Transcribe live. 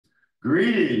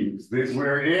Greetings,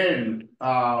 we're in.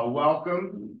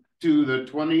 Welcome to the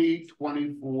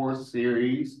 2024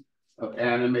 series of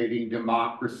Animating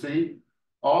Democracy.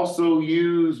 Also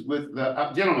used with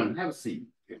the, gentlemen, have a seat.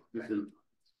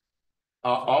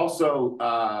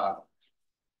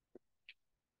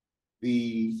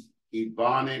 The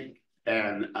Ebonic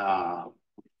and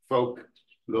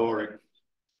folkloric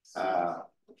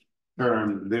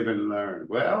term live and learn.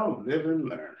 Well, live and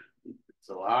learn.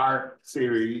 So our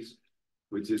series,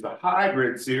 which is a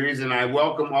hybrid series, and I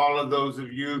welcome all of those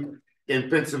of you in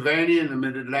Pennsylvania, in the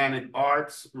Mid-Atlantic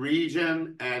Arts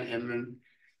region, and in the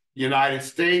United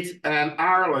States and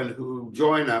Ireland who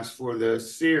join us for the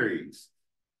series.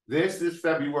 This is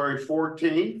February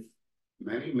 14th.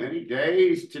 Many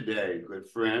days today, good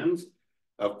friends.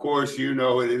 Of course, you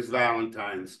know it is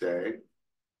Valentine's Day.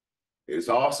 It's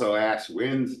also Ash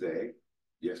Wednesday.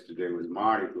 Yesterday was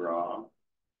Mardi Gras.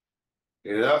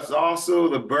 It is also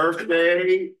the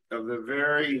birthday of the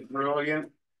very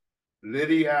brilliant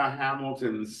Lydia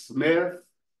Hamilton Smith,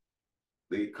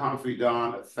 the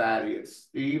confidant of Thaddeus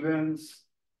Stevens,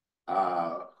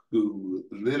 who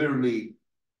literally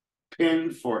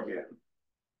penned for him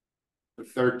the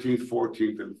 13th,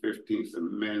 14th, and 15th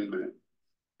Amendment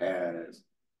as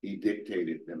he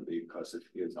dictated them because of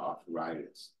his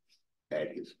arthritis and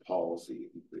his palsy.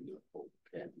 He couldn't hold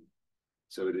the pen.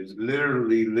 So it is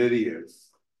literally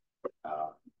Lydia's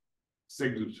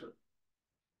signature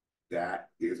that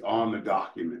is on the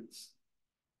documents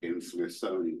in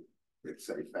Smithsonian that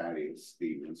say Thaddeus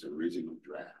Stevens' original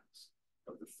drafts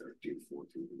of the 13th,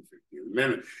 14th, and 15th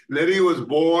Amendment. Lydia was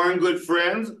born, good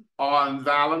friends, on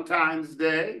Valentine's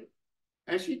Day,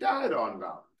 and she died on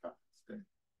Valentine's Day.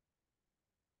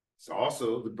 It's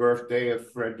also the birthday of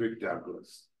Frederick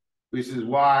Douglass, which is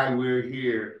why we're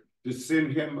here to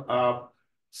send him up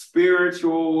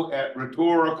spiritual,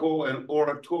 rhetorical, and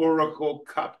oratorical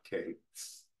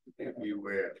cupcakes, if you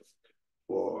will,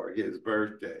 for his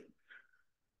birthday.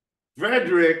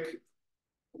 Frederick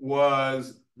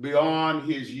was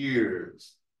beyond his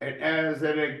years and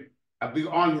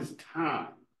beyond his time.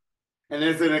 And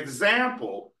as an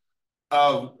example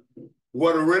of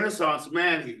what a Renaissance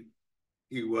man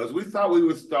he was, we thought we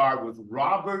would start with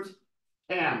Robert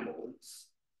Campbell's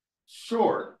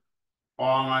short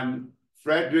on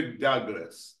Frederick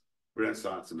Douglass,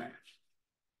 Renaissance man.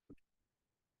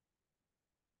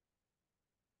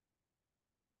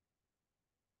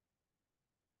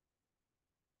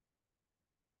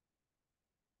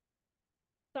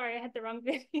 Sorry, I had the wrong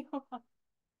video.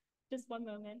 Just one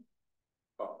moment.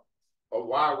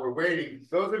 While we're waiting,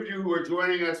 those of you who are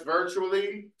joining us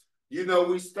virtually, you know,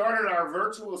 we started our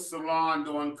virtual salon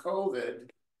during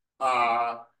COVID.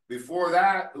 Before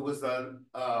that, it was a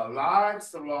live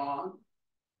salon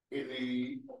in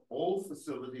the old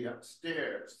facility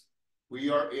upstairs. We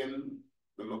are in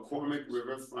the McCormick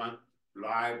Riverfront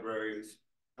Library's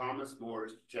Thomas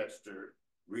Morris Chester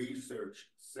Research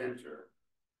Center.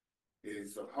 It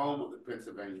is the home of the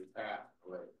Pennsylvania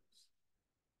Pathways.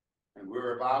 And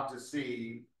we're about to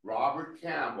see Robert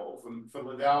Campbell from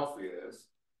Philadelphia's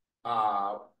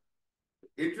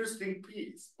interesting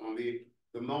piece on the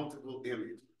multiple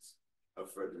images of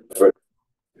Frederick Douglass.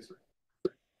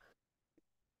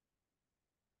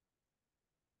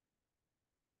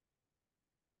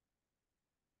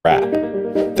 Rap.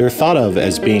 They're thought of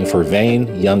as being for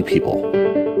vain young people,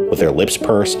 with their lips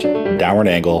pursed, downward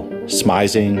angle,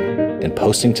 smizing, and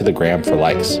posting to the gram for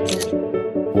likes.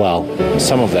 Well,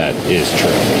 some of that is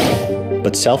true.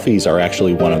 But selfies are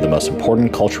actually one of the most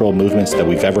important cultural movements that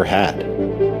we've ever had.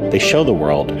 They show the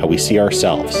world how we see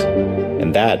ourselves,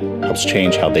 and that helps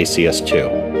change how they see us too.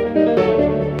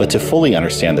 But to fully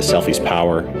understand the selfie's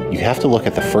power, you have to look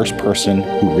at the first person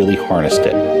who really harnessed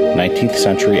it, 19th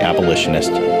century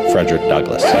abolitionist Frederick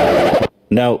Douglass.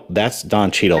 No, that's Don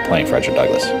Cheadle playing Frederick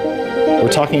Douglass. We're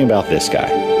talking about this guy.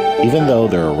 Even though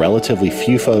there are relatively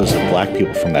few photos of black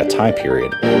people from that time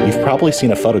period, you've probably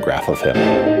seen a photograph of him.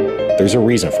 There's a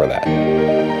reason for that.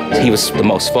 He was the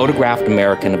most photographed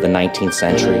American of the 19th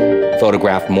century,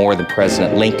 photographed more than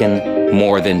President Lincoln,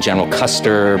 more than General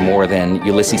Custer, more than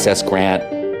Ulysses S. Grant.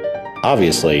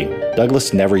 Obviously,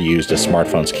 Douglass never used a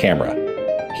smartphone's camera.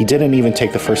 He didn't even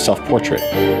take the first self-portrait.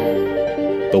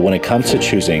 But when it comes to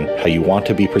choosing how you want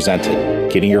to be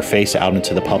presented, getting your face out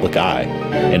into the public eye,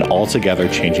 and altogether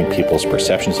changing people's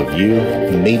perceptions of you,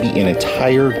 maybe an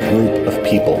entire group of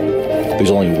people,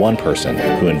 there's only one person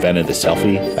who invented the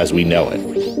selfie as we know it.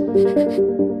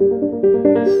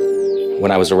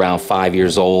 When I was around 5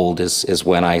 years old is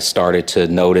when I started to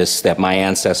notice that my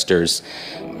ancestors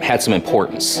had some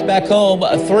importance. Back home,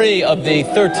 3 of the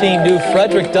 13 new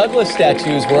Frederick Douglass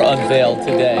statues were unveiled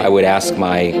today. I would ask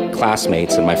my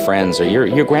classmates and my friends, are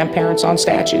your grandparents on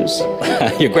statues?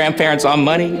 Your grandparents on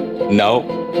money?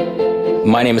 No.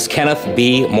 My name is Kenneth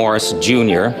B. Morris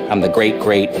Jr. I'm the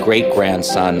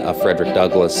great-great-great-grandson of Frederick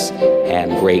Douglass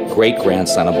and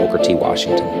great-great-grandson of Booker T.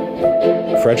 Washington.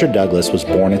 Frederick Douglass was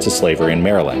born into slavery in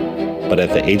Maryland, but at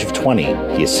the age of 20,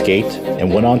 he escaped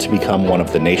and went on to become one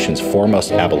of the nation's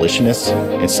foremost abolitionists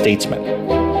and statesmen.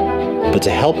 But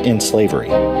to help end slavery,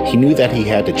 he knew that he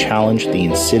had to challenge the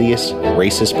insidious,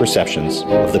 racist perceptions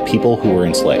of the people who were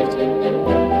enslaved.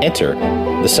 Enter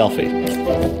the selfie.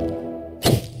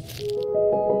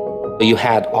 You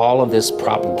had all of this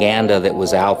propaganda that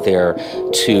was out there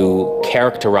to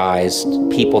characterize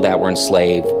people that were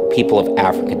enslaved, people of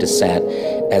African descent,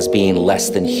 as being less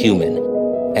than human.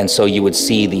 And so you would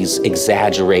see these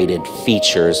exaggerated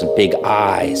features and big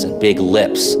eyes and big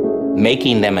lips,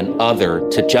 making them an other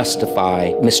to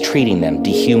justify mistreating them,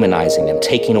 dehumanizing them,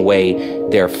 taking away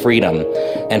their freedom.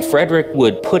 And Frederick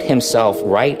would put himself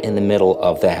right in the middle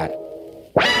of that.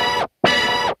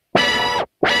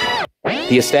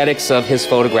 The aesthetics of his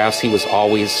photographs, he was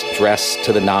always dressed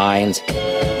to the nines.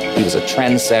 He was a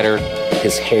trendsetter.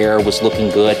 His hair was looking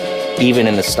good, even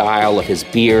in the style of his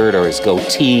beard or his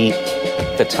goatee.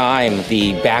 At the time,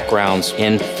 the backgrounds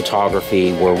in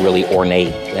photography were really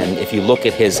ornate. And if you look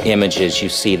at his images, you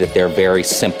see that they're very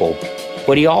simple.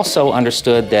 But he also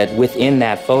understood that within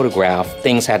that photograph,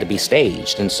 things had to be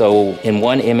staged. And so in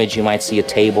one image, you might see a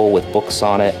table with books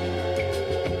on it.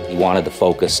 He wanted the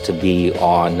focus to be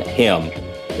on him.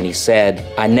 And he said,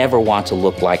 I never want to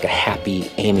look like a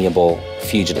happy, amiable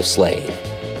fugitive slave.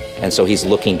 And so he's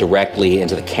looking directly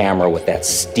into the camera with that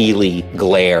steely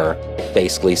glare,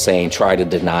 basically saying, try to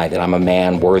deny that I'm a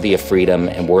man worthy of freedom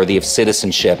and worthy of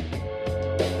citizenship.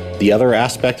 The other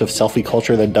aspect of selfie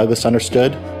culture that Douglass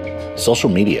understood? Social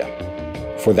media.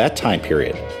 For that time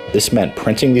period, this meant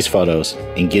printing these photos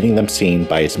and getting them seen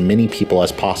by as many people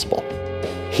as possible.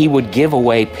 He would give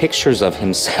away pictures of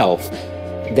himself.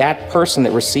 That person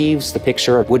that receives the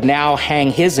picture would now hang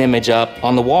his image up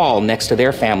on the wall next to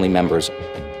their family members.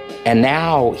 And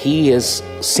now he is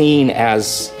seen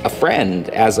as a friend,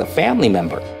 as a family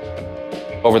member.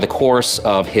 Over the course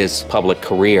of his public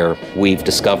career, we've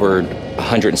discovered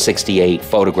 168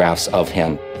 photographs of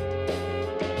him.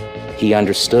 He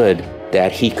understood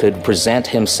that he could present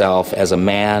himself as a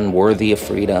man worthy of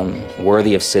freedom,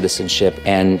 worthy of citizenship,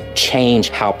 and change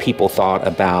how people thought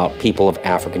about people of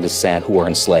African descent who were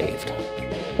enslaved.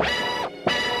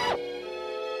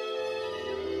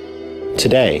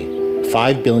 Today,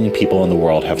 5 billion people in the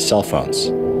world have cell phones,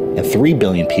 and 3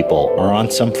 billion people are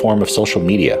on some form of social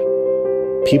media.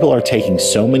 People are taking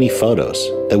so many photos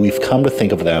that we've come to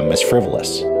think of them as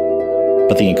frivolous.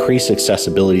 But the increased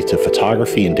accessibility to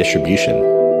photography and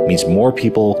distribution means more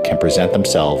people can present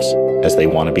themselves as they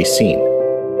want to be seen.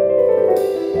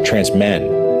 Trans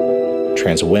men,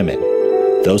 trans women,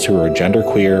 those who are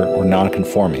genderqueer or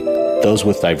nonconforming, those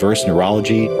with diverse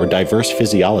neurology or diverse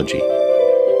physiology,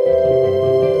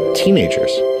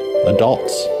 teenagers,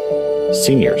 adults,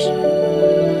 seniors.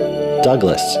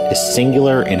 Douglass is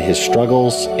singular in his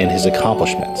struggles and his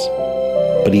accomplishments,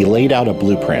 but he laid out a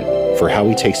blueprint for how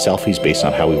we take selfies based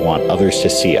on how we want others to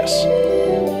see us.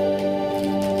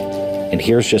 And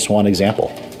here's just one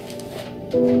example.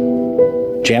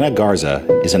 Janet Garza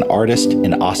is an artist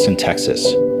in Austin,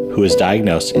 Texas, who was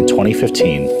diagnosed in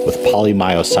 2015 with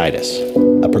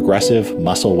polymyositis, a progressive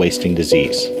muscle wasting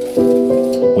disease.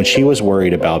 When she was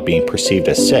worried about being perceived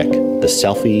as sick, the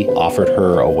selfie offered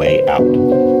her a way out.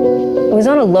 I was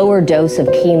on a lower dose of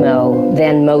chemo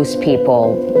than most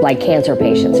people, like cancer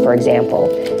patients, for example.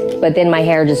 But then my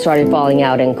hair just started falling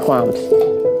out in clumps.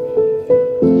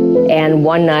 And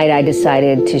one night I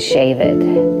decided to shave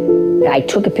it. I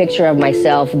took a picture of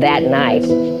myself that night.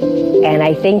 And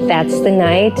I think that's the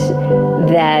night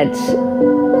that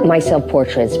my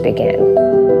self-portraits began.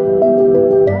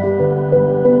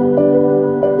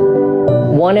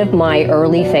 One of my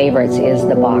early favorites is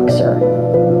the boxer.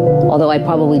 Although I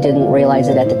probably didn't realize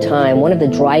it at the time, one of the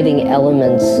driving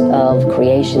elements of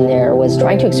creation there was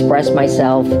trying to express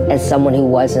myself as someone who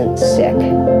wasn't sick.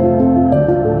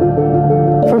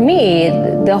 For me,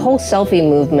 the whole selfie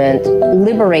movement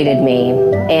liberated me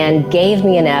and gave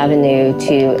me an avenue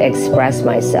to express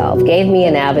myself, gave me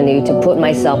an avenue to put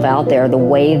myself out there the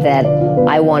way that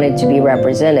I wanted to be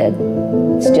represented.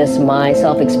 It's just my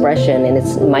self-expression,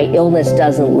 and my illness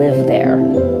doesn't live there.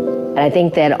 And I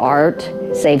think that art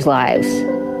saves lives.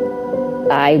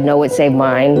 I know it saved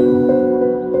mine.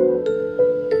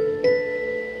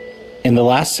 In the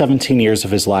last 17 years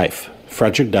of his life,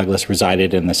 Frederick Douglass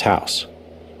resided in this house.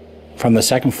 From the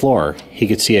second floor, he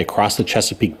could see across the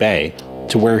Chesapeake Bay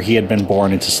to where he had been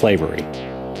born into slavery.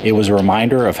 It was a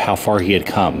reminder of how far he had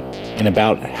come and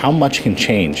about how much can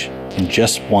change in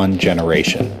just one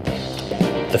generation.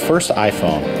 The first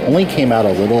iPhone only came out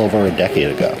a little over a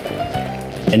decade ago.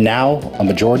 And now, a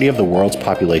majority of the world's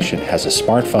population has a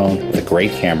smartphone with a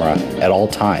great camera at all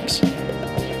times.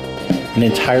 An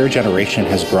entire generation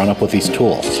has grown up with these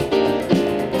tools.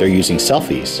 They're using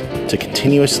selfies to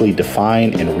continuously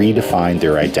define and redefine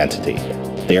their identity,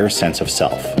 their sense of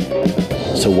self.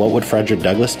 So what would Frederick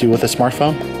Douglass do with a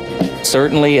smartphone?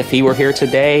 Certainly, if he were here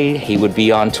today, he would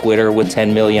be on Twitter with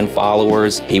 10 million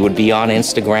followers. He would be on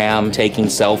Instagram taking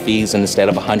selfies, and instead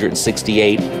of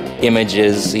 168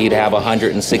 images, he'd have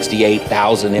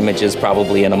 168,000 images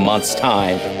probably in a month's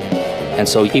time. And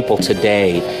so people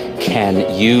today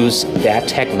can use that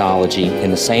technology in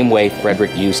the same way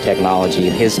Frederick used technology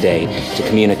in his day to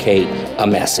communicate a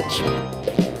message.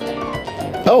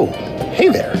 Oh, hey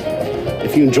there.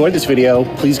 If you enjoyed this video,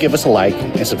 please give us a like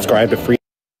and subscribe to Free.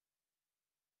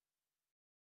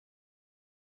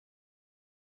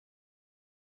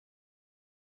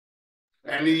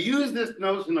 And he used this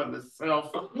notion of the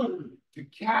self to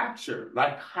capture,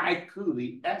 like haiku,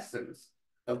 the essence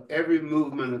of every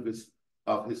movement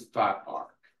of his thought arc.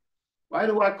 Why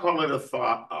do I call it a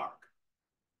thought arc?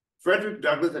 Frederick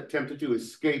Douglass attempted to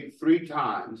escape 3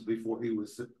 times before he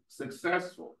was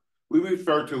successful. We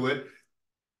refer to it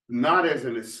not as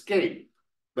an escape,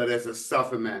 but as a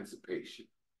self-emancipation.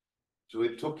 So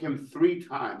it took him 3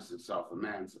 times to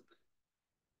self-emancipate.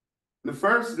 The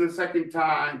first and the second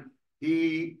time,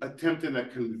 he attempted a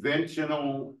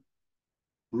conventional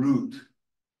route,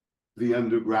 the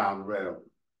Underground Railroad,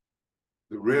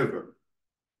 the river,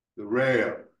 the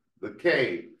rail, the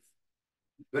cave.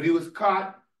 But he was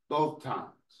caught both times.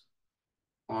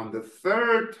 On the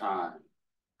 3rd time,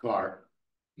 Clark,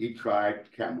 he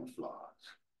tried camouflage.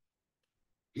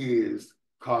 His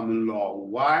common law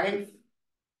wife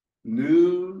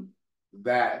knew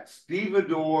that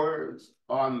stevedores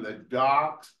on the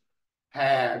docks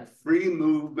had free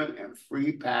movement and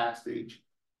free passage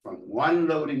from one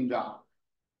loading dock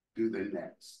to the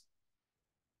next.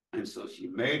 And so she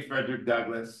made Frederick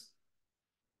Douglass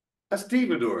a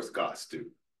stevedore's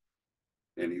costume.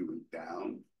 And he went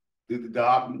down to the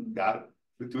dock and got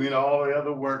between all the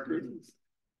other workers and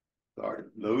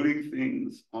started loading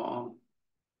things on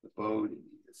the boat, and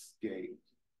he escaped.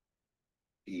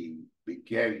 He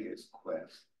began his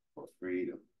quest for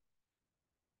freedom.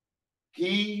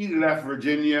 He left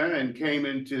Virginia and came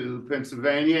into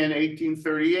Pennsylvania in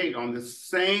 1838, on the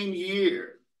same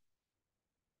year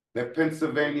that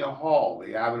Pennsylvania Hall,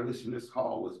 the Abolitionist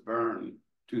Hall, was burned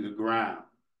to the ground.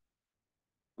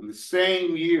 On the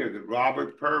same year that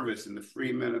Robert Purvis and the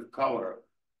free men of color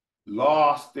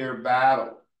lost their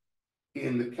battle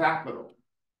in the Capitol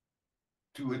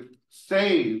to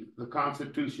save the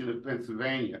Constitution of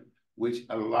Pennsylvania, which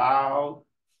allowed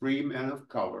free men of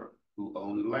color who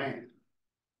owned land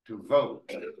to vote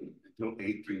until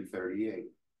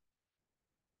 1838.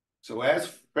 So as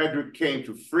Frederick came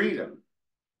to freedom,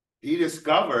 he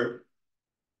discovered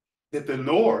that the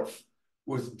North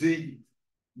was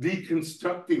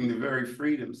deconstructing the very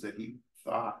freedoms that he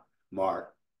thought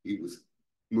he was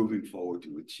moving forward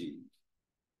to achieve.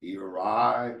 He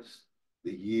arrives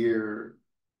the year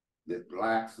that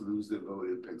Blacks lose their vote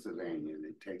in Pennsylvania, and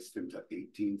it takes them to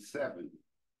 1870.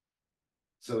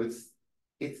 So it's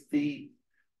the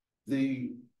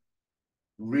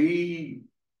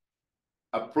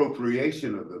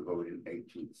reappropriation of the vote in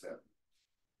 1870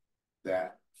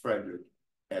 that Frederick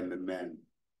and the men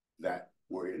that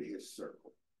were in his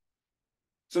circle.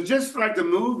 So just like the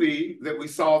movie that we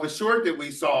saw, the short that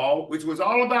we saw, which was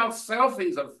all about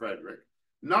selfies of Frederick,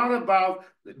 not about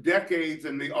the decades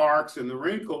and the arcs and the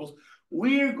wrinkles,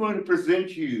 we're going to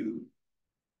present you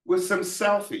with some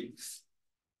selfies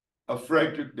of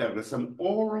Frederick Douglass, some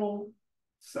oral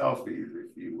selfies,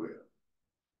 if you will.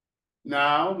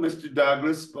 Now, Mr.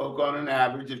 Douglass spoke on an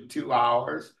average of 2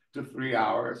 hours to 3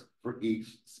 hours for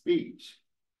each speech.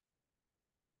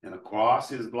 And across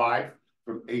his life,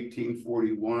 from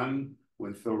 1841,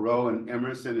 when Thoreau and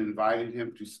Emerson invited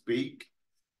him to speak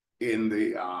in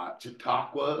the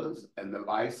Chautauquas and the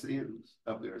Lyceums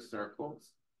of their circles,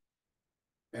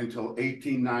 until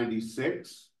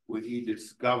 1896, when he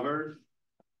discovered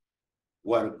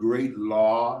what a great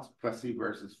law Plessy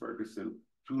versus Ferguson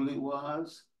truly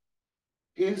was.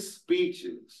 His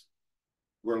speeches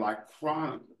were like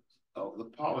chronicles of the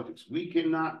politics. We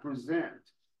cannot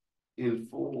present in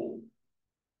full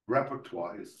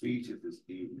repertoire his speeches this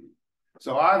evening,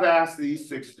 So I've asked these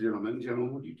 6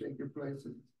 gentlemen, would you take your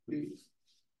places, please?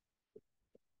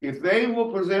 If they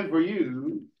will present for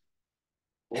you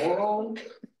oral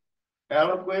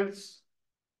eloquence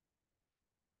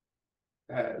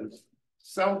as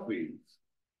selfies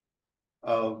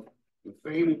of the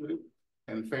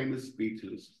famous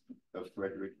speeches of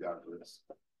Frederick Douglass,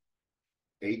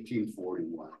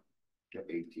 1841 to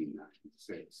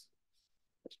 1896.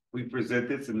 We present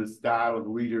this in the style of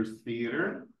Reader's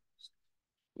Theater,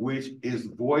 which is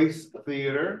voice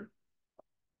theater.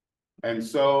 And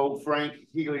so Frank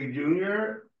Healy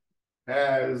Jr.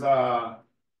 has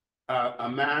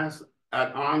amassed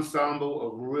an ensemble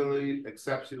of really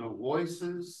exceptional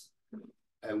voices.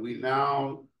 And we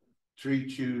now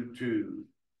treat you to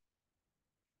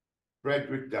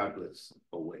Frederick Douglass,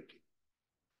 Awaken.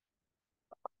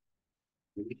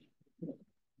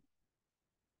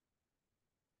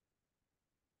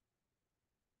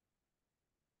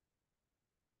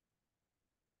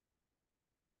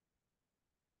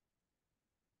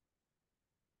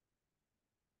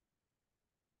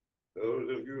 Those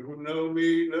of you who know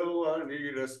me know I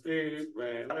need a stage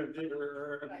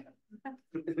manager.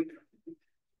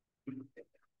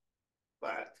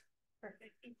 But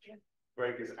Perfect, thank you.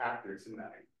 Frank is actor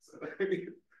tonight. So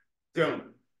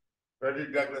gentlemen,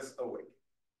 Frederick Douglass, Awaken.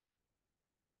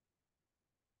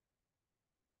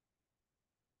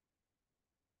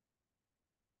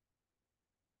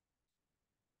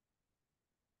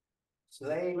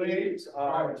 Slaves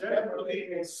are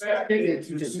generally accepted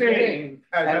into sing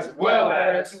as well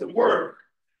as to work.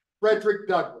 Frederick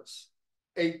Douglass,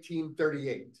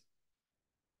 1838.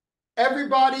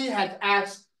 Everybody has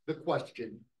asked the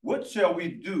question, what shall we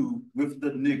do with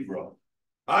the Negro?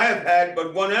 I have had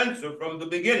but one answer from the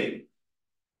beginning.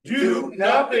 Do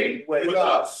nothing with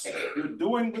us. Your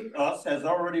doing with us has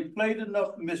already played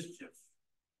enough mischief.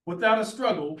 Without a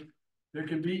struggle, there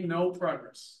can be no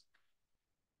progress.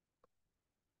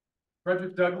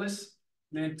 Frederick Douglass,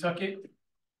 Nantucket,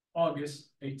 August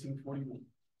 1841.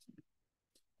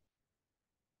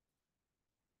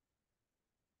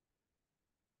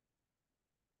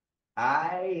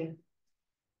 I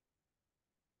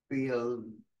feel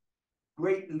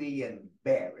greatly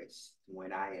embarrassed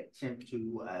when I attempt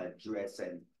to address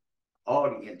an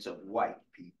audience of white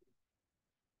people.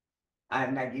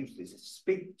 I'm not used to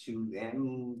speak to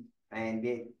them, and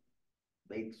it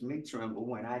makes me tremble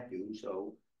when I do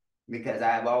so, because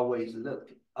I've always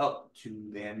looked up to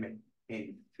them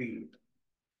in fear.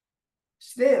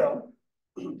 Still,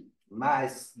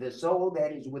 the soul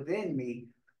that is within me,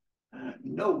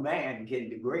 no man can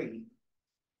degrade.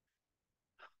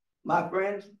 My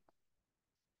friends,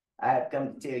 I have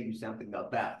come to tell you something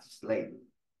about slavery,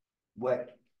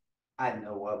 what I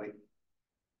know of it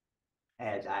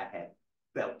as I have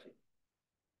felt it.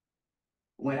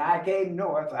 When I came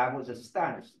north, I was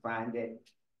astonished to find that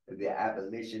the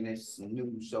abolitionists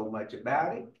knew so much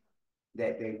about it,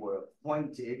 that they were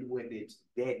acquainted with its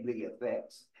deadly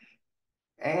effects.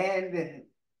 And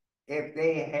if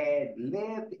they had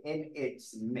lived in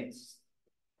its midst,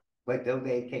 but though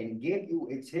they can give you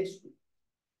its history,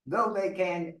 though they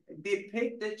can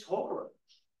depict its horrors,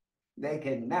 they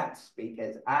cannot speak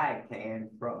as I can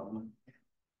from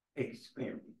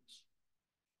experience.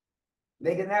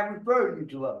 They cannot refer you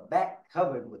to a back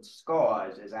covered with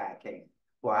scars as I can,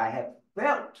 for I have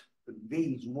felt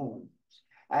these wounds.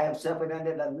 I have suffered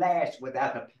under the lash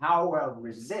without the power of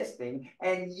resisting,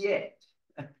 and yet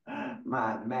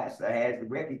my master has the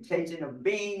reputation of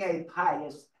being a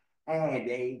pious and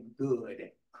a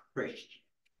good Christian.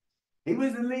 He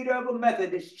was the leader of a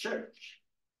Methodist church.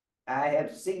 I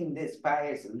have seen this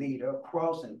pious leader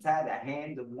cross and tie the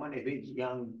hands of one of his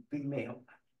young female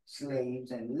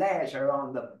slaves and lash her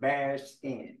on the bare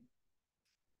skin,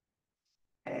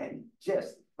 and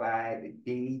justify the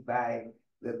deed by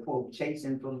the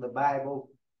quotation from the Bible: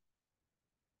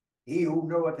 he who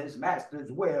knoweth his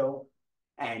master's will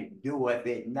and doeth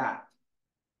it not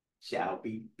shall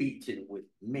be beaten with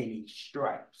many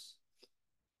stripes.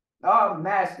 Our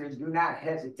masters do not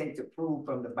hesitate to prove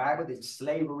from the Bible that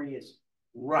slavery is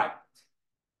right.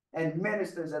 And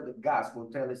ministers of the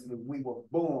gospel tell us that we were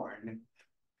born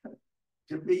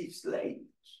to be slaves.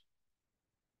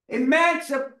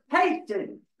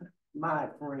 Emancipation, my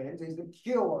friends, is the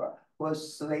cure for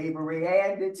slavery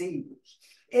and its evils.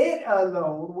 It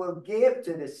alone will give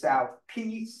to the South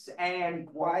peace and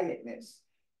quietness.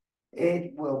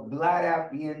 It will blot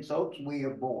out the insults we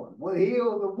have borne, will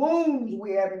heal the wounds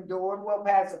we have endured, will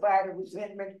pacify the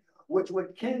resentment which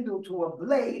would kindle to a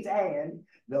blaze, and,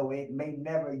 though it may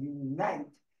never unite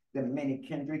the many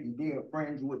kindred and dear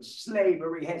friends which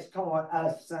slavery has torn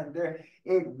asunder,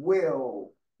 it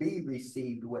will be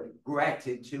received with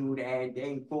gratitude and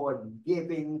a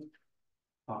forgiving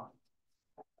heart.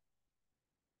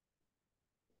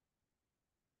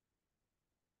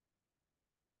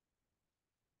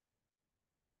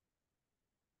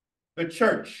 The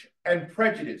Church and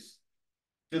Prejudice,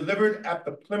 delivered at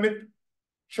the Plymouth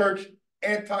Church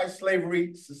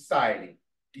Anti-Slavery Society,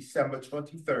 December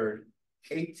 23rd,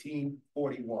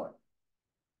 1841.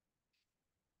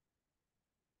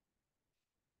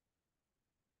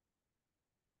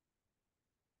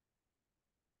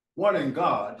 One in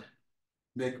God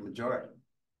make a majority.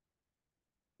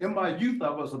 In my youth, I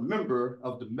was a member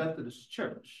of the Methodist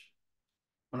Church.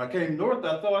 When I came north,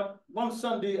 I thought one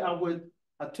Sunday I would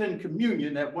attend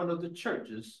communion at one of the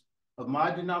churches of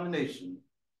my denomination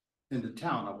in the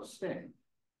town I was staying.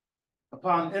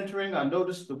 Upon entering, I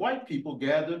noticed the white people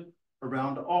gathered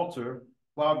around the altar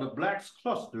while the blacks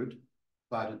clustered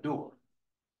by the door.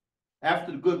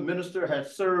 After the good minister had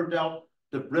served out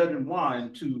the bread and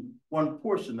wine to one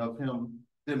portion of them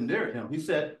near him, he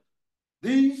said,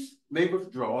 "These may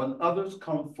withdraw and others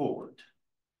come forward."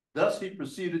 Thus he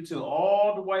proceeded till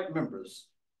all the white members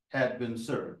had been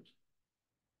served.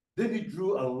 Then he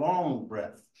drew a long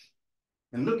breath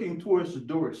and looking towards the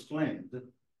door exclaimed,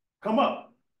 "Come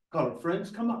up, colored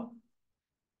friends, come up.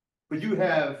 For you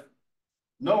have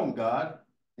known God,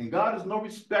 and God is no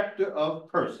respecter of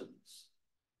persons.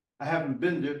 I haven't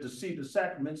been there to see the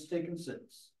sacraments taken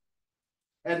since.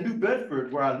 At New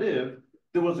Bedford, where I live,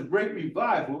 there was a great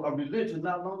revival of religion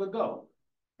not long ago,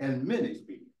 and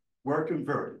many were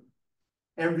converted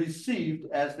and received,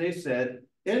 as they said,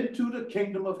 into the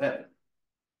kingdom of heaven.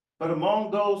 But among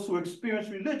those who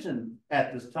experienced religion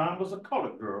at this time was a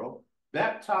colored girl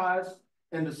baptized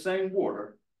in the same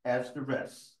water as the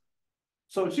rest.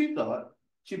 So she thought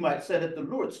she might sit at the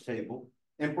Lord's table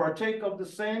and partake of the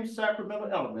same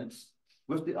sacramental elements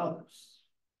with the others.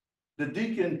 The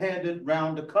deacon handed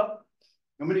round the cup,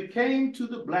 and when it came to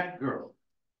the black girl,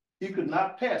 he could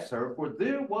not pass her, for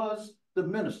there was the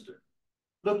minister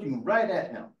looking right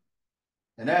at him.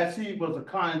 And as he was a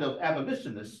kind of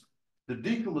abolitionist, the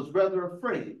deacon was rather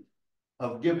afraid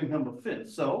of giving him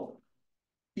offense. So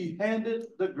he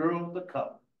handed the girl the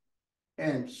cup,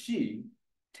 and she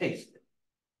tasted.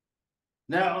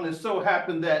 Now, it so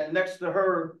happened that next to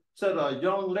her sat a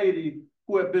young lady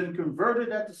who had been converted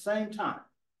at the same time,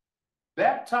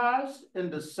 baptized in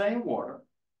the same water,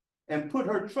 and put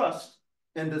her trust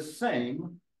in the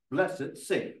same blessed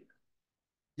Savior.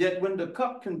 Yet when the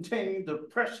cup containing the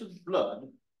precious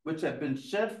blood, which had been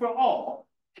shed for all,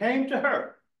 came to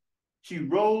her, she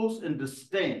rose in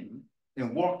disdain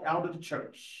and walked out of the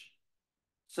church.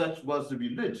 Such was the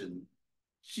religion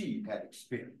she had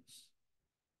experienced.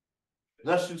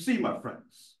 Thus you see, my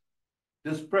friends,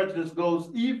 this prejudice goes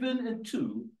even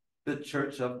into the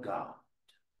church of God.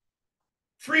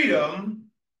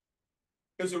 Freedom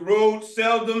is a road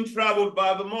seldom traveled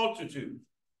by the multitude.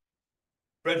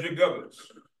 Frederick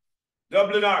Douglass,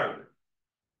 Dublin, Ireland,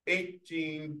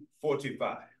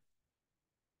 1845.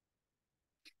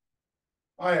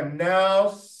 I am now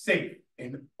safe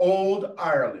in old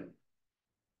Ireland,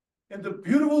 in the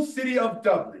beautiful city of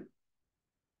Dublin.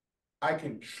 I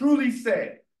can truly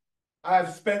say I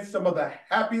have spent some of the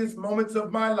happiest moments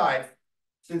of my life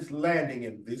since landing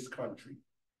in this country.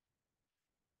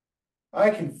 I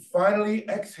can finally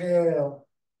exhale.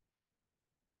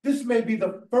 This may be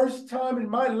the first time in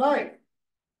my life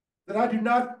that I do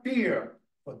not fear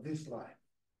for this life.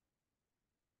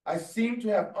 I seem to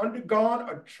have undergone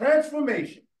a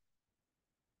transformation.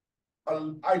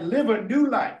 I live a new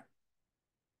life.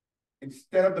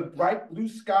 Instead of the bright blue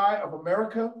sky of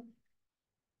America,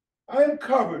 I am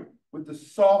covered with the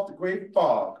soft gray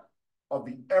fog of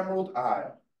the Emerald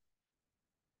Isle.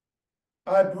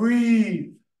 I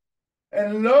breathe,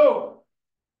 and lo,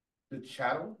 the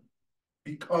chattel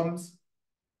becomes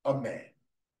a man.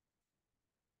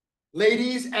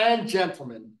 Ladies and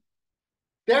gentlemen,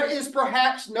 there is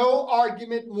perhaps no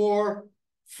argument more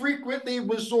frequently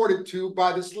resorted to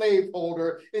by the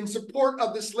slaveholder in support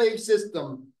of the slave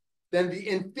system than the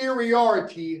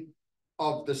inferiority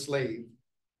of the slave.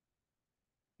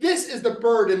 This is the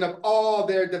burden of all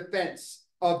their defense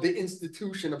of the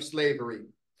institution of slavery.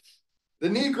 The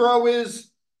Negro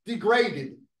is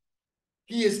degraded.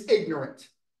 He is ignorant.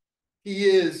 He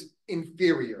is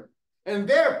inferior. And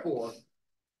therefore,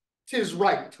 'tis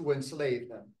right to enslave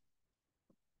him.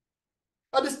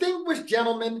 A distinguished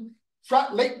gentleman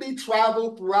lately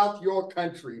traveled throughout your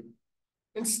country.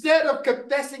 Instead of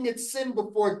confessing its sin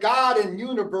before God and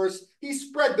universe, he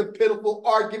spread the pitiful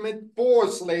argument for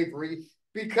slavery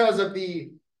because of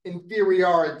the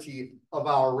inferiority of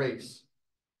our race.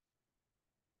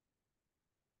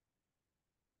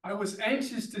 I was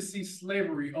anxious to see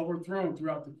slavery overthrown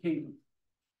throughout the kingdom,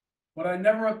 but I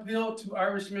never appealed to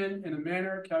Irishmen in a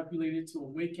manner calculated to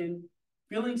awaken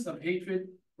feelings of hatred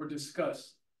or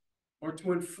disgust, or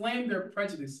to inflame their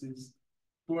prejudices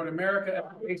toward America as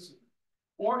a nation,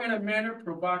 or in a manner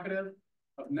provocative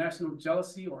of national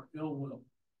jealousy or ill will.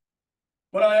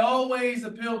 But I always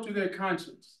appealed to their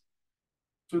conscience,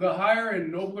 to the higher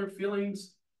and nobler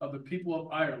feelings of the people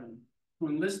of Ireland, to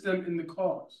enlist them in the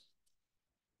cause.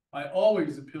 I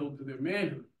always appealed to their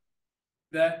manhood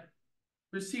that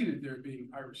preceded their being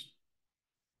Irish.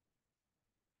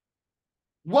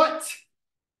 What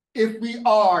if we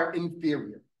are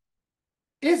inferior?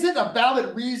 Is it a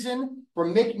valid reason for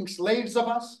making slaves of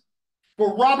us,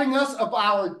 for robbing us of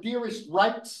our dearest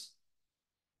rights?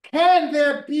 Can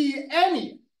there be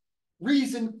any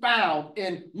reason found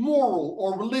in moral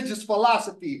or religious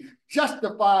philosophy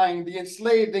justifying the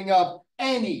enslaving of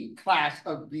any class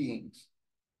of beings,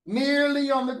 merely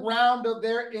on the ground of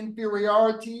their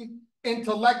inferiority,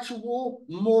 intellectual,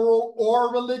 moral,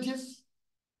 or religious?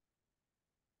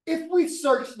 If we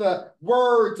search the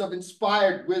words of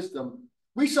inspired wisdom,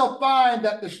 we shall find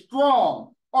that the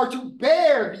strong are to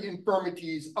bear the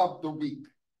infirmities of the weak,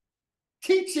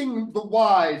 teaching the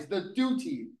wise the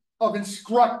duty of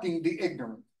instructing the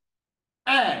ignorant.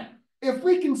 And if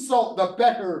we consult the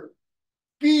better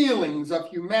feelings of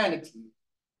humanity,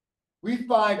 we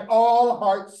find all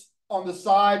hearts on the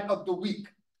side of the weak,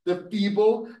 the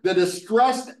feeble, the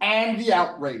distressed, and the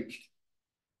outraged.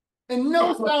 In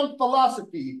no sound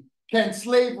philosophy can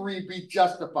slavery be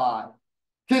justified.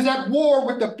 'Tis at war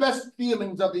with the best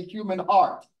feelings of the human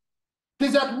heart.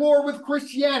 'Tis at war with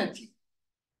Christianity.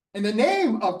 In the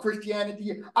name of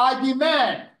Christianity, I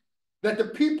demand that the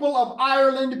people of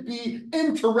Ireland be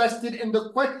interested in the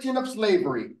question of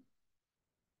slavery.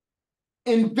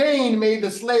 In vain may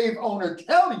the slave owner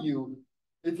tell you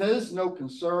it is no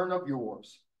concern of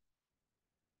yours.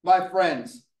 My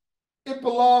friends, it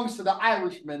belongs to the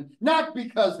Irishmen, not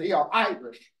because they are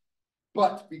Irish,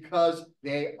 but because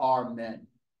they are men.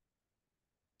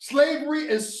 Slavery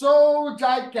is so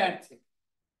gigantic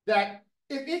that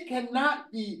if it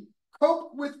cannot be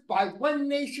coped with by one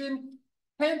nation,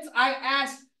 hence I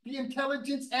ask the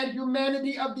intelligence and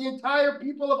humanity of the entire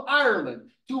people of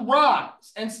Ireland to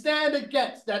rise and stand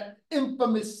against that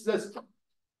infamous system,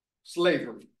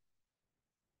 slavery.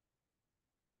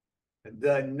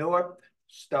 The North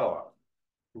Star,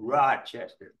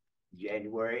 Rochester,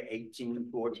 January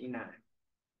 1849.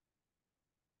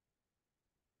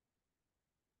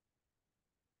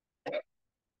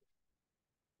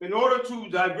 In order to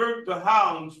divert the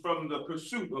hounds from the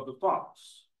pursuit of the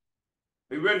fox,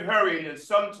 a red herring is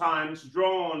sometimes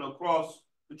drawn across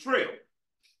the trail.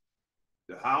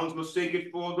 The hounds mistake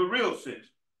it for the real scent.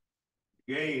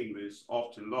 Game is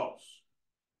often lost.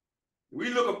 We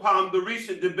look upon the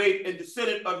recent debate in the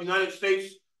Senate of the United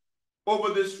States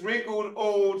over this wrinkled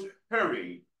old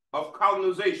herring of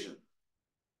colonization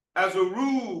as a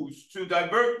ruse to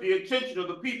divert the attention of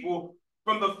the people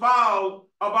from the foul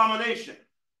abomination,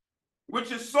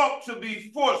 which is sought to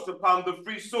be forced upon the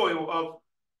free soil of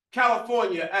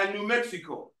California and New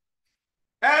Mexico,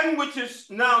 and which is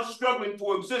now struggling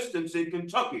for existence in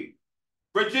Kentucky,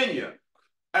 Virginia,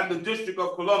 and the District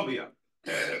of Columbia.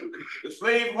 The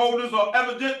slaveholders are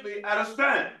evidently at a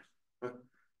stand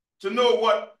to know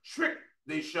what trick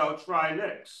they shall try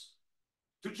next,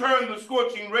 to turn the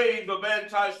scorching rays of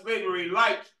anti-slavery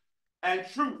light and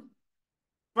truth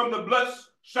from the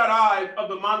bloodshot eyes of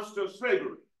the monster of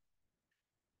slavery.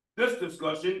 This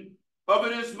discussion of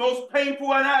it is most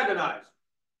painful and agonizing,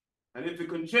 and if it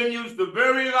continues, the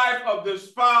very life of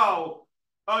this foul,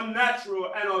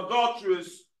 unnatural, and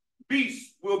adulterous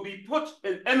beast will be put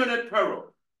in imminent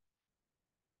peril.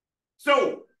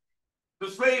 So, the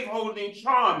slaveholding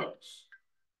charmers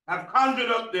have conjured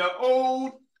up their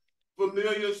old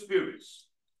familiar spirits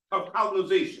of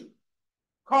colonization,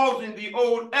 causing the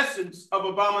old essence of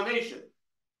abomination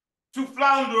to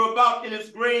flounder about in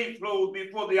its grave clothes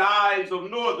before the eyes of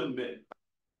northern men,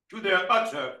 to their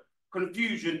utter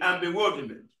confusion and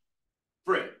bewilderment.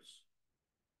 Friends,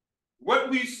 what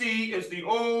we see is the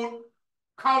old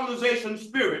colonization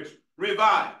spirit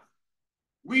revived.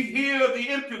 We hear the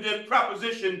impudent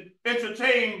proposition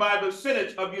entertained by the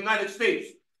Senate of the United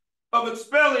States of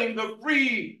expelling the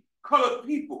free colored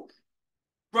people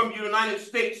from the United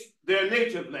States, their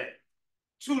native land,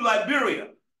 to Liberia.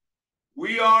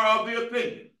 We are of the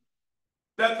opinion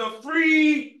that the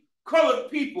free colored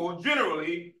people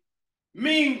generally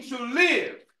mean to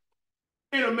live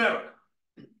in America.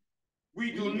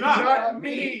 We do not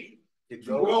mean to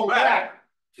go back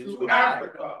to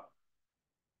Africa.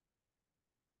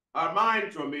 Our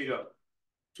minds are made up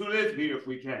to live here if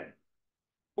we can,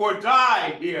 or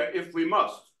die here if we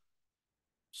must.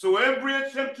 So every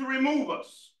attempt to remove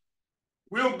us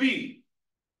will be,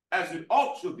 as it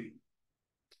ought to be,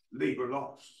 labor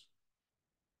lost.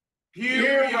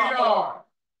 Here we are,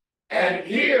 and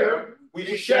here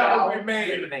we shall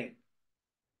remain.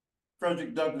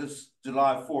 Frederick Douglass,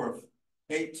 July 4th,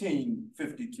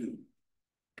 1852.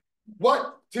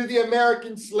 What to the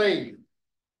American slave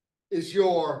is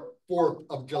your 4th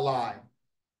of July?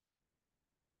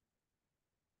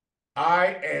 I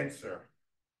answer,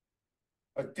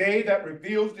 a day that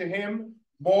reveals to him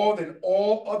more than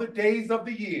all other days of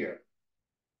the year,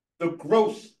 the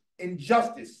gross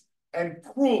injustice and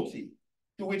cruelty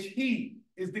to which he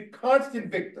is the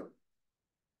constant victim.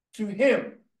 To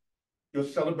him, your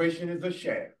celebration is a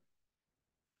sham.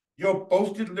 Your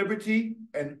boasted liberty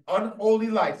an unholy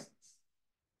license.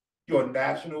 Your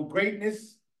national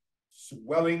greatness,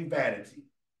 swelling vanity.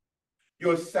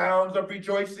 Your sounds of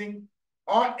rejoicing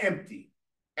are empty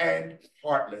and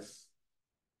heartless.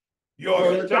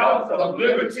 Your shouts of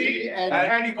liberty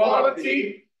and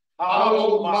equality,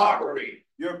 hollow mockery.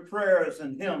 Your prayers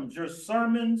and hymns, your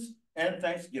sermons and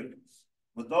thanksgivings,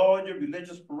 with all your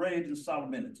religious parade and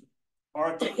solemnity,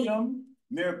 are to him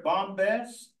mere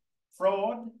bombast,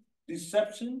 fraud,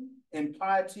 deception,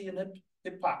 impiety, and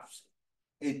hypocrisy,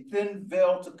 a thin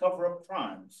veil to cover up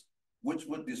crimes which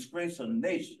would disgrace a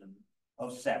nation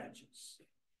of savages.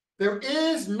 There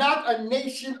is not a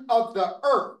nation of the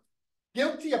earth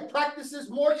guilty of practices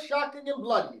more shocking and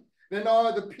bloody than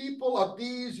are the people of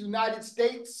these United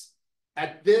States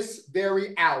at this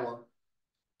very hour.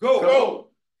 Go,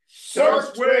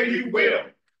 search where you will.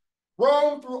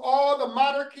 Roam through all the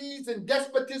monarchies and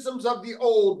despotisms of the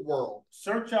old world.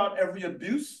 Search out every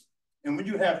abuse, and when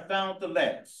you have found the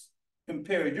last,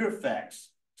 compare your facts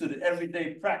to the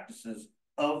everyday practices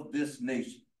of this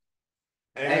nation.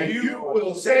 And you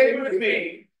will say with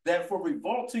me that for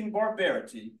revolting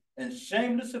barbarity and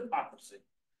shameless hypocrisy,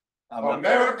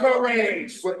 America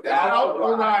reigns without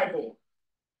a rival.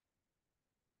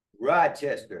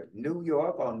 Rochester, New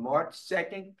York, on March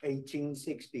 2nd,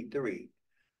 1863.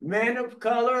 Men of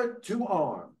color to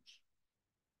arms.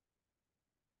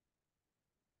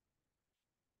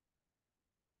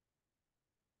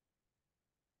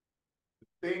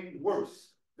 The thing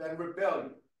worse than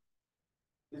rebellion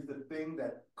is the thing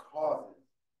that causes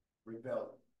rebellion.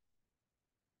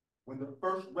 When the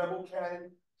first rebel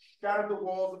cannon shattered the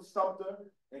walls of Sumter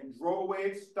and drove away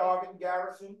its starving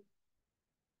garrison,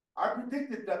 I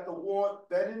predicted that the war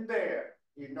then and there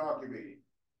inaugurated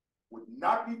would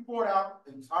not be fought out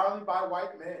entirely by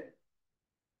white men.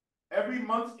 Every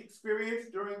month's experience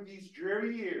during these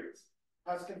dreary years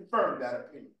has confirmed that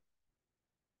opinion.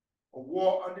 A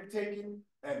war undertaken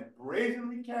and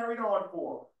brazenly carried on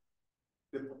for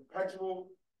the perpetual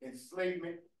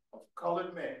enslavement of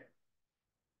colored men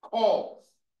calls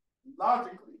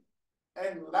logically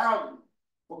and loudly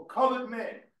for colored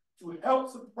men to help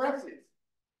suppress it.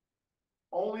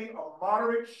 Only a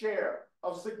moderate share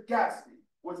of sagacity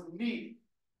was needed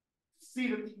to see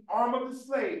that the arm of the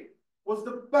slave was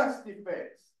the best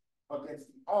defense against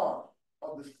the arm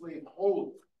of the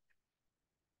slaveholder.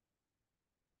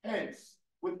 Hence,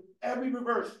 with every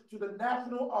reverse to the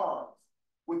national arms,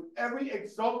 with every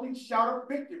exulting shout of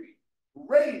victory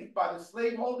raised by the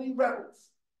slaveholding rebels,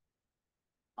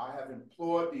 I have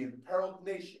implored the imperiled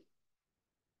nation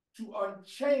to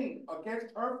unchain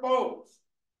against her foes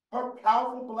her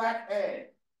powerful black hand.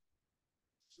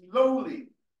 Slowly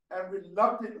and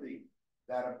reluctantly,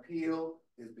 that appeal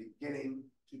is beginning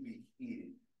to be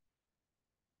heeded.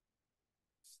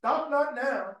 Stop not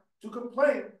now to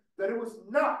complain that it was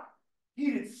not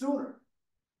heeded sooner.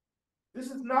 This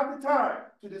is not the time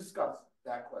to discuss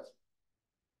that question.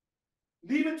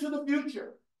 Leave it to the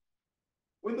future.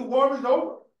 When the war is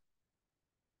over,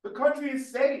 the country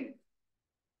is saved,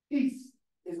 peace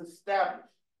is established,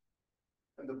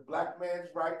 and the black man's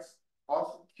rights are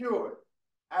secured,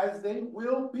 as they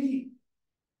will be.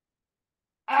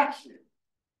 Action,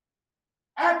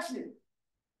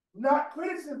 not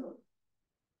criticism,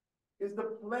 is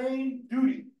the plain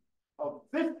duty of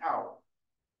this hour.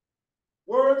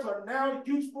 Words are now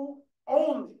useful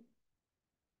only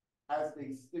as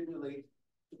they stimulate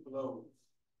to blows.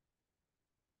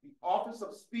 The office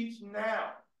of speech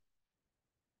now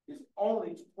is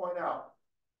only to point out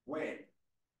when,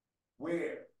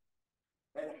 where,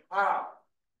 and how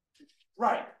to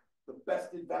strike the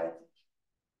best advantage.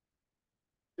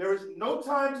 There is no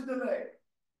time to delay.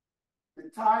 The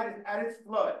tide is at its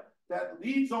flood that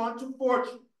leads on to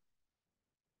fortune.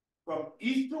 From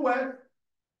east to west,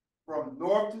 from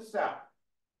north to south,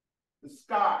 the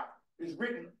sky is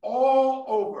written all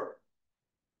over,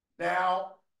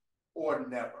 now or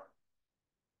never.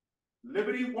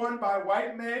 Liberty won by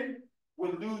white men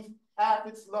would lose half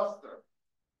its luster.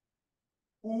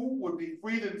 Who would be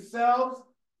free themselves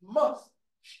must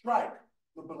strike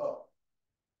the blow.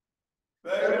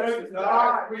 Better to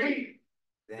die free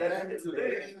than to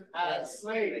live as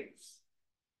slaves.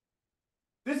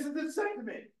 This is the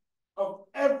sentiment of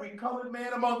every colored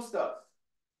man amongst us.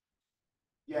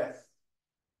 Yes,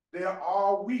 there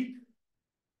are weak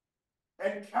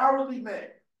and cowardly men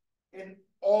in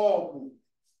all movements.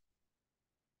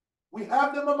 We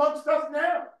have them amongst us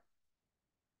now.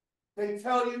 They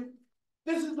tell you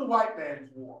this is the white man's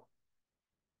war.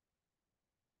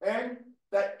 And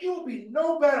that you'll be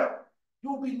no better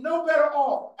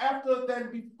off after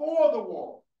than before the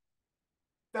war.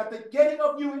 That the getting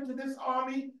of you into this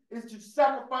army is to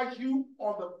sacrifice you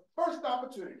on the first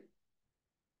opportunity.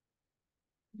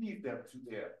 Leave them to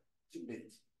their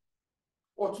timidity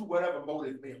or to whatever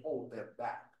motive may hold them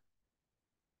back.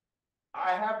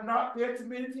 I have not their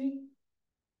timidity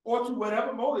or to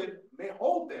whatever motive may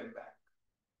hold them back.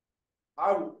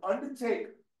 I will undertake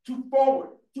to forward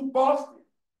to Boston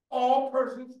all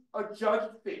persons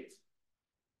adjudged fit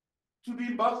to be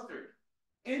mustered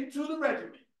into the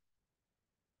regiment.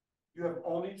 You have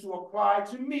only to apply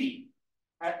to me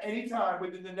at any time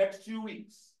within the next 2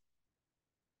 weeks.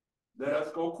 Let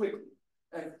us go quickly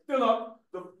and fill up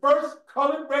the first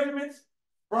colored regiments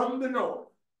from the north.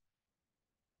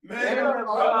 Men of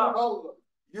God,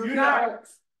 unite!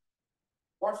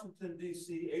 Washington,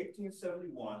 D.C.,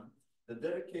 1871, the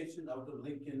dedication of the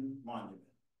Lincoln Monument.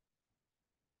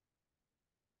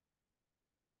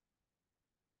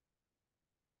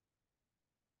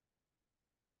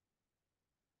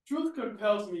 Truth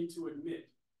compels me to admit,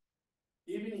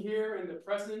 even here in the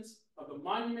presence of the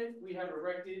monument we have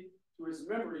erected to his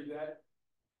memory, that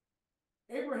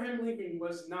Abraham Lincoln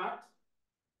was not,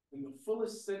 in the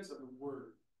fullest sense of the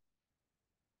word,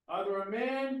 either a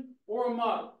man or a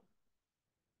model.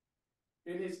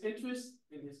 In his interests,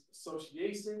 in his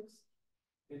associations,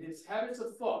 in his habits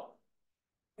of thought,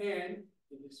 and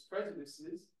in his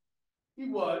prejudices, he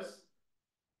was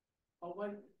a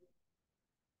white man.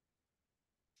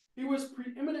 He was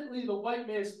preeminently the white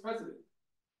man's president,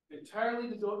 entirely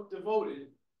devoted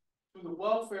to the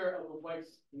welfare of the white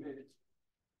community.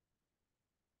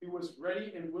 He was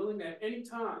ready and willing at any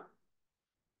time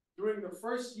during the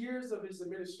first years of his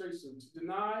administration to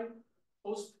deny,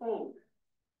 postpone,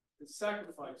 and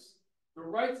sacrifice the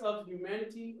rights of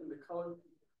humanity and the colored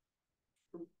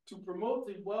people, to promote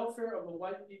the welfare of the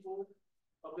white people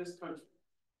of this country.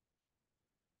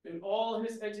 In all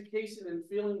his education and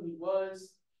feeling, he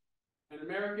was an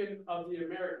American of the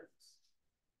Americans.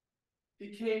 He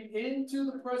came into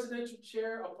the presidential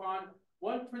chair upon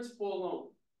one principle alone,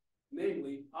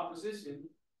 namely opposition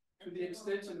to the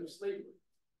extension of slavery.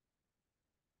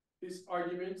 His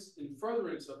arguments in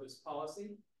furtherance of this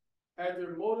policy had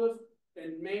their motive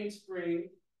and mainspring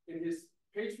in his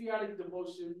patriotic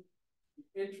devotion to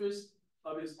the interests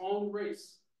of his own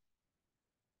race,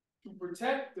 to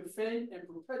protect, defend, and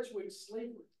perpetuate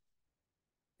slavery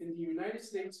in the United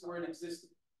States where it existed.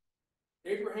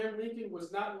 Abraham Lincoln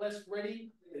was not less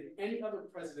ready than any other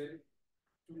president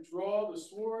to draw the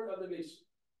sword of the nation,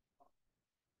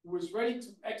 who was ready to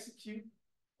execute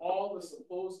all the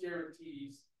supposed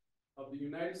guarantees of the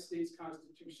United States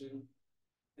Constitution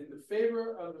in the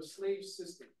favor of the slave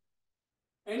system.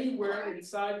 Anywhere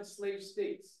inside the slave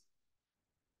states,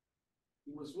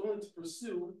 he was willing to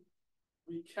pursue,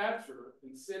 recapture,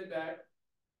 and send back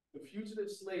the fugitive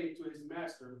slave to his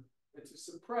master, and to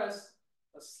suppress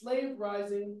a slave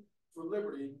rising for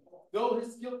liberty, though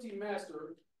his guilty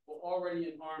master were already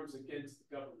in arms against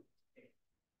the government.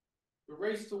 The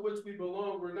race to which we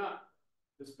belong were not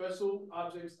the special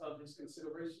objects of his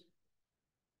consideration.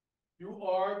 You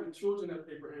are the children of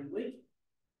Abraham Lincoln.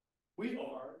 We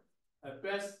are, at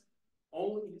best,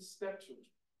 only his stepchildren.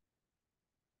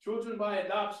 Children by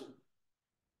adoption,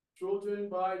 children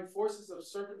by forces of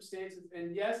circumstances,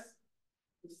 and yes,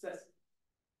 necessity.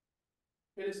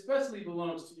 It especially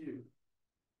belongs to you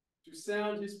to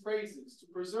sound his praises, to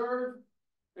preserve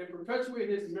and perpetuate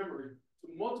his memory,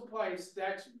 to multiply his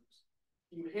statues,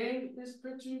 to hang his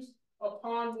pictures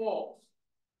upon walls.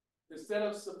 Instead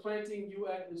of supplanting you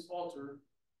at his altar,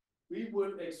 we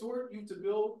would exhort you to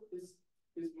build his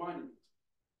monument.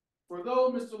 For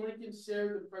though Mr. Lincoln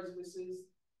shared the prejudices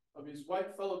of his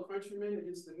white fellow countrymen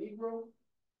against the Negro,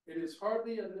 it is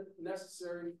hardly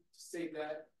necessary to say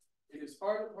that in his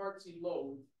heart of hearts he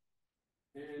loathed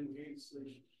and hated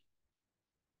slavery.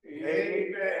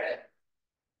 Amen.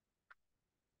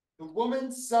 The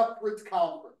Women's Suffrage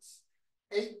Conference,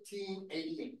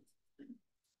 1888.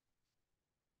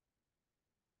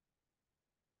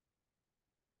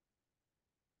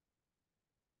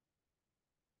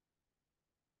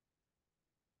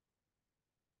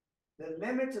 The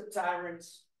limits of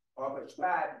tyrants are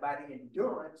prescribed by the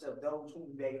endurance of those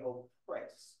whom they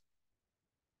oppress.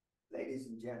 Ladies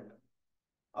and gentlemen,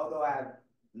 although I've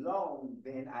long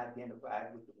been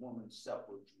identified with the women's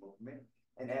suffrage movement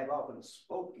and have often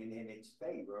spoken in its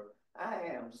favor, I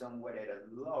am somewhat at a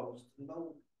loss to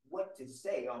know what to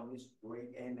say on this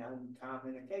great and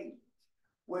uncommon occasion,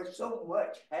 where so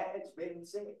much has been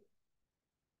said.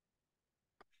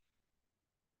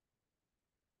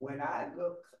 When I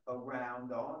look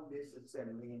around on this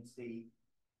assembly and see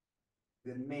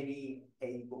the many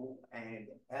able and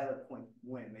eloquent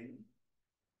women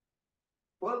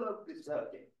full of the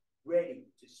subject, ready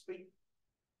to speak,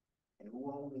 and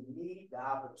who only need the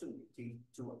opportunity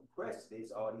to impress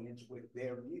this audience with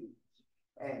their views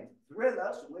and thrill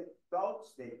us with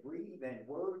thoughts that breathe and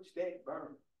words that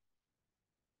burn,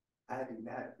 I do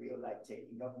not feel like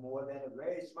taking up more than a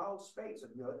very small space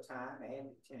of your time and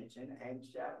attention, and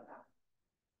shall not.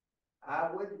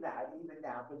 I would not even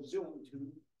now presume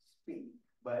to speak,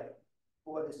 but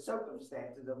for the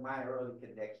circumstances of my early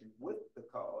connection with the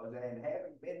cause, and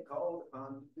having been called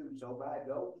upon to do so by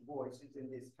those voices in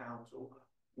this council,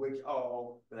 which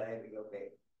all gladly obey.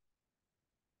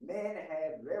 Men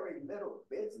have very little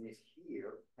business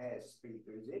here as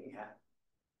speakers anyhow,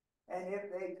 and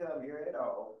if they come here at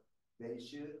all, they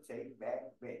should take back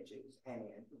benches and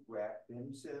wrap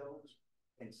themselves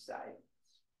in silence.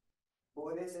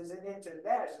 For this is an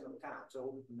international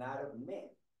council, not of men,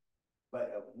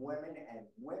 but of women, and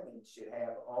women should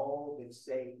have all the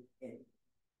say in it.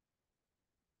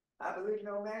 I believe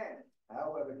no man,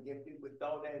 however gifted with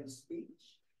thought and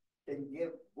speech, can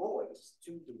give voice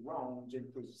to the wrongs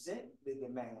and present the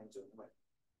demands of women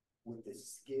with the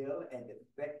skill and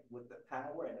effect, with the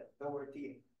power and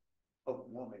authority of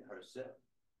woman herself.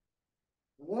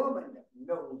 Woman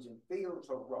knows and feels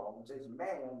her wrongs as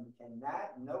man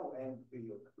cannot know and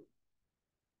feel them.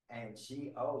 And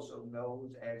she also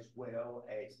knows as well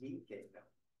as he can know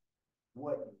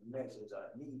what measures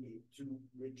are needed to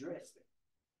redress them.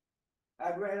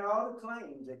 I grant all the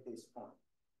claims at this point.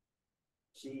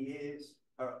 She is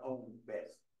her own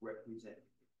best representative.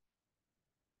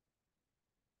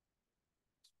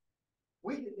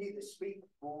 We can neither speak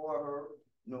for her,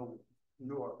 nor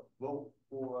vote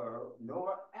for her,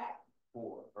 nor act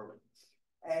for her.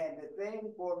 And the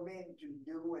thing for men to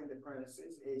do in the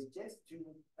premises is just to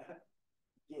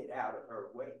get out of her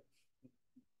way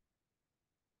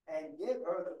and give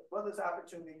her the fullest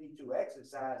opportunity to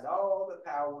exercise all the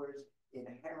powers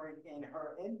inherent in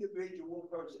her individual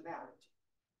personality,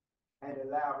 and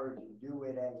allow her to do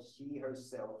it as she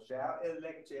herself shall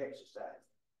elect to exercise.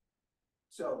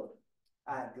 So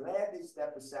I gladly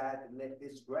step aside to let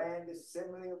this grand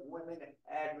assembly of women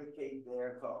advocate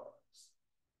their cause.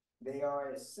 They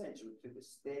are essential to the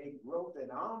steady growth and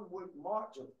onward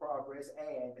march of progress,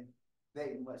 and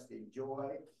they must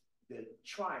enjoy the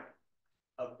triumph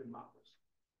of democracy.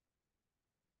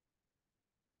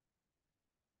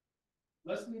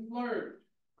 Leslie Flirt,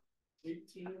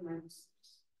 1896.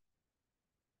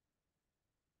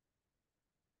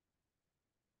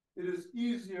 It is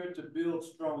easier to build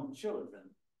strong children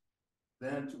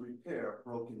than to repair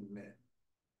broken men.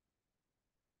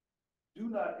 Do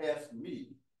not ask me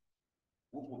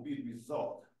what will be the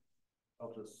result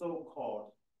of the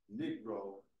so-called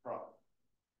Negro problem.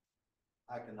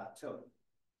 I cannot tell you.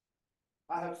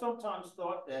 I have sometimes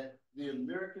thought that the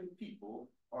American people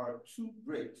are too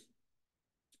great to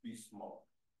be small,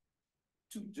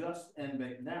 too just and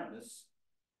magnanimous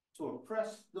to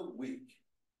oppress the weak,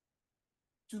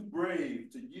 too brave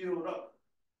to yield up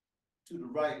to the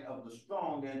right of the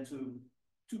strong, and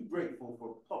too grateful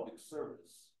for public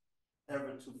service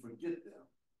ever to forget them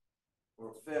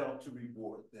or fail to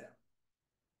reward them.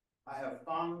 I have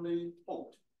fondly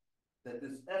hoped that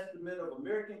this estimate of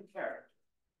American character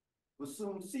will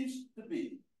soon cease to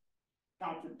be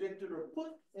contradicted or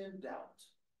put in doubt.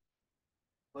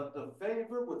 But the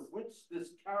favor with which this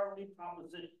cowardly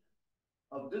proposition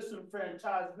of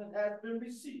disenfranchisement has been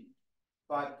received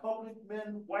by public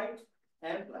men, white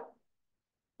and black,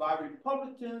 by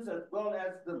Republicans as well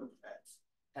as Democrats,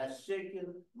 has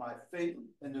shaken my faith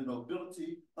in the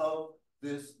nobility of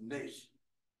this nation.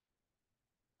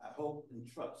 I hope and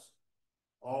trust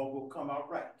all will come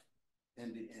out right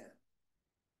in the end.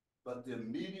 But the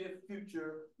immediate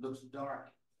future looks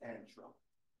dark and troubled.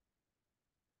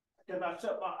 I cannot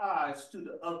shut my eyes to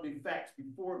the ugly facts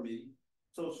before me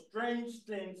So strange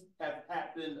things have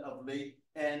happened of late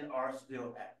and are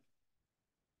still happening.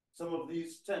 Some of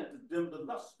these tend to dim the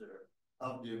luster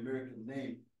of the American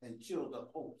name and chill the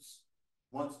hopes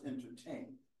once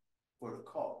entertained for the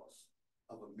cause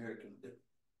of American liberty.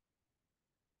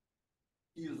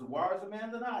 He is a wiser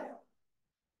man than I am,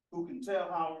 who can tell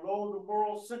how low the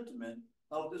moral sentiment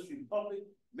of this republic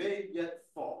may yet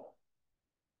fall.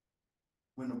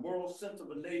 When the moral sense of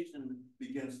a nation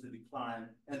begins to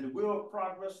decline and the will of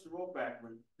progress to roll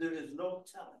backward, there is no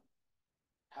telling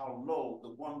how low the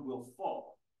one will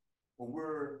fall or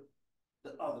where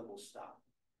the other will stop.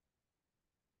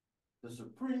 The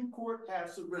Supreme Court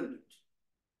has surrendered.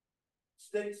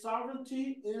 State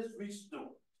sovereignty is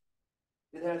restored.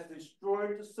 It has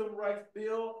destroyed the Civil Rights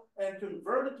Bill and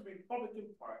converted the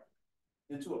Republican Party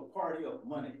into a party of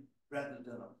money rather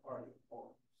than a party of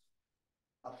forms,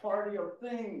 a party of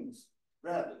things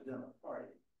rather than a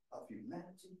party of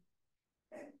humanity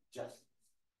and justice.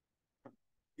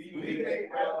 We make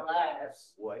our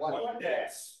lives what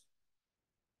that's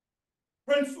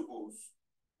Principles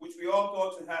which we all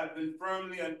thought to have been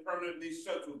firmly and permanently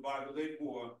settled by the late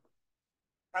war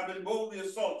have been boldly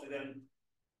assaulted and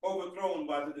overthrown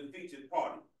by the defeated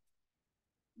party.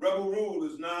 Rebel rule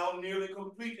is now nearly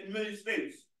complete in many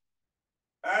states,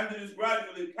 and it is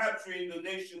gradually capturing the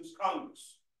nation's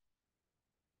Congress.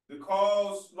 The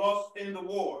cause lost in the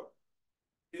war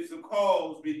is the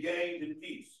cause we gained in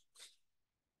peace.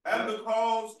 And the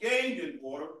cause gained in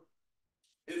war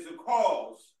is the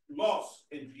cause lost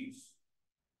in peace.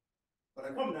 But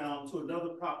I come now to another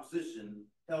proposition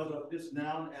held up this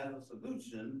now as a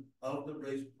solution of the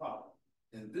race problem.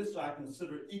 And this I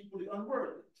consider equally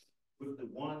unworthy with the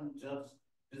one just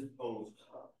disposed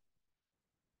of.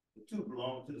 The two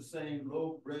belong to the same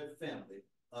low-bred family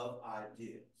of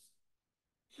ideas.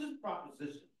 This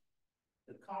proposition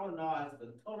to colonize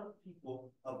the colored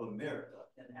people of America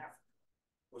and Africa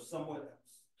or somewhere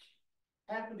else.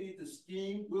 Happily, the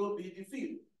scheme will be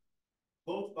defeated,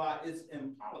 both by its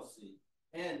impolicy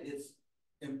and its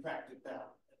impracticability.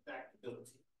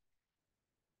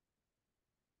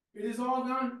 It is all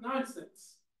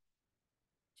nonsense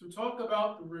to talk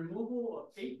about the removal of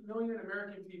 8 million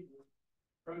American people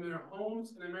from their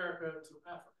homes in America to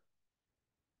Africa.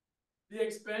 The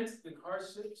expense and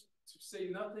hardships, to say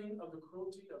nothing of the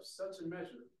cruelty of such a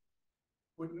measure,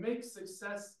 would make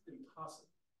success impossible.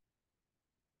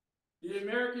 The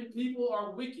American people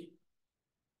are wicked,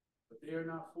 but they are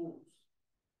not fools.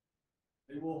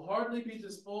 They will hardly be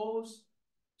disposed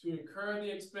to incur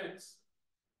the expense,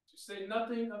 to say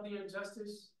nothing of the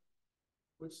injustice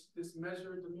which this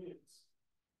measure demands.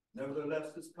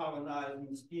 Nevertheless, this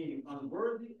colonizing scheme,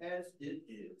 unworthy as it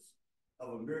is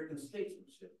of American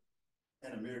statesmanship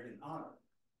and American honor,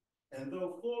 and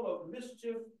though full of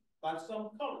mischief by some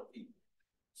colored people,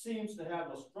 seems to have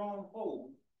a strong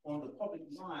hold on the public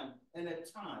mind and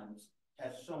at times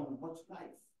has shown much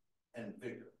life and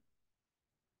vigor.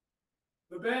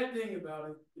 The bad thing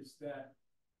about it is that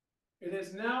it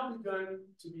has now begun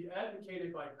to be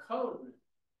advocated by colored men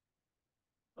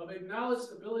of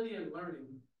acknowledged ability and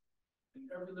learning, and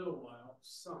every little while,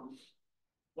 some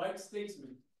white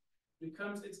statesman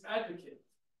becomes its advocate.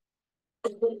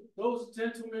 Those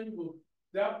gentlemen will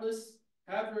doubtless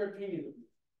have their opinion of me.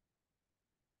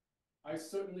 I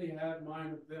certainly have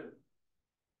mine of them.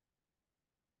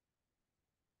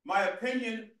 My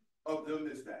opinion of them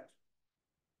is that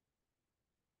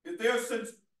if they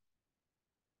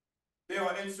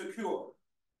are insecure,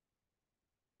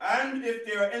 and if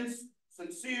they are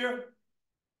insincere,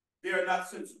 they are not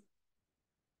sensible.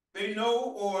 They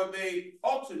know, or they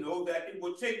ought to know, that it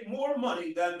would take more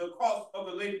money than the cost of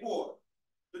the late war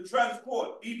to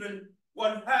transport even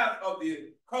 1/2 of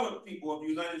the colored people of the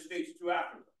United States to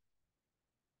Africa.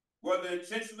 Whether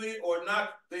intentionally or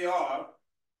not, they are,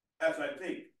 as I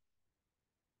think,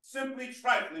 simply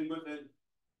trifling with an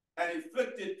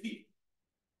afflicted people.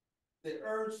 They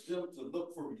urge them to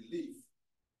look for relief,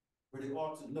 where they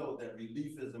ought to know that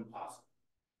relief is impossible.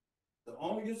 The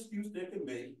only excuse they can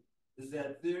make is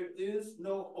that there is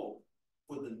no hope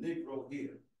for the Negro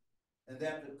here, and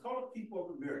that the colored people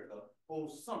of America owe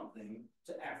something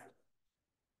to Africa.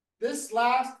 This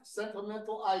last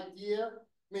sentimental idea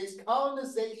makes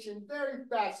colonization very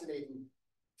fascinating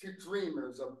to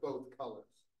dreamers of both colors.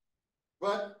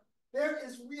 But there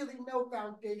is really no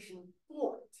foundation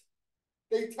for it.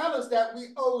 They tell us that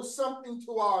we owe something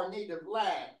to our native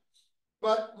land,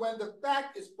 but when the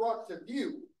fact is brought to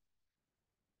view,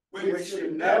 which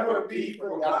should never be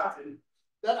forgotten,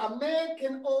 that a man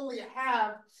can only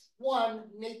have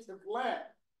one native land,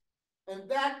 and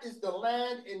that is the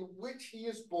land in which he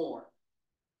is born.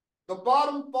 The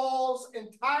bottom falls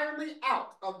entirely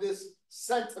out of this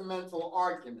sentimental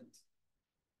argument.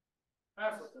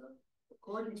 Africa,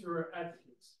 according to her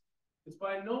advocates, is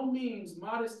by no means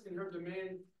modest in her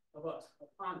demand of us,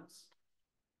 upon us.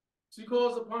 She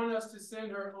calls upon us to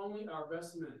send her only our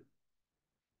best men.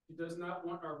 She does not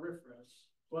want our riffraff,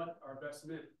 but our best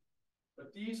men.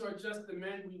 But these are just the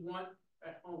men we want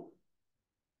at home.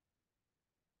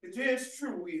 It is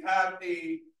true we have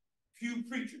a few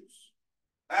preachers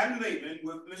and laymen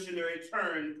with missionary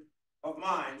turn of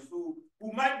minds who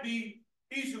might be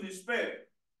easily spared.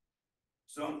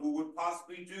 Some who would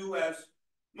possibly do as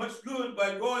much good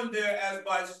by going there as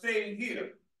by staying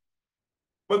here.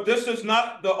 But this is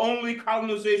not the only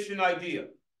colonization idea.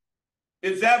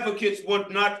 Its advocates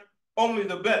want not only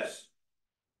the best,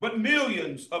 but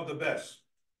millions of the best.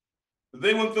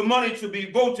 They want the money to be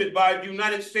voted by the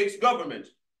United States government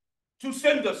to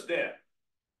send us there.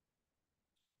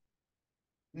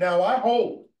 Now I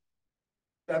hold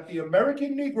that the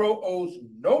American Negro owes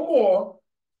no more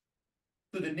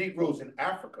to the Negroes in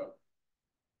Africa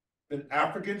than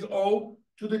Africans owe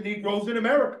to the Negroes in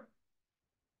America.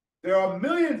 There are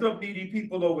millions of needy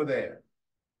people over there,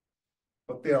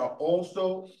 but there are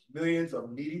also millions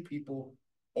of needy people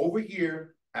over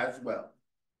here as well.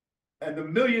 And the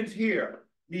millions here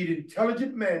need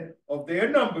intelligent men of their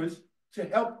numbers to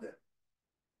help them,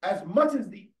 as much as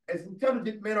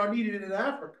intelligent men are needed in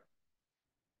Africa.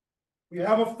 We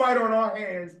have a fight on our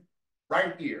hands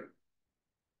right here,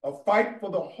 a fight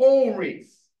for the whole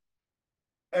race.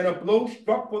 And a blow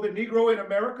struck for the Negro in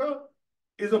America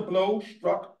is a blow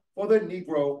struck for the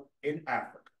Negro in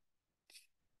Africa.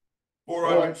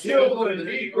 For until the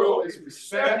Negro is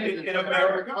respected in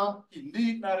America, he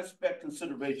need not expect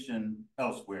consideration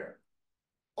elsewhere.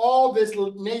 All this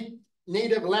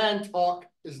native land talk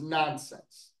is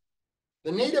nonsense.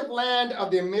 The native land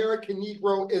of the American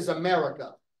Negro is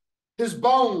America. His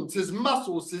bones, his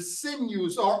muscles, his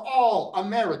sinews are all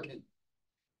American.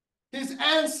 His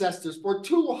ancestors for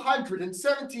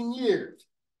 217 years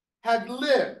have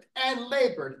lived and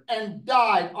labored and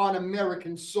died on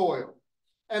American soil.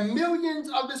 And millions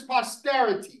of his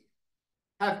posterity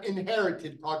have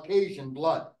inherited Caucasian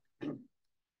blood.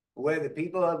 Where the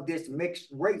people of this mixed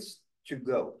race should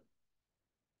go.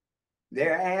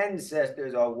 Their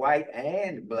ancestors are white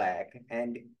and black,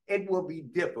 and it will be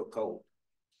difficult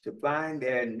to find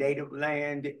their native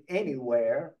land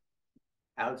anywhere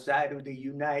outside of the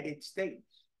United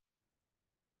States.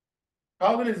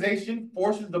 Colonization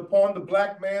forces upon the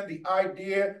Black man the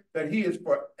idea that he is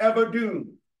forever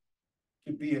doomed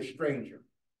to be a stranger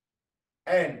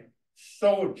and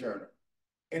sojourner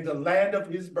in the land of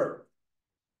his birth.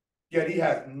 Yet he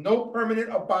has no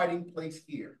permanent abiding place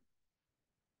here.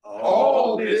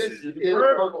 All this is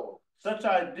purple. Such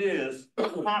ideas are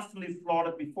constantly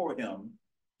flaunted before him.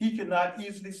 He cannot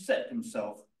easily set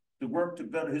himself to work to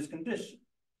better his condition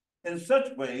in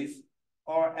such ways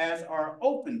as are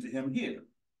open to him here.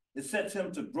 It sets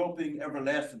him to groping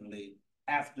everlastingly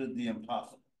after the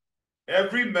impossible.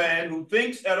 Every man who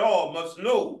thinks at all must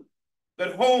know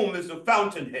that home is the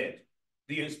fountainhead,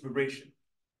 the inspiration.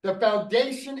 The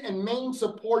foundation and main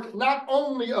support not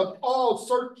only of all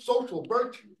social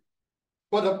virtue,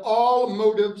 but of all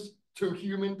motives to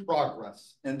human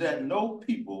progress. And that no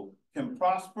people can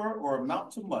prosper or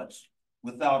amount to much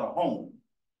without a home.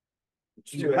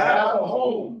 To have a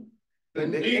home, the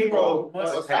Negro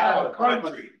must have a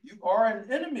country. You are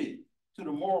an enemy to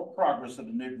the moral progress of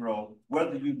the Negro,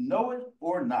 whether you know it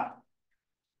or not.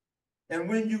 And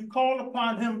when you call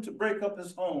upon him to break up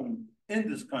his home in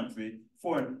this country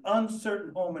for an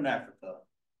uncertain home in Africa,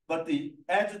 but the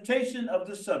agitation of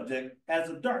the subject has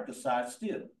a darker side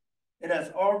still. It has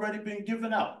already been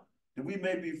given out that we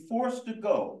may be forced to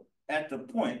go at the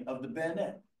point of the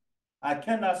bayonet. I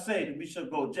cannot say that we shall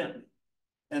go gently.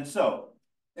 And so,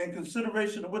 in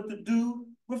consideration of what to do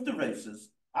with the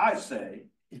races, I say,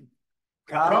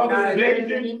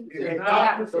 colonization is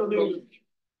not the solution.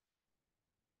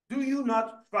 Do you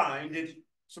not find it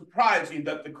surprising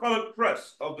that the colored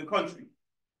press of the country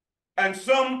and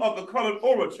some of the colored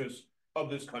orators of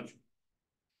this country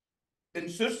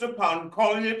insist upon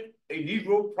calling it a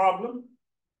Negro problem?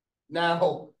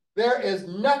 Now, there is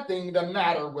nothing the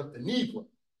matter with the Negro.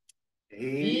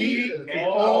 He is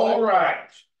all right.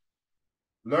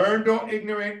 Learned or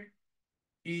ignorant,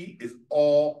 he is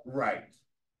all right.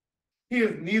 He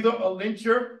is neither a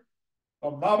lyncher,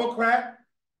 a mobocrat,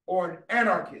 or an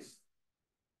anarchist.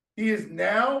 He is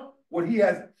now what he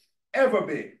has ever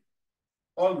been,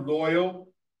 a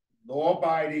loyal,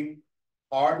 law-abiding,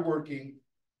 hardworking,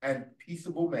 and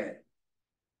peaceable man.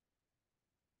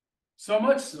 So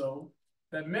much so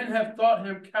that men have thought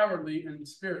him cowardly and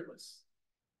spiritless.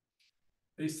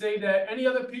 They say that any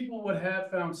other people would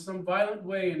have found some violent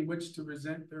way in which to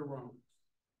resent their wrongs.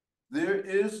 There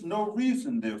is no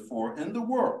reason, therefore, in the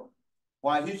world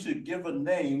why he should give a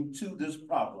name to this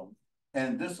problem,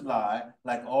 and this lie,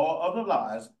 like all other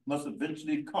lies, must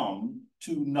eventually come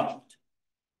to naught.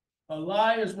 A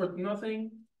lie is worth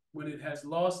nothing when it has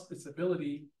lost its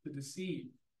ability to deceive.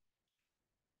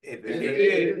 If It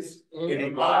is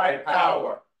in my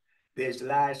power. this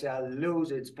lie shall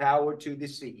lose its power to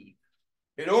deceive.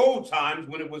 In old times,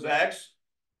 when it was asked,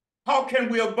 how can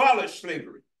we abolish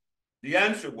slavery? The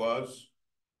answer was,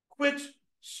 quit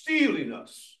stealing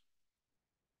us.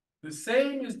 The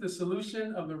same is the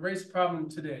solution of the race problem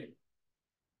today.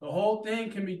 The whole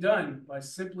thing can be done by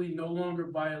simply no longer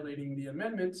violating the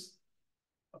amendments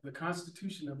of the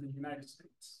Constitution of the United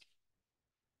States.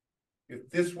 If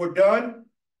this were done,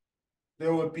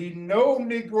 there would be no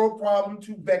Negro problem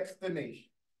to vex the nation.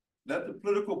 Let the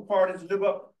political parties live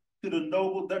up to the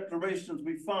noble declarations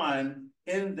we find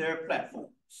in their platforms.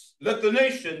 Let the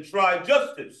nation try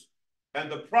justice,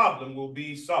 and the problem will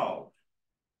be solved.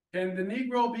 Can the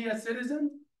Negro be a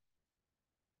citizen?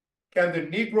 Can the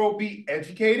Negro be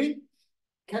educated?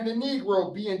 Can the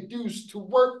Negro be induced to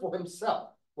work for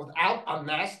himself without a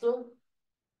master?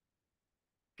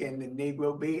 Can the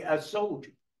Negro be a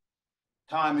soldier?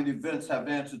 Time and events have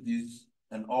answered these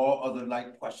and all other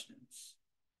like questions.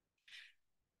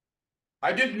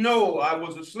 I didn't know I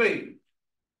was a slave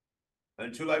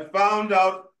until I found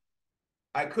out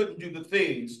I couldn't do the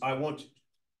things I wanted.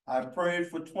 I prayed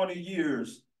for 20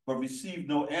 years, but received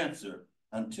no answer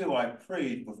until I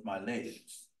prayed with my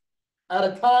legs. At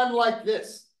a time like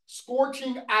this,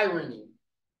 scorching irony,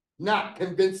 not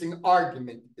convincing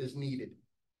argument is needed.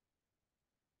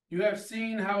 You have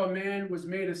seen how a man was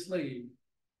made a slave.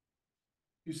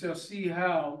 You shall see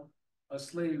how a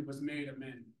slave was made a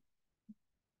man.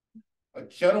 A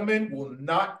gentleman will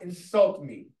not insult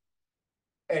me,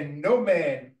 and no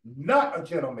man, not a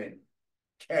gentleman,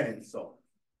 can insult.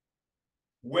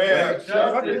 Where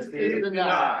justice is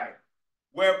denied,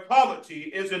 where poverty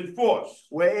is enforced,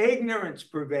 where ignorance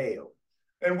prevails,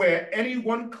 and where any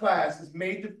one class is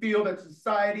made to feel that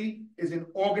society is an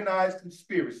organized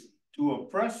conspiracy to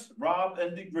oppress, rob,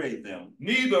 and degrade them.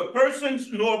 Neither persons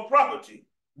nor property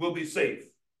will be safe.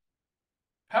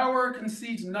 Power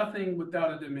concedes nothing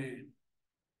without a demand.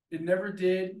 It never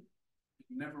did, it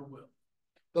never will.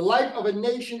 The life of a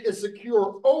nation is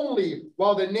secure only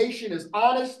while the nation is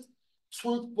honest,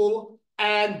 truthful,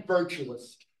 and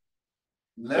virtuous.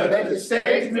 Let the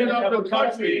statesmen of the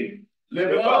country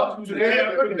live up to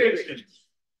their convictions.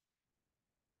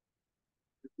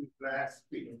 Last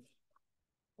speech.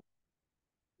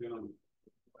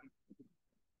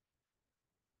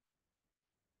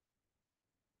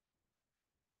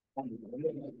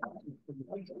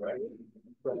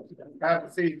 Have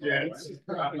a seat, gents.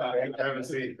 Have a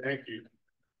seat. Thank you.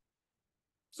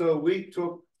 So we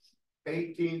took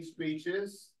 18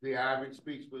 speeches. The average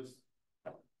speech was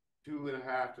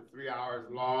 2.5 to 3 hours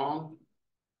long.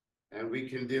 And we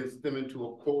condensed them into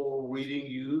a choral reading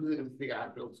using the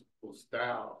theatrical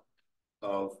style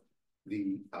of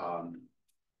the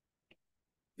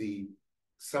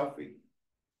selfie,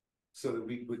 so that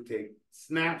we would take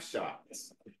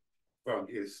snapshots from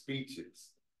his speeches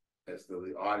as though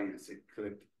the audience had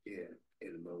clipped in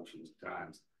emotions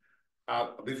times.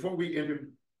 Before we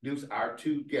introduce our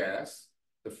two guests,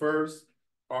 the first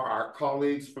are our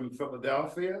colleagues from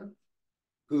Philadelphia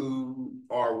who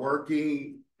are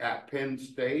working at Penn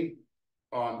State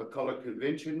on the color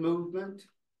convention movement.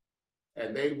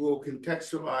 And they will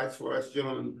contextualize for us,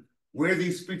 gentlemen, where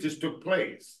these speeches took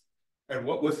place and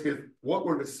what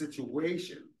were the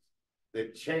situations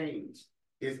that changed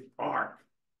his arc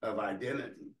of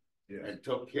identity and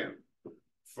took him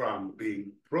from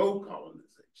being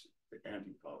pro-colonization to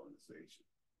anti-colonization.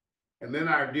 And then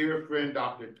our dear friend,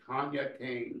 Dr. Tanya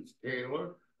Keynes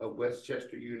Taylor of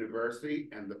Westchester University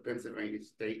and the Pennsylvania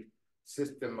State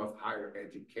System of Higher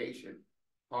Education,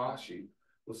 POSHE,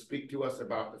 will speak to us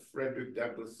about the Frederick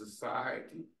Douglass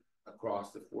Society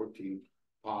across the 14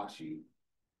 POSHE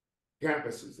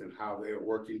campuses and how they are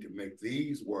working to make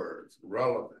these words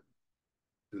relevant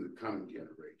to the coming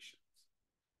generations.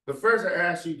 But first, I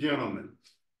ask you, gentlemen,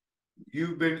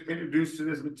 you've been introduced to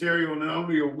this material in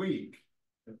only a week.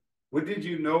 What did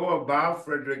you know about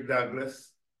Frederick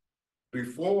Douglass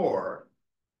before,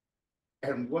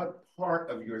 and what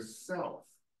part of yourself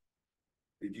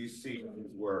did you see in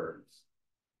his words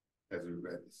as we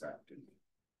read this afternoon?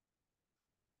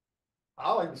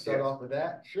 I like to start off with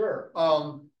that. Sure.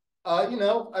 You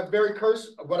know, I'm very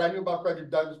cursed of what I knew about Frederick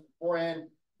Douglass beforehand.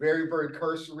 very, very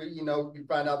cursory. You know, you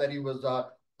find out that he was,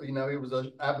 you know, he was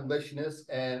an abolitionist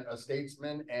and a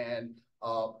statesman and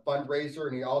fundraiser,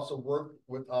 and he also worked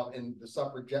with in the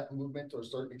suffragette movement to a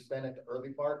certain extent at the early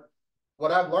part.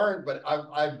 What I've learned, but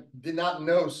I did not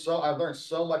know, so I learned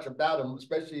so much about him,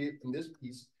 especially in this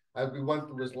piece, as we went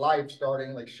through his life,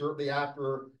 starting like shortly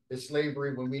after his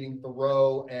slavery, when meeting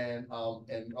Thoreau and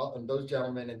those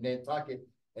gentlemen in Nantucket,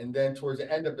 and then towards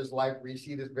the end of his life, where you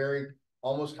see this very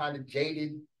almost kind of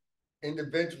jaded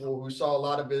individual who saw a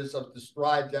lot of the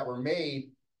strides that were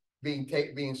made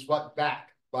being swept back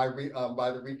by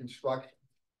the Reconstruction.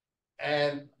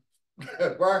 And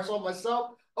where I saw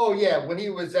myself, oh yeah, when he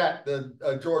was at the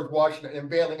George Washington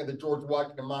unveiling of the George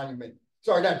Washington Monument.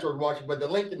 Sorry, not George Washington, but the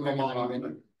Lincoln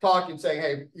Monument, talking, saying,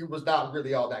 hey, he was not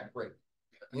really all that great.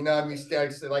 You know what I mean?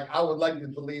 Like, I would like to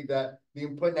believe that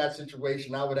being put in that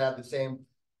situation, I would have the same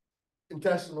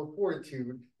intestinal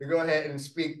fortitude to go ahead and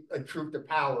speak a truth to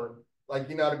power. Like,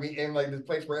 you know what I mean? In like this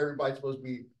place where everybody's supposed to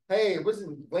be, hey,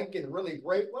 wasn't Lincoln really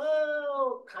great?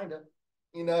 Well, kind of.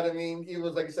 You know what I mean? He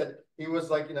was, like I said, he was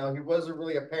like, you know, he wasn't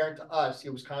really a parent to us. He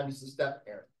was kind of just a step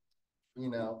parent, you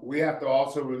know. We have to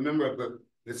also remember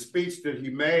the speech that he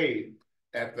made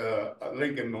at the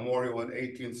Lincoln Memorial in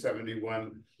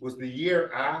 1871 was the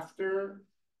year after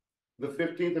the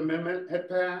 15th Amendment had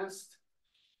passed,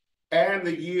 and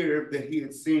the year that he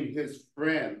had seen his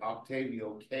friend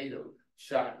Octavio Cato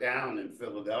shot down in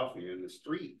Philadelphia in the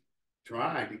street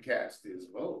trying to cast his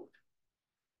vote.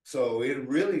 So it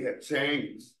really had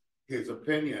changed his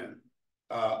opinion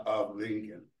of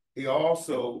Lincoln. He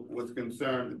also was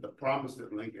concerned that the promise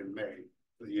that Lincoln made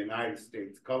for the United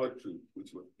States colored troops,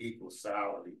 which was equal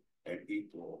salary and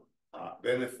equal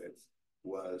benefits,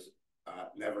 was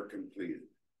never completed.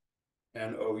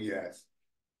 And oh yes,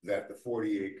 that the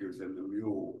 40 acres and the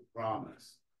mule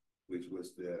promise, which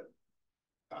was the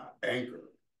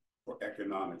anchor for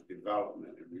economic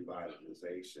development and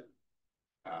revitalization,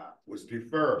 was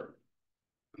deferred.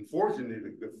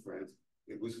 Unfortunately, good friends,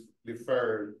 it was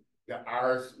deferred. The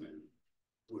Irishmen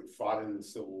who had fought in the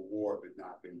Civil War had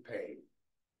not been paid.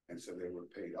 And so they were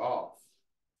paid off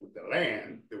with the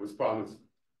land that was promised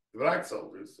to black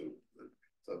soldiers.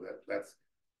 So that's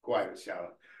quite a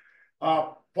challenge.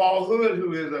 Paul Hood,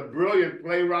 who is a brilliant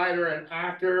playwright and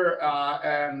actor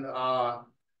and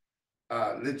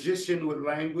logician with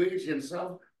language and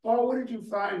so. Paul, what did you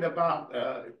find about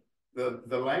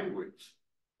the language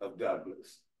of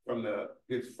Douglass from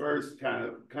his first kind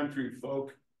of country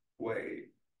folk way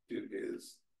to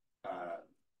his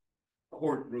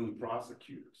courtroom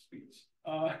prosecutor speech?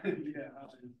 Yeah,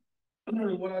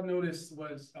 what I noticed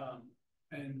was,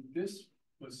 and this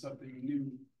was something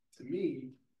new to me,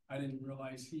 I didn't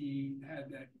realize he had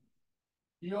that.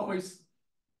 He always,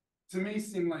 to me,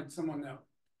 seemed like someone that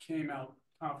came out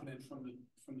confident from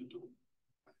the door.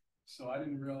 So I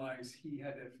didn't realize he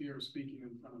had that fear of speaking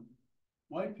in front of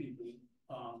white people.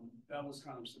 That was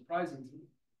kind of surprising to me.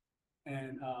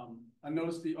 And I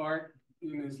noticed the art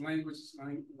in his language.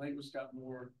 Language got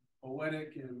more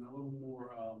poetic and a little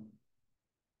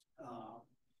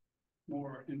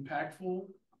more impactful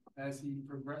as he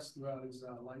progressed throughout his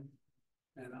life.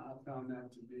 And I found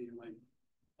that to be like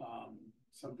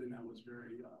something that was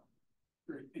very,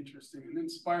 very interesting and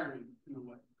inspiring in a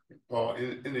way. Paul,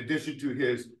 in addition to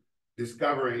his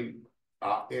discovering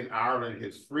in Ireland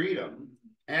his freedom,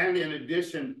 and in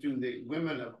addition to the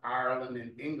women of Ireland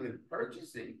and England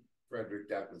purchasing Frederick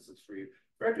Douglass's freedom,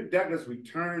 Frederick Douglass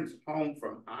returns home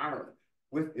from Ireland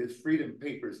with his freedom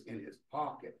papers in his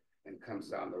pocket and comes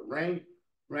down the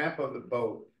ramp of the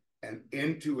boat and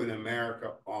into an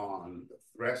America on the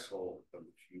threshold of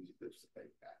the Fugitive Slave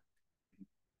Act.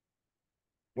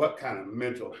 What kind of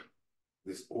mental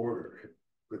disorder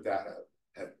could that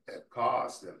have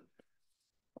caused him?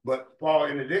 But Paul,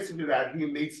 in addition to that, he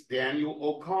meets Daniel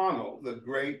O'Connell, the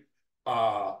great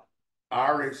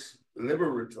Irish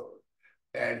liberator,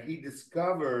 and he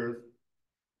discovers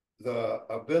the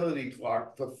ability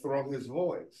to throw his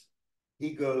voice.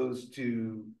 He goes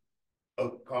to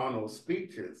O'Connell's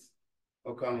speeches.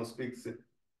 O'Connell speaks at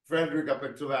Frederick. Up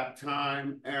until that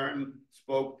time, Aaron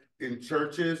spoke in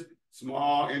churches,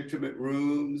 small, intimate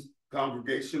rooms,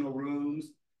 congregational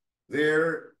rooms.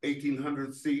 Their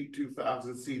 1,800 seat,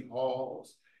 2,000 seat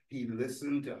halls. He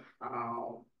listened to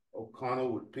how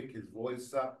O'Connell would pick his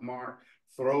voice up, Mark,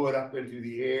 throw it up into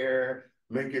the air,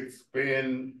 make it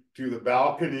spin to the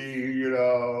balcony, you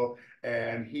know,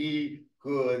 and he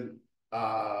could,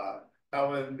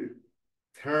 Ellen,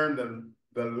 turn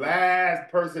the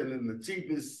last person in the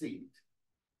cheapest seat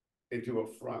into a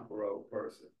front row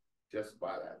person just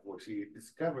by that voice. He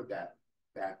discovered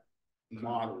that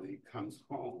model. He comes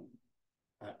home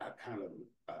a kind of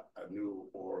a new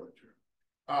orator.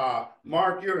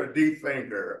 Mark, you're a deep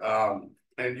thinker,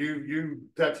 and you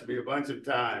touched me a bunch of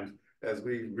times as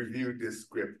we reviewed this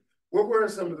script. What were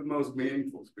some of the most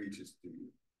meaningful speeches to you?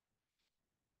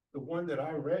 The one that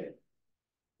I read,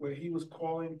 where he was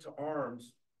calling to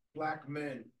arms Black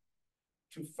men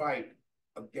to fight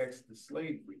against the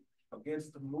slavery,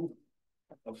 against the movement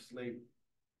of slavery.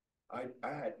 I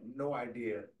had no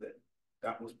idea that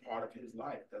that was part of his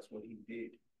life. That's what he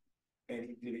did. And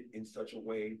he did it in such a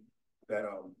way that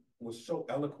was so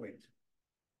eloquent.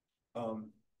 And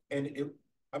it,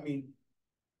 I mean,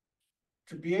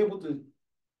 to be able to,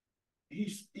 he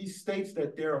states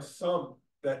that there are some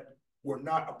that were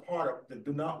not a part of, that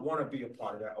do not want to be a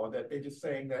part of that, or that they're just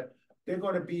saying that they're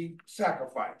going to be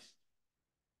sacrificed.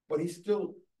 But he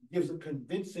still gives a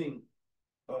convincing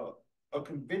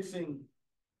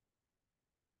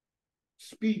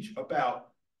speech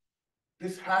about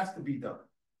this has to be done.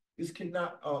 This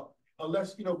cannot,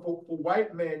 unless, you know, for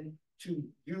white men to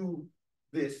do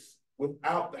this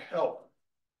without the help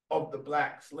of the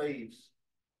Black slaves,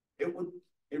 it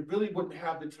really wouldn't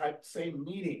have the same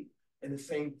meaning and the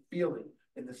same feeling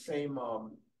and the same,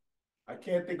 I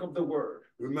can't think of the word.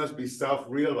 We must be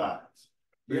self-realized.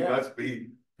 We must be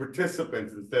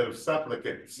participants instead of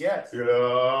supplicants. Yes. You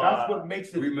know, that's what makes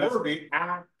it we work. must be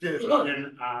active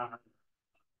in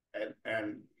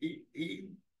and he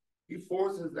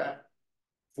enforces that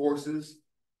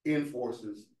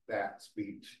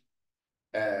speech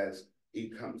as he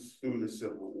comes through the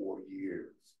Civil War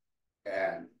years,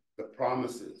 and the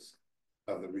promises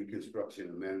of the Reconstruction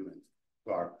Amendment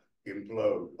are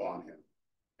implode on him,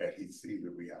 and he sees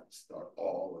that we have to start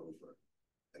all over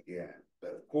again.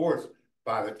 But of course,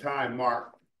 by the time,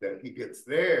 Mark, that he gets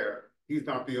there, he's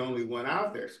not the only one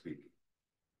out there speaking.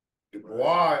 Du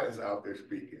Bois is out there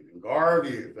speaking, and Garvey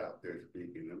is out there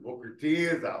speaking, and Booker T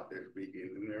is out there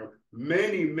speaking, and there are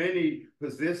many, many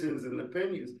positions and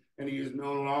opinions, and he is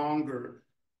no longer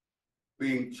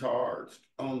being charged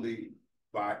only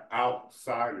by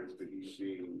outsiders, but he's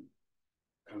being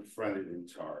confronted and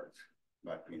charged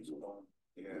by people.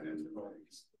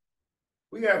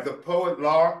 We have the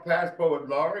past poet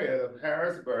laureate of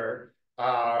Harrisburg,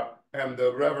 and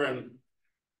the Reverend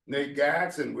Nate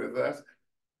Gadsden with us.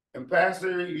 And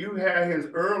Pastor, you had his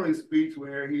early speech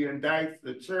where he indicts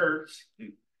the church,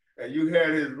 and you had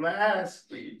his last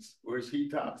speech where he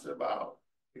talks about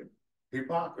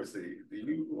hypocrisy. Do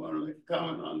you want to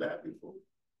comment on that before?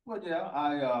 Well, yeah,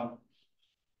 I,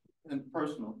 in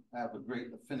personal, I have a great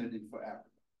affinity for Africa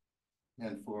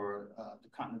and for the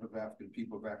continent of Africa,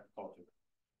 people of African culture.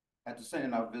 At the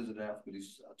same time, I visited Africa at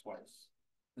least twice.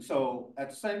 And so at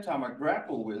the same time, I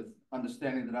grapple with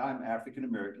understanding that I'm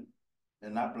African-American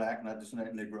and not Black, not just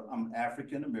not Negro. I'm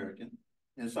African-American.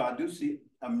 And so I do see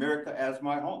America as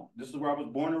my home. This is where I was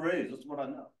born and raised. This is what I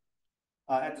know.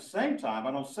 At the same time,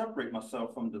 I don't separate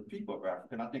myself from the people of Africa,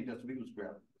 and I think that's what he was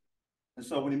grabbing. And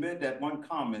so when he made that one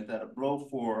comment that a blow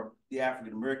for the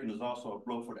African-American is also a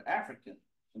blow for the African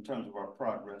in terms of our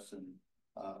progress and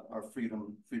our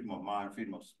freedom of mind,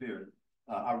 freedom of spirit,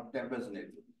 that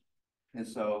resonated with me. And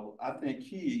so I think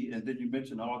he, and then you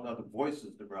mentioned all the other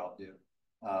voices that were out there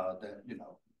that, you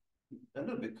know, a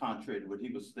little bit contrary to what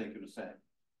he was thinking or saying.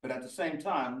 But at the same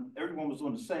time, everyone was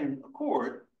on the same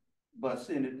accord, but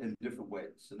seeing it in different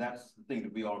ways. And that's the thing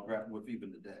that we all grapple with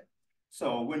even today.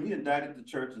 So when he indicted the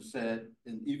church and said,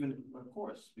 and even, of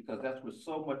course, because that's where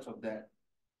so much of that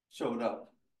showed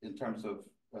up in terms of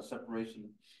separation.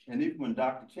 And even when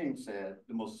Dr. King said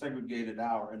the most segregated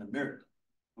hour in America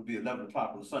would be 11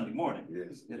 o'clock on a Sunday morning,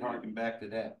 yes, it harkened back to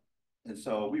that. And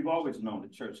so we've always known the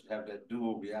church to have that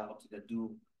dual reality, that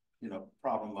dual, you know,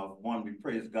 problem of one, we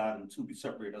praise God, and two, we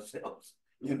separate ourselves,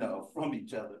 you know, from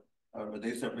each other, or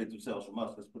they separate themselves from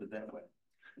us, let's put it that way.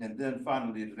 And then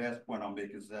finally, the last point I'll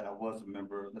make is that I was a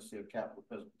member, let's say, of Capital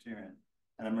Presbyterian.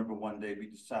 And I remember one day we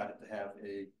decided to have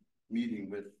a meeting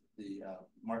with the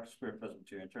Market Square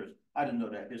Presbyterian Church. I didn't know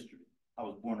that history. I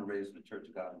was born and raised in the Church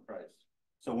of God in Christ.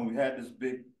 So when we had this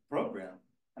big program,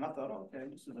 and I thought, oh, okay,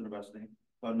 this is interesting.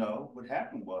 But no, what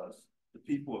happened was the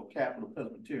people of Capital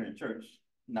Presbyterian Church,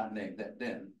 not named that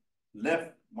then,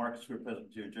 left Market Square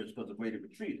Presbyterian Church because of the way they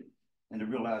were treated. And they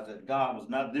realized that God was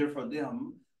not there for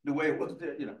them the way it was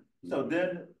there, you know. So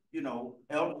then, you know,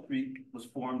 Elder Street was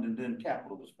formed and then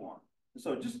Capital was formed. And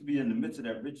so just to be in the midst of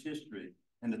that rich history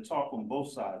and to talk on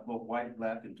both sides, both white,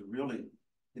 Black, and to really,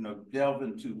 you know, delve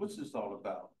into what's this all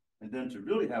about? And then to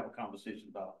really have a conversation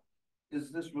about,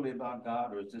 is this really about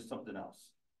God or is this something else?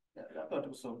 I thought it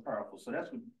was so powerful. So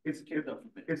that's what it's came up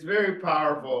for me. It's very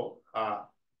powerful,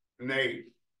 Nate,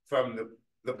 from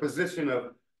the position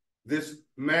of this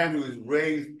man who is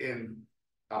raised in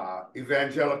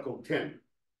evangelical tent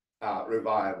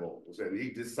revivals, and he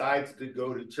decides to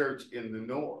go to church in the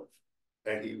north,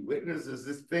 and he witnesses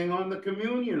this thing on the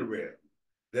communion rail,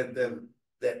 that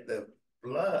the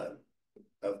blood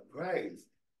of Christ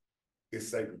is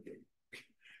segregated,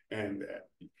 and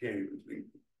you can't even think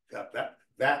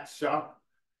that shock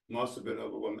must have been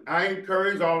overwhelming. I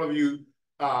encourage all of you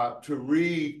to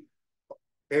read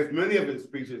as many of his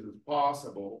speeches as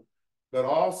possible, but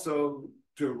also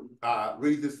to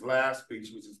read this last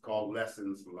speech, which is called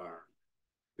Lessons Learned,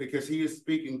 because he is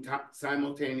speaking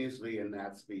simultaneously in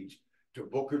that speech to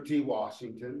Booker T.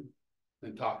 Washington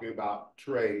and talking about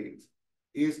trades.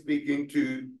 He is speaking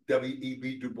to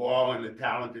W.E.B. Du Bois and the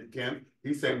talented Tim.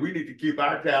 He said, we need to keep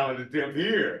our talented Tim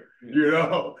here. You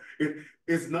know,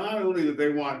 it's not only that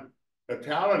they want a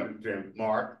talented Tim,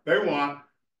 Mark, they want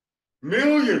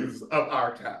millions of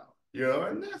our talent, you know,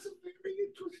 and that's very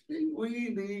interesting. We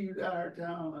need our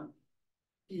talent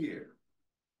here.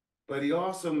 But he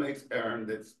also makes, Aaron,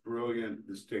 this brilliant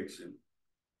distinction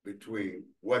between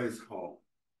what is home,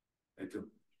 and to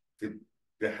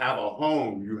have a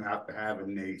home, you have to have a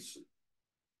nation.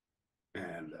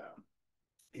 And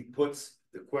he puts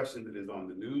the question that is on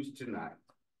the news tonight: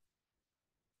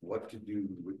 what to do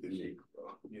with the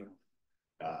Negro, you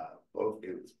know, both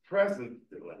in its present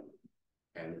dilemma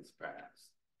and its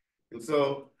past. And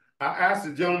so I asked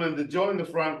the gentleman to join the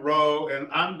front row, and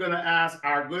I'm going to ask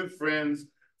our good friends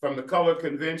from the Color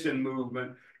Convention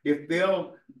movement if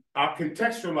they'll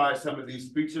contextualize some of these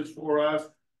speeches for us,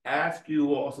 ask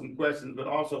you all some questions, but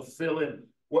also fill in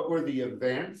what were the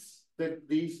events that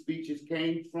these speeches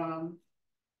came from,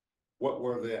 what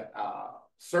were the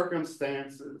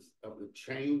circumstances of the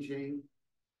changing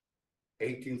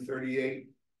 1838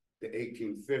 to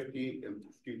 1850 and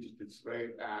the Fugitive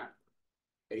Slave Act,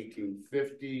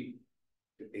 1850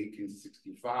 to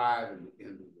 1865 and the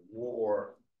end of the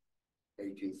war,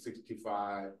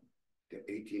 1865 to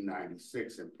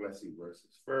 1896 in Plessy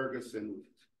versus Ferguson, which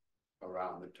is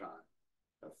around the time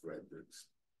of Frederick's.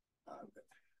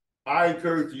 I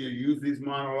encourage you to use these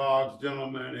monologues,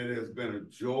 gentlemen. It has been a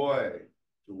joy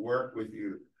to work with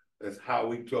you. That's how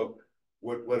we took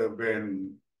what would have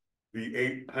been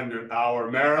the 800-hour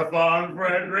marathon,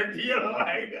 Frederick, you know,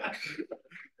 like,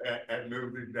 and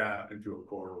moved it down into a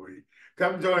quarter week.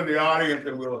 Come join the audience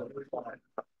and we'll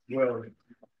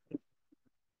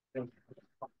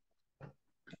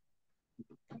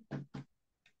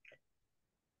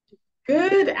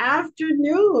Good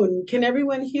afternoon. Can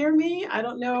everyone hear me? I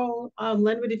don't know,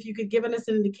 Lenwood, if you could give us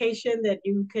an indication that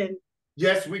you can.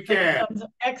 Yes, we can.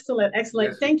 Excellent, excellent.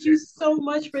 Yes, thank you so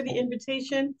much for the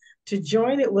invitation to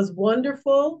join. It was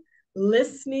wonderful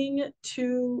listening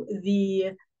to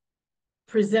the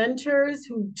presenters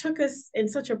who took us in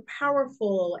such a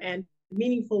powerful and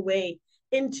meaningful way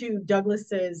into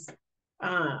Douglass's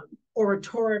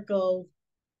oratorical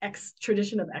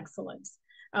tradition of excellence.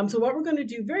 So what we're going to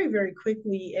do very, very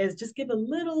quickly is just give a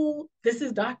little, this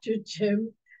is Dr.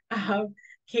 Jim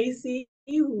Casey,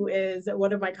 who is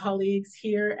one of my colleagues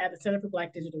here at the Center for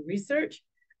Black Digital Research.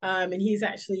 And he's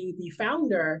actually the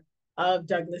founder of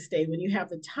Douglass Day. When you have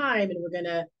the time, and we're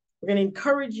gonna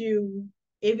encourage you,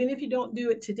 even if you don't do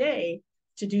it today,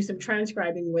 to do some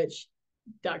transcribing, which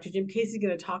Dr. Jim Casey is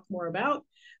going to talk more about.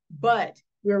 But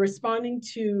we're responding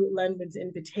to Lenwood's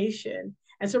invitation.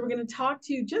 And so we're going to talk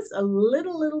to you just a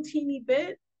little teeny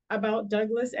bit about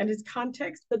Douglass and his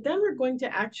context, but then we're going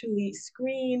to actually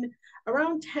screen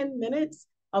around 10 minutes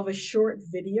of a short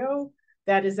video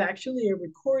that is actually a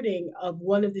recording of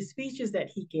one of the speeches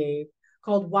that he gave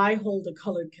called Why Hold a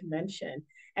Colored Convention?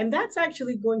 And that's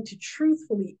actually going to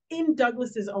truthfully, in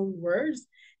Douglass's own words,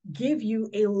 give you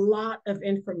a lot of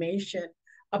information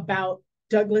about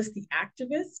Douglass the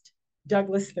activist,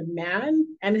 Douglass the man,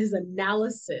 and his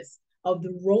analysis of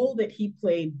the role that he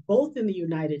played both in the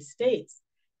United States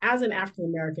as an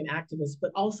African-American activist, but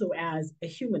also as a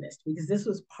humanist, because this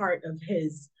was part of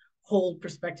his whole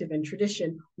perspective and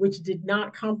tradition, which did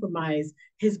not compromise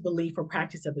his belief or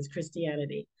practice of his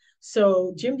Christianity.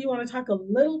 So Jim, do you want to talk a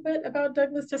little bit about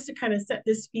Douglass just to kind of set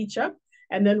this speech up?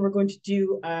 And then we're going to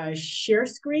do a share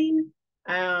screen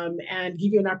and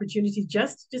give you an opportunity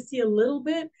just to see a little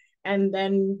bit. And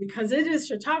then because it is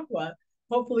Chautauqua,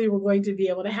 hopefully we're going to be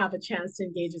able to have a chance to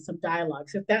engage in some dialogue.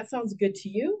 So if that sounds good to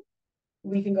you,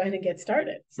 we can go ahead and get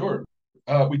started. Sure.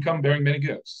 We come bearing many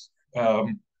gifts.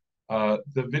 The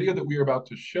video that we are about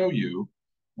to show you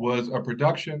was a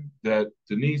production that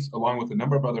Denise, along with a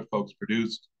number of other folks,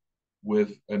 produced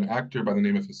with an actor by the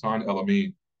name of Hassan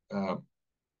El-Amin,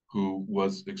 who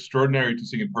was extraordinary to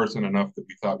see in person enough that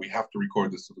we thought we have to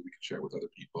record this so that we could share it with other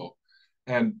people.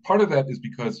 And part of that is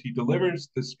because he delivers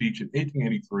this speech in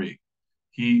 1883.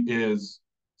 He is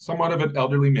somewhat of an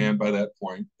elderly man by that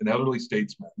point, an elderly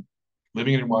statesman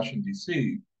living in Washington,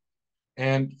 D.C.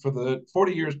 And for the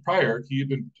 40 years prior, he had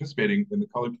been participating in the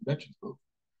colored conventions movement,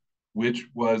 which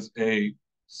was a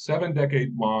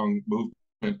 7-decade-long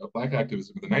movement of Black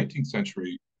activism in the 19th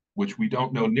century, which we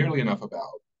don't know nearly enough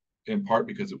about, in part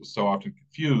because it was so often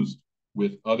confused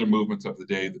with other movements of the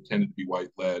day that tended to be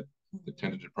white-led, that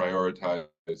tended to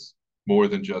prioritize more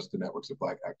than just the networks of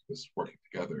Black activists working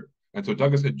together. And so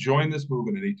Douglass had joined this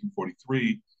movement in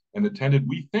 1843 and attended,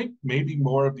 we think, maybe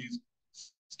more of these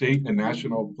state and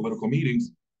national political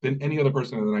meetings than any other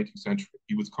person in the 19th century.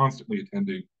 He was constantly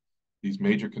attending these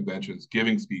major conventions,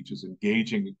 giving speeches,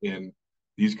 engaging in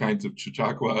these kinds of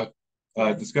Chautauqua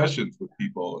discussions with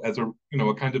people as a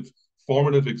kind of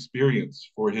formative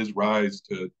experience for his rise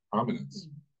to prominence.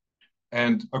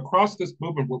 And across this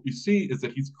movement, what we see is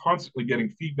that he's constantly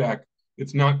getting feedback.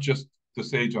 It's not just the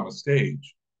sage on a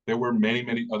stage. There were many,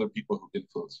 many other people who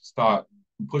influenced his thought,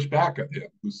 who pushed back at him,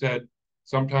 who said,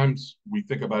 sometimes we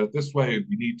think about it this way, and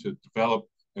we need to develop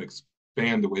and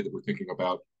expand the way that we're thinking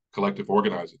about collective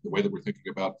organizing, the way that we're thinking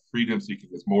about freedom seeking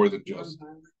is more than just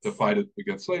the fight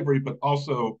against slavery, but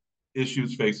also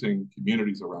issues facing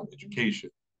communities around education,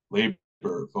 labor,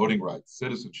 voting rights,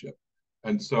 citizenship.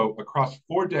 And so across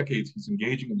 4 decades, he's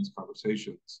engaging in these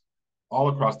conversations all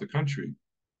across the country.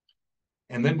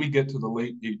 And then we get to the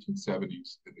late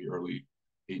 1870s and the early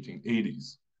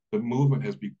 1880s. The movement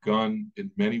has begun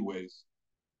in many ways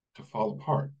to fall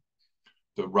apart.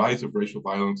 The rise of racial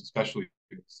violence, especially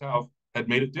in the South, had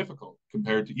made it difficult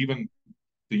compared to even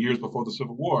the years before the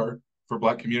Civil War for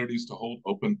Black communities to hold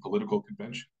open political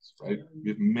conventions, right? We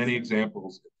have many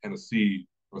examples in Tennessee,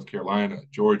 North Carolina,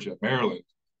 Georgia, Maryland,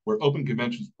 where open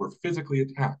conventions were physically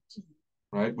attacked,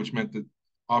 right? Which meant that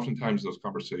oftentimes those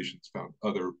conversations found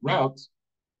other routes.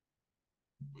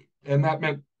 And that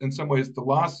meant, in some ways, the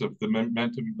loss of the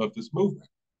momentum of this movement.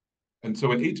 And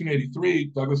so in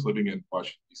 1883, Douglass, living in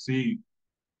Washington, D.C.,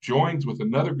 joins with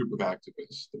another group of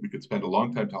activists that we could spend a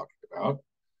long time talking about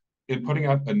in putting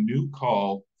out a new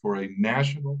call for a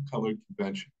national colored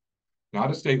convention,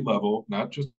 not a state level, not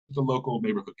just a local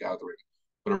neighborhood gathering,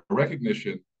 but a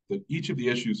recognition that each of the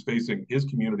issues facing his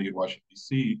community in Washington,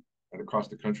 D.C. and across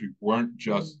the country weren't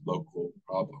just local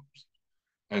problems.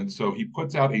 And so he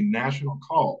puts out a national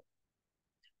call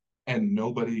and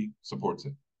nobody supports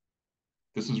it.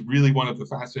 This is really one of the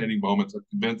fascinating moments. I'm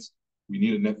convinced we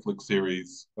need a Netflix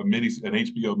series, an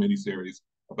HBO miniseries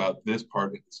about this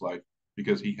part of his life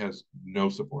because he has no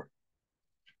support.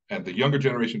 And the younger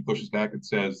generation pushes back and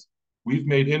says, we've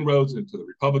made inroads into the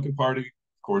Republican Party,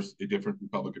 of course, a different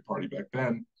Republican Party back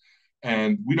then,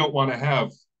 and we don't want to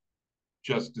have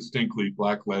just distinctly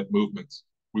Black-led movements.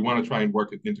 We want to try and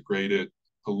work in integrated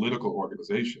political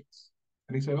organizations.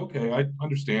 And he said, okay, I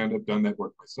understand, I've done that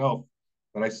work myself,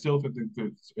 but I still think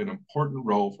there's an important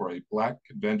role for a Black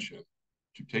convention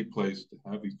to take place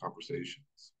to have these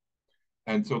conversations.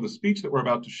 And so the speech that we're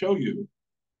about to show you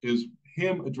is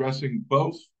him addressing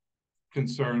both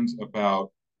concerns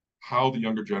about how the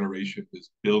younger generation is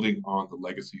building on the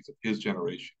legacies of his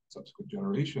generation, subsequent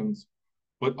generations,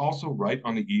 but also right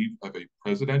on the eve of a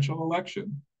presidential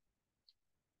election,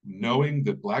 knowing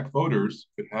that Black voters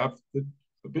could have the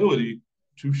ability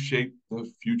to shape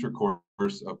the future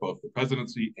course of both the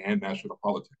presidency and national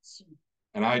politics.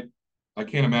 And I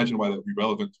can't imagine why that would be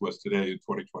relevant to us today in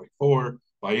 2024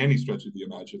 by any stretch of the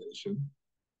imagination.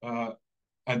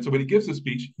 And so when he gives a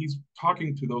speech, he's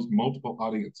talking to those multiple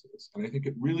audiences. And I think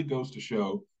it really goes to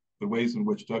show the ways in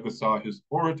which Douglass saw his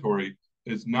oratory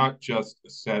as not just a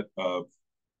set of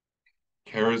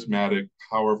charismatic,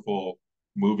 powerful,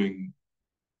 moving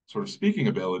sort of speaking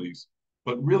abilities,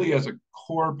 but really as a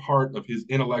core part of his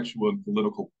intellectual and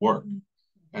political work.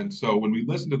 And so when we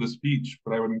listen to the speech,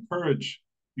 what I would encourage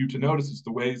you to notice is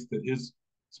the ways that his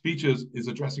speeches is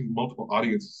addressing multiple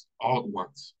audiences all at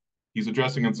once. He's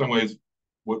addressing in some ways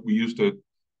what we used to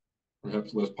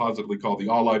perhaps less positively call the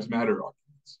all lives matter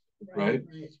arguments, right?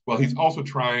 Well, he's also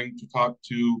trying to talk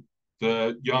to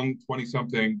the young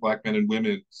 20-something Black men and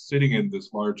women sitting in this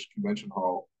large convention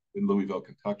hall in Louisville,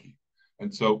 Kentucky.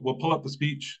 And so we'll pull up the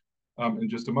speech in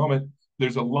just a moment.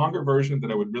 There's a longer version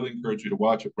that I would really encourage you to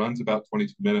watch. It runs about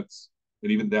 22 minutes.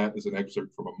 And even that is an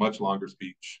excerpt from a much longer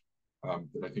speech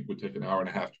that I think would take an hour and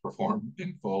a half to perform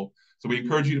in full. So we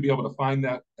encourage you to be able to find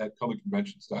that at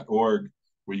coloredconventions.org,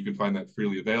 where you can find that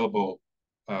freely available.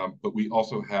 But we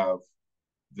also have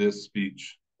this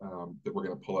speech that we're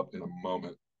going to pull up in a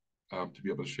moment to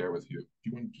be able to share with you. Do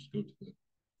you want to just go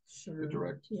to the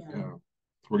direct? Yeah.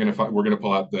 We're going to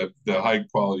pull out the high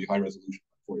quality, high resolution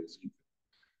for you, so you can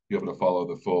be able to follow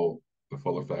the full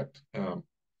effect. If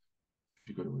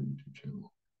you go to our YouTube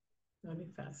channel, that'll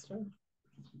be faster.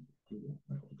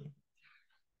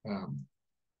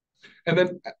 And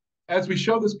then as we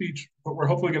show the speech, what we're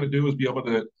hopefully going to do is be able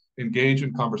to engage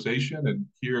in conversation and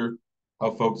hear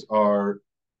how folks are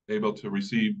able to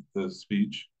receive the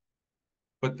speech.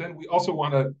 But then we also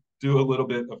want to do a little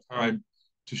bit of time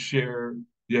to share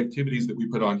the activities that we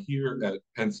put on here at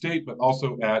Penn State, but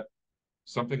also at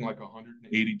something like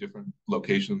 180 different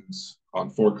locations on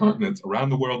 4 continents around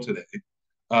the world today,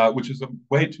 which is a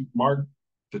way to mark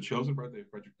the chosen birthday of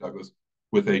Frederick Douglass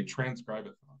with a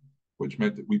transcribe-a-thon, which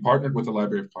meant that we partnered with the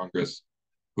Library of Congress,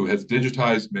 who has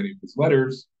digitized many of his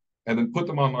letters and then put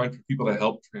them online for people to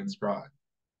help transcribe.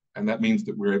 And that means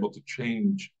that we're able to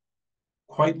change,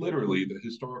 quite literally, the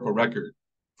historical record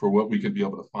for what we can be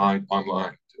able to find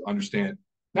online to understand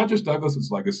not just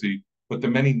Douglass's legacy, but the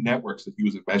many networks that he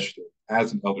was enmeshed in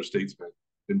as an elder statesman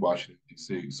in Washington,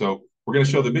 D.C. So we're going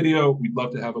to show the video. We'd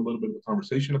love to have a little bit of a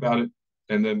conversation about it.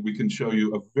 And then we can show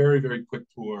you a very, very quick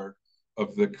tour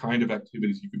of the kind of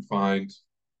activities you can find.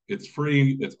 It's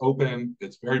free, it's open,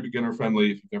 it's very beginner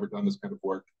friendly if you've never done this kind of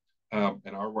work.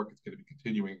 And our work is going to be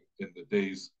continuing in the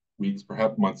days, weeks,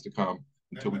 perhaps months to come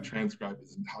until we transcribe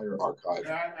this entire archive.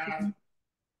 May I ask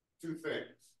 2 things?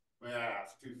 May I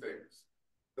ask 2 things?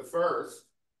 The first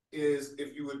is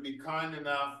if you would be kind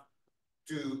enough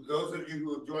to those of you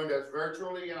who have joined us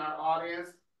virtually in our audience,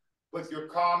 put your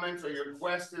comments or your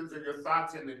questions or your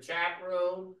thoughts in the chat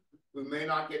room. We may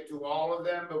not get to all of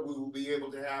them, but we will be able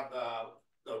to have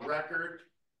the record.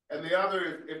 And the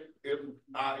other is if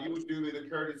you would do me the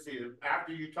courtesy of,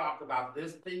 after you talk about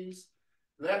this piece,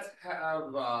 let's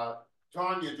have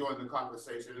Tanya join the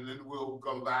conversation, and then we'll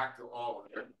go back to all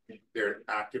of their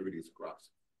activities across.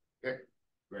 Okay,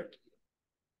 great.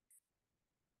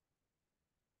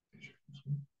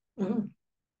 Mm-hmm.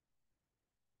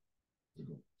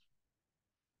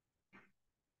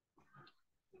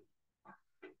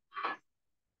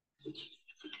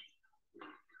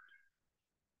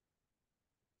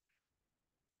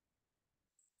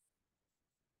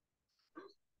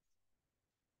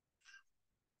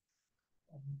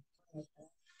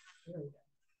 There we go.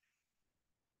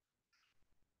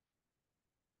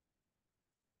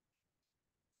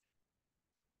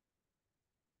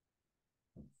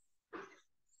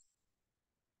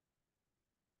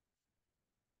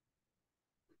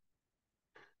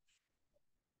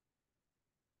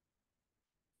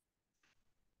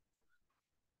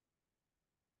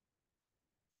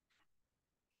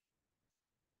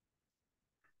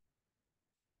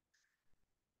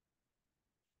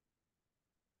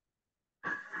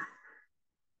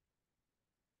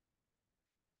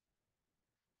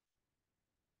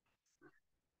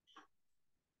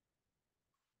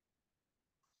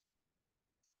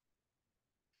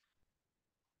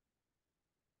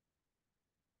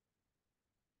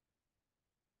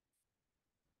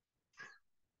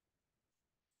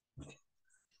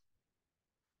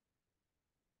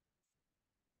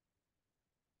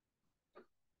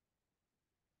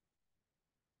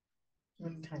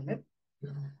 Time it.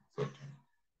 Yeah.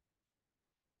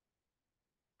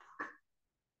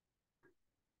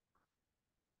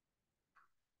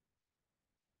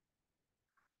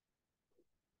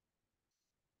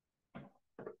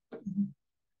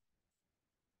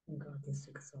 Oh God, this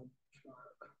took so long.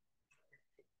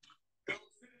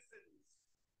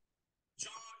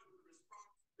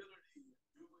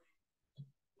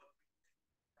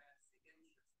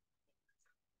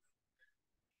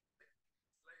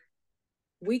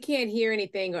 We can't hear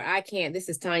anything, or I can't. This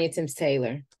is Tanya Timms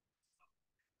Taylor.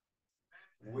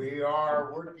 We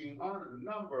are working on a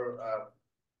number of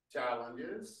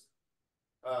challenges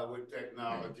with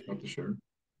technology. Not to share.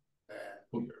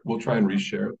 We'll try and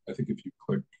reshare it. I think if you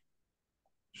click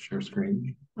share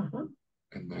screen,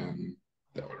 and then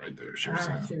that one right there, share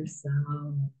sound. Share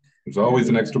sound. There's always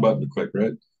an extra button to click,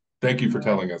 right? Thank you for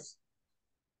telling us.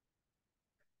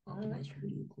 Optimize for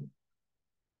video clip.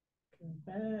 Go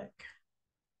back.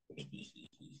 Okay,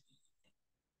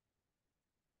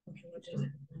 what just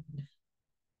happened?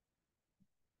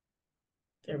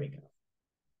 There we go.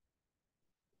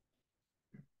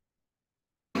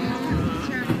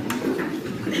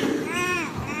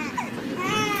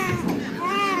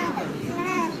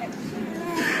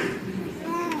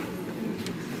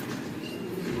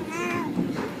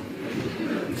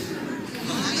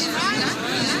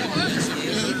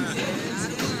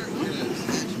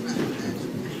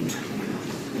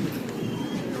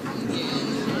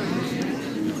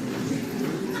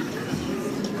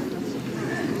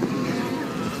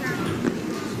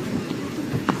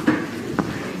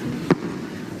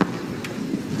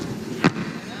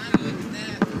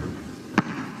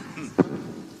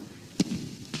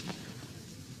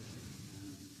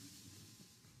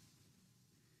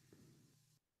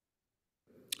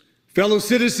 Fellow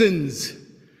citizens,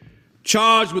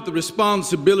 charged with the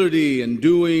responsibility and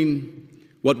doing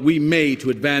what we may to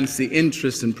advance the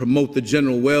interests and promote the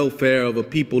general welfare of a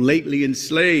people lately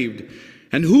enslaved,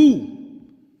 and who,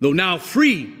 though now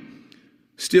free,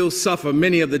 still suffer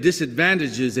many of the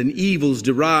disadvantages and evils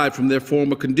derived from their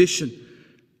former condition,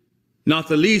 not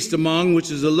the least among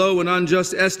which is a low and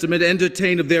unjust estimate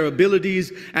entertained of their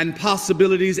abilities and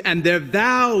possibilities and their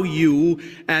value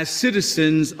as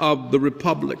citizens of the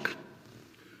Republic.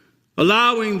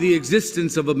 Allowing the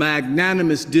existence of a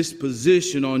magnanimous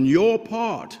disposition on your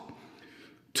part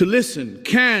to listen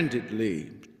candidly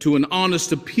to an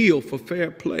honest appeal for fair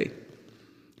play,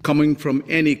 coming from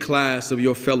any class of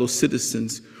your fellow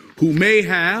citizens who may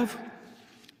have,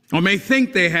 or may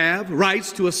think they have,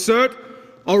 rights to assert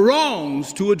or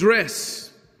wrongs to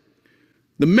address.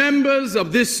 The members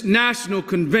of this National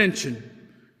Convention,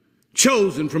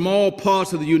 chosen from all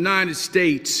parts of the United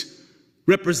States,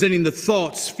 representing the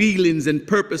thoughts, feelings, and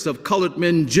purpose of colored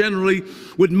men generally,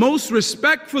 would most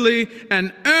respectfully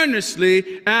and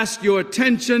earnestly ask your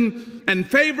attention and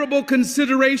favorable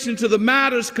consideration to the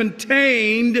matters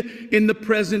contained in the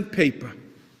present paper.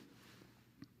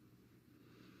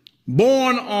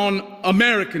 Born on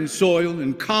American soil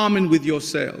in common with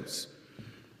yourselves,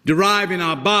 deriving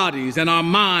our bodies and our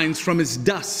minds from its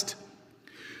dust,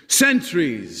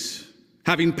 centuries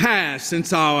having passed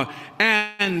since our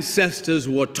ancestors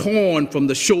were torn from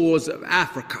the shores of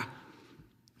Africa,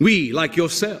 we, like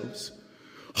yourselves,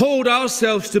 hold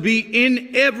ourselves to be in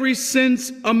every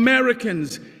sense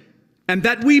Americans, and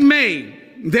that we may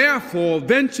therefore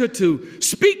venture to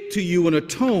speak to you in a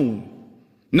tone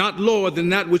not lower than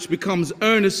that which becomes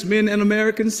earnest men and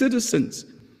American citizens.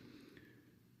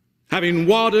 Having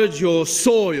watered your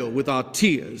soil with our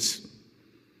tears,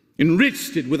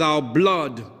 enriched it with our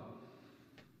blood,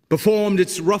 performed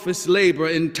its roughest labor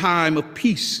in time of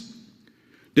peace,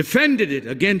 defended it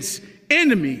against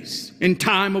enemies in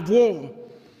time of war,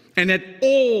 and at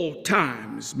all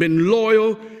times been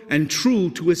loyal and true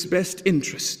to its best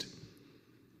interest.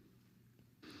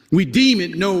 We deem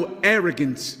it no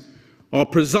arrogance or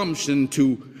presumption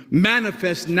to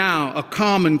manifest now a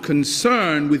common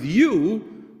concern with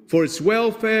you for its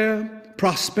welfare,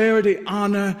 prosperity,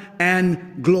 honor,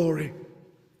 and glory.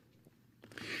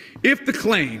 If the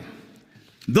claim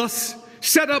thus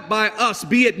set up by us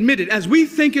be admitted as we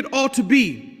think it ought to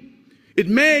be, it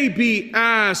may be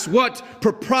asked what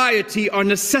propriety or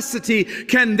necessity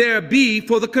can there be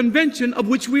for the convention of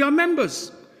which we are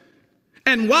members?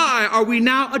 And why are we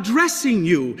now addressing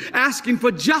you, asking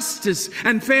for justice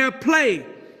and fair play?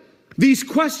 These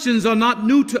questions are not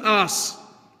new to us.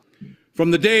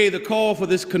 From the day the call for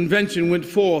this convention went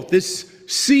forth, this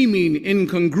seeming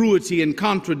incongruity and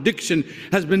contradiction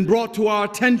has been brought to our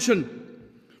attention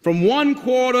from one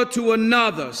quarter to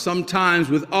another, sometimes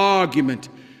with argument,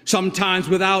 sometimes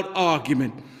without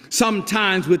argument,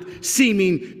 sometimes with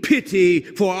seeming pity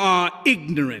for our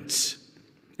ignorance,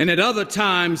 and at other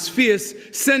times fierce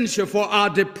censure for our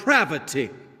depravity.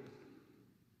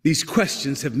 These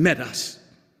questions have met us.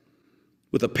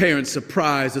 With apparent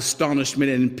surprise,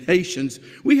 astonishment, and impatience,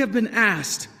 we have been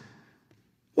asked,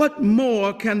 what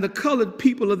more can the colored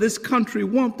people of this country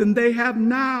want than they have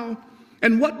now?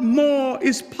 And what more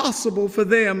is possible for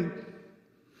them?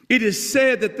 It is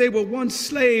said that they were once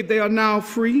slaves, they are now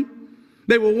free.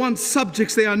 They were once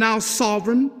subjects, they are now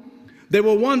sovereign. They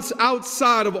were once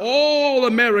outside of all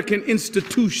American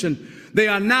institution. They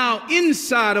are now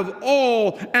inside of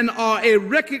all and are a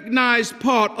recognized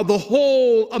part of the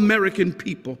whole American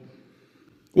people.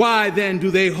 Why then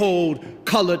do they hold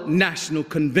colored national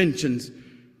conventions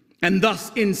and thus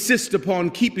insist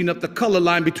upon keeping up the color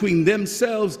line between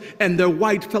themselves and their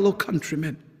white fellow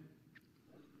countrymen?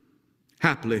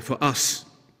 Happily for us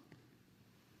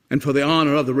and for the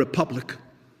honor of the Republic,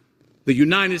 the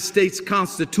United States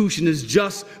Constitution is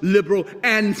just, liberal,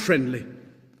 and friendly.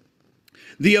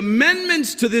 The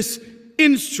amendments to this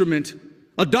instrument,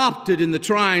 adopted in the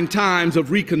trying times of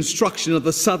Reconstruction of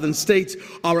the Southern states,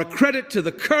 are a credit to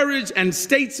the courage and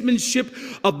statesmanship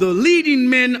of the leading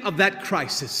men of that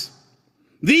crisis.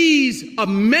 These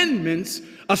amendments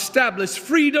established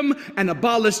freedom and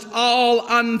abolished all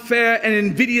unfair and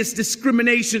invidious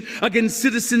discrimination against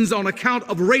citizens on account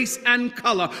of race and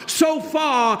color, so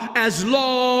far as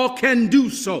law can do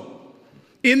so.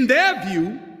 In their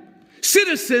view,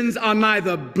 citizens are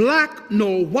neither black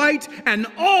nor white, and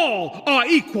all are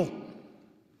equal.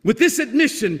 With this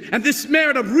admission and this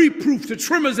merit of reproof to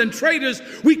trimmers and traitors,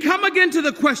 we come again to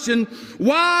the question,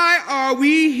 why are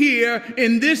we here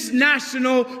in this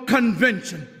national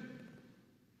convention?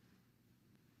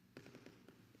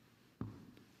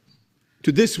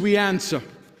 To this we answer,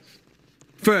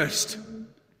 First,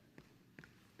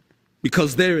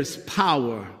 because there is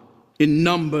power in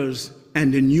numbers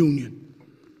and in union.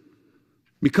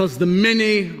 Because the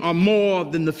many are more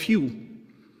than the few.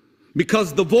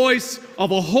 Because the voice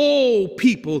of a whole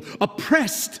people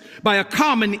oppressed by a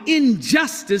common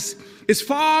injustice is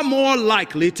far more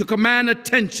likely to command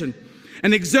attention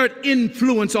and exert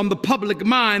influence on the public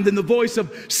mind than the voice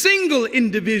of single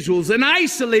individuals and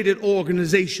isolated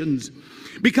organizations.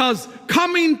 Because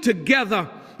coming together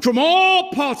from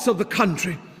all parts of the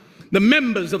country, the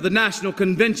members of the National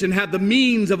Convention have the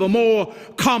means of a more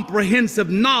comprehensive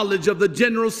knowledge of the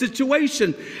general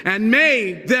situation and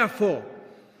may, therefore,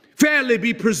 fairly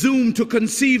be presumed to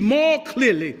conceive more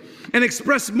clearly and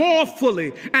express more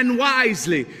fully and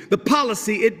wisely the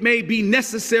policy it may be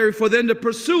necessary for them to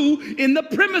pursue in the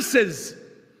premises.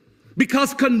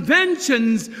 Because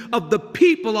conventions of the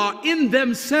people are in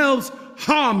themselves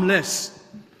harmless,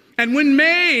 and when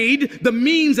made the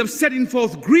means of setting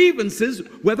forth grievances,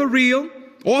 whether real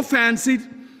or fancied,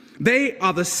 they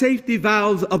are the safety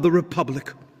valves of the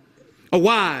republic, a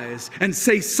wise and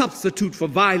safe substitute for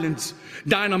violence,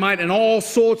 dynamite, and all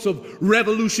sorts of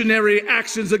revolutionary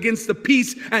actions against the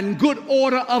peace and good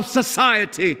order of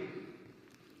society.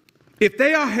 If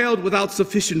they are held without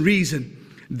sufficient reason,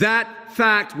 that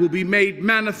fact will be made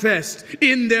manifest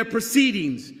in their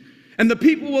proceedings, and the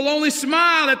people will only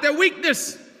smile at their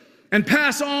weakness and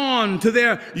pass on to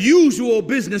their usual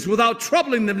business without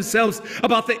troubling themselves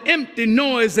about the empty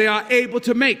noise they are able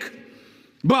to make.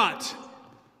 But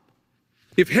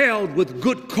if held with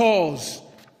good cause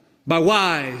by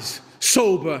wise,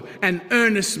 sober, and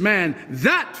earnest man,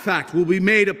 that fact will be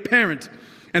made apparent,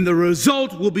 and the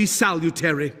result will be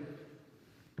salutary.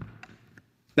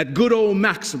 That good old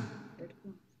maxim,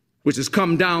 which has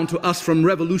come down to us from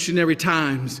revolutionary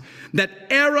times, that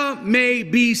error may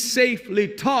be safely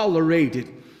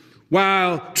tolerated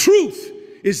while truth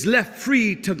is left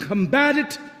free to combat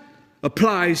it,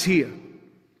 applies here.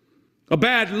 A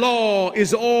bad law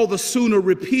is all the sooner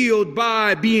repealed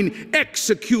by being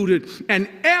executed, and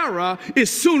error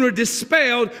is sooner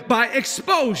dispelled by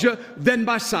exposure than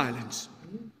by silence.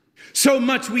 So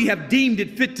much we have deemed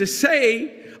it fit to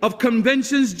say of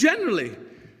conventions generally,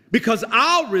 because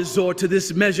our resort to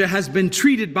this measure has been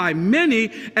treated by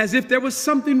many as if there was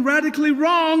something radically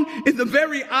wrong in the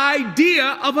very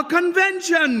idea of a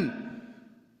convention.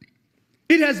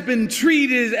 It has been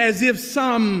treated as if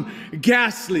some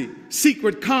ghastly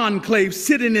secret conclave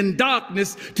sitting in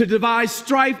darkness to devise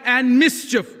strife and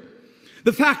mischief.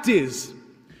 The fact is,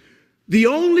 the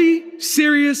only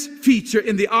serious feature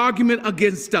in the argument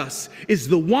against us is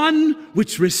the one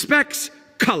which respects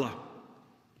color.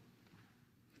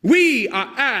 We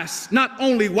are asked not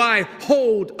only why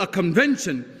hold a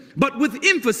convention, but with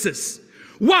emphasis,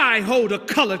 why hold a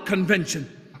colored convention?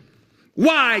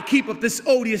 Why keep up this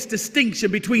odious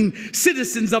distinction between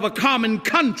citizens of a common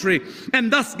country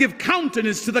and thus give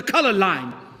countenance to the color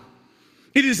line?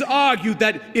 It is argued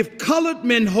that if colored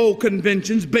men hold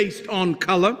conventions based on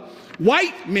color,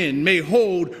 white men may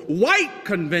hold white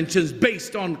conventions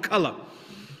based on color,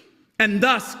 and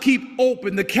thus keep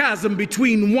open the chasm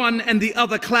between one and the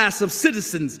other class of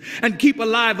citizens, and keep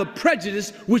alive a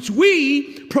prejudice which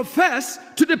we profess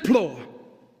to deplore.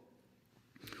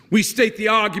 We state the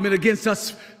argument against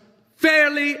us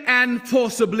fairly and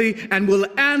forcibly, and will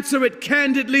answer it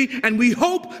candidly, and we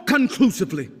hope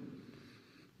conclusively.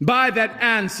 By that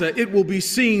answer, it will be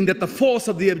seen that the force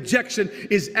of the objection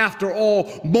is, after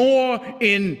all, more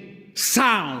in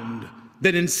sound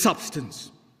than in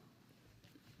substance.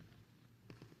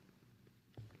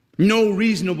 No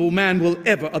reasonable man will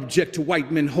ever object to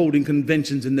white men holding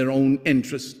conventions in their own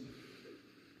interest,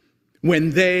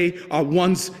 when they are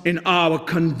once in our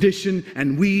condition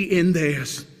and we in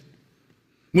theirs,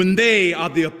 when they are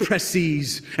the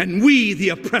oppressees and we the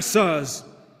oppressors.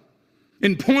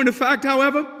 In point of fact,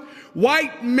 however,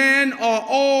 white men are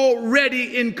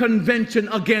already in convention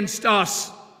against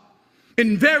us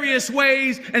in various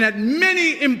ways and at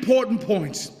many important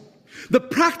points. The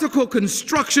practical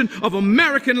construction of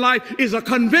American life is a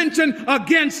convention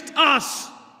against us.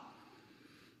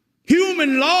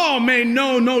 Human law may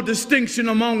know no distinction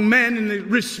among men in the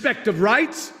respect of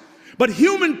rights, but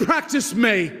human practice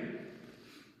may.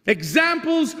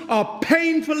 Examples are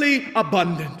painfully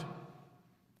abundant.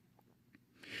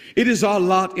 It is our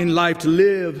lot in life to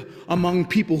live among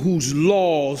people whose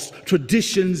laws,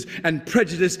 traditions, and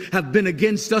prejudice have been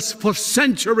against us for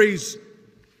centuries.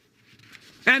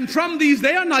 And from these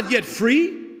they are not yet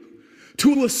free.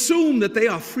 To assume that they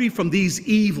are free from these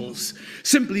evils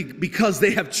simply because they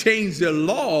have changed their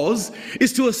laws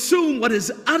is to assume what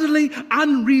is utterly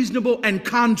unreasonable and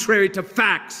contrary to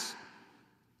facts.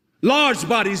 Large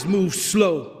bodies move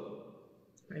slow.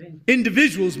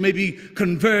 Individuals may be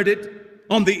converted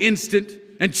on the instant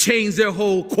and change their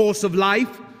whole course of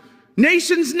life.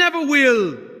 Nations never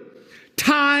will.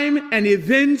 Time and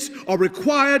events are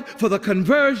required for the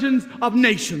conversions of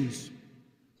nations.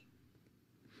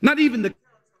 Not even the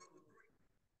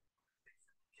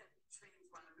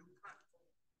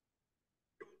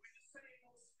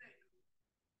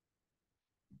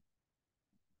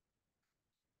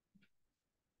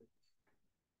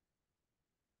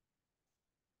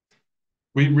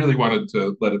We really wanted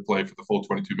to let it play for the full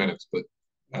 22 minutes, but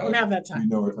don't have that time. We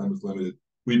know our time is limited.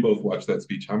 We both watched that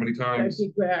speech how many times? I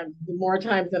think more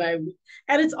times than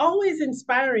and it's always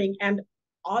inspiring and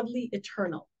oddly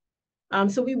eternal.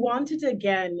 So we wanted to,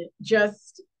 again,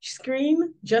 just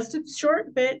screen just a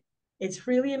short bit. It's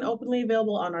freely and openly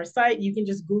available on our site. You can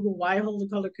just Google Why Hold a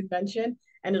Color Convention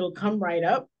and it'll come right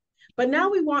up. But now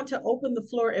we want to open the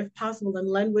floor, if possible, and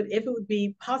Lenwood, if it would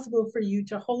be possible for you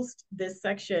to host this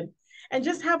section and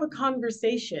just have a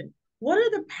conversation. What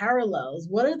are the parallels?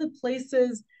 What are the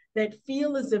places that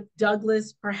feel as if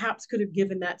Douglass perhaps could have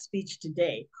given that speech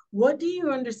today? What do you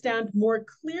understand more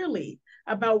clearly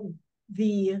about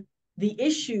the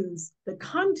issues, the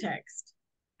context,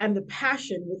 and the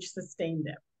passion which sustained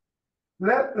them?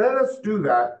 Let us do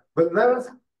that, but let us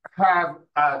have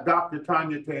Dr.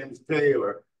 Tanya Thames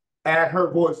Taylor add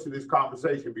her voice to this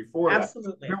conversation before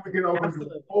Absolutely. that. Then we can open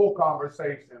the whole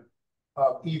conversation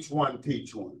of each one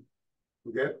teach one.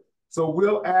 Okay? So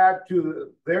we'll add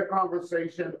to their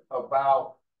conversation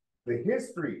about the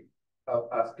history of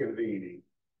us convening,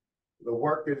 the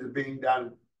work that is being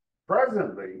done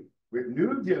presently with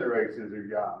new generations of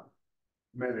young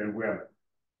men and women.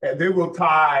 And they will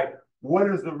tie what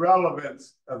is the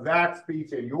relevance of that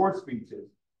speech and your speeches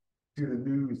to the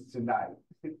news tonight.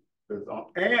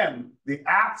 And the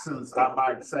absence, I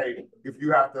might say, if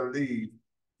you have to leave,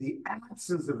 the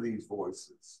absence of these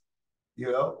voices, you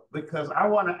know, because I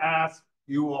want to ask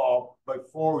you all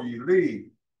before you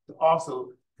leave to also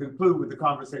conclude with the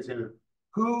conversation of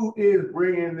who is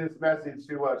bringing this message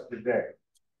to us today?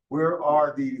 Where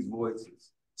are these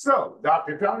voices? So,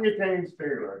 Dr. Tanya Thames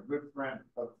Taylor, a good friend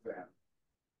of the family.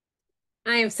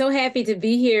 I am so happy to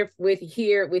be here with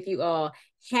you all.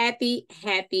 Happy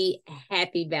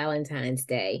Valentine's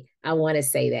Day. I want to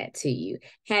say that to you.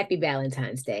 Happy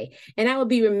Valentine's Day. And I would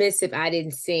be remiss if I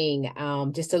didn't sing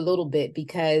just a little bit,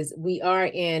 because we are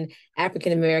in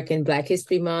African American Black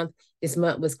History Month. This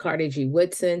month was Carter G.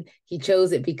 Woodson. He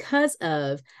chose it because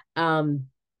of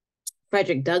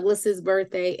Frederick Douglass's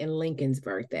birthday and Lincoln's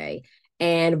birthday.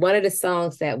 And one of the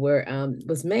songs that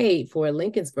was made for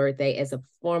Lincoln's birthday as a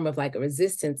form of like a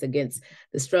resistance against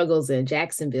the struggles in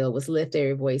Jacksonville was Lift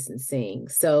Every Voice and Sing.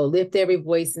 So lift every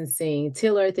voice and sing,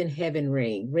 till earth and heaven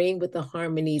ring, ring with the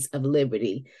harmonies of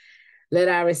liberty. Let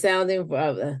our resounding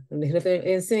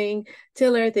and sing,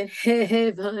 till earth and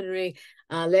heaven ring.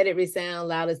 Let it resound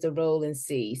loud as the rolling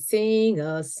sea. Sing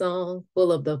a song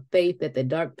full of the faith that the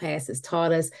dark past has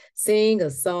taught us. Sing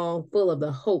a song full of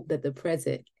the hope that the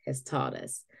present has taught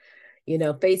us. You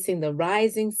know, facing the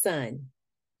rising sun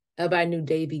of our new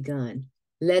day begun.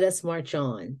 Let us march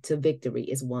on till victory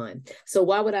is won. So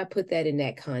why would I put that in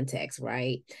that context,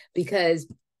 right? Because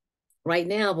right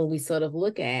now, when we sort of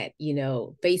look at, you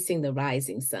know, facing the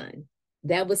rising sun,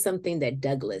 that was something that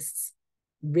Douglass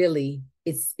really,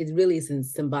 it really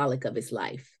is symbolic of his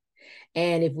life.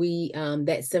 And if we,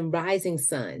 that some rising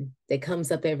sun that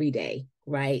comes up every day,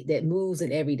 right, that moves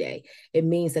in every day, it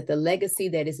means that the legacy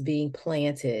that is being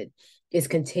planted is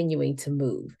continuing to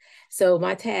move. So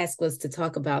my task was to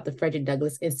talk about the Frederick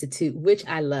Douglass Institute, which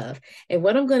I love. And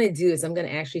what I'm going to do is I'm going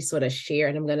to actually sort of share,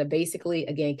 and I'm going to basically,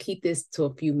 again, keep this to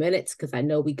a few minutes because I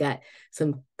know we got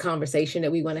some conversation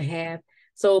that we want to have.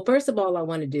 So first of all, I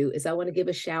want to do is I want to give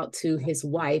a shout to his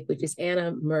wife, which is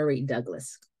Anna Murray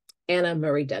Douglass. Anna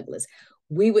Murray Douglass.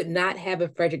 We would not have a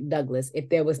Frederick Douglass if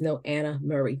there was no Anna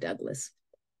Murray Douglass.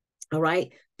 All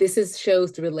right. This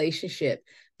shows the relationship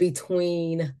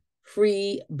between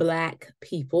free Black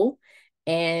people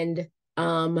and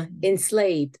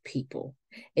enslaved people.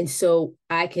 And so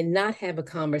I cannot have a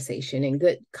conversation in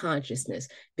good consciousness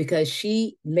because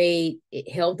she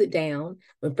held it down.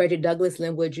 When Frederick Douglass,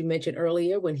 Linwood, you mentioned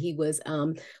earlier, when he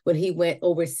went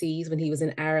overseas, when he was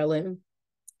in Ireland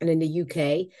and in the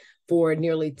UK for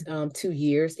nearly 2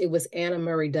 years, it was Anna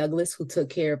Murray Douglass who took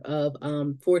care of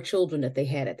 4 children that they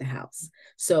had at the house.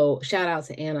 So shout out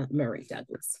to Anna Murray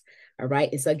Douglass. All right.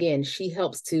 And so again, she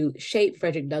helps to shape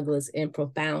Frederick Douglass in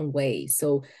profound ways.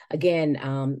 So again,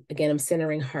 I'm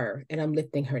centering her and I'm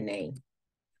lifting her name.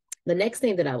 The next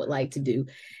thing that I would like to do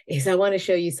is I want to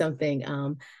show you something.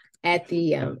 at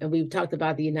the, and we've talked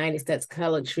about the United States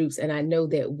Colored Troops, and I know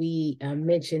that we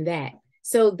mentioned that.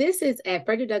 So this is at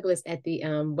Frederick Douglass at the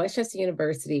Westchester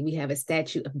University. We have a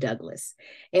statue of Douglass,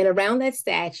 and around that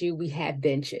statue we have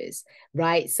benches,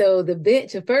 right? So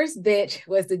the first bench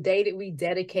was the day that we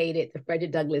dedicated the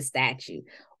Frederick Douglass statue.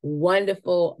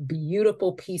 Wonderful,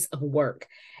 beautiful piece of work,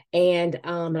 and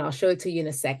I'll show it to you in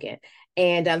a second.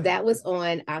 And that was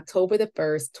on October the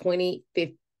 1st,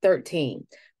 2013.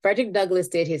 Frederick Douglass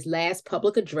did his last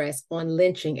public address on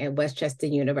lynching at Westchester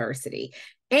University.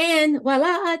 And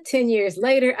voila, 10 years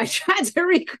later, I tried to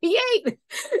recreate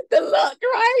the look,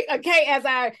 right? Okay,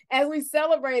 as we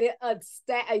celebrated a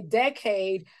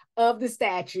decade of the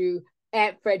statue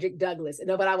at Frederick Douglass. And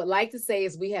what I would like to say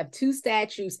is we have two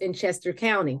statues in Chester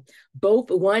County.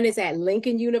 One is at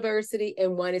Lincoln University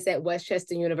and one is at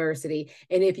Westchester University.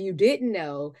 And if you didn't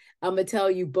know, I'm gonna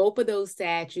tell you both of those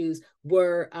statues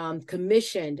were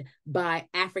commissioned by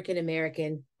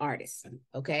African-American artists,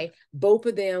 okay? Both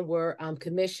of them were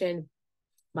commissioned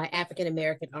by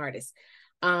African-American artists.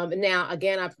 Now,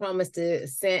 again, I promised to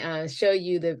show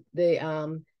you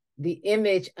the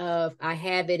image of, I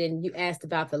have it, and you asked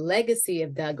about the legacy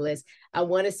of Douglass. I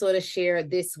want to sort of share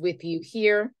this with you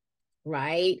here,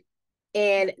 right?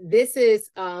 And this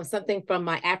is something from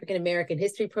my African American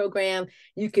history program.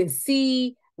 You can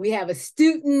see we have a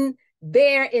student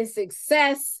there in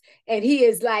success, and he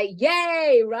is like,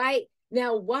 yay, right?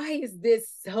 Now, why is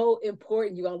this so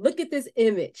important? You all look at this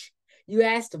image. You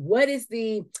asked, what is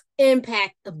the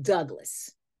impact of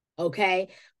Douglass? Okay,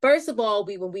 first of all,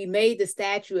 when we made the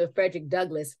statue of Frederick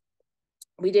Douglass,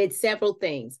 we did several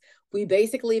things. We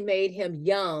basically made him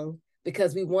young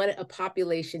because we wanted a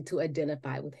population to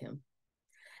identify with him.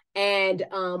 And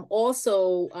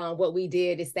also what we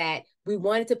did is that we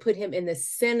wanted to put him in the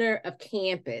center of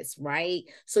campus, right?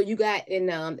 So you got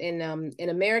in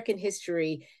American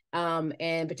history,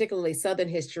 and particularly Southern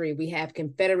history, we have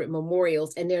Confederate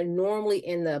memorials, and they're normally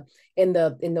in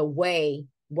the way,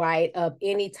 right, of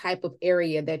any type of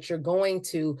area that you're going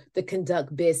to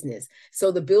conduct business.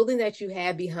 So the building that you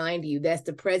have behind you, that's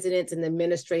the President's and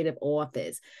Administrative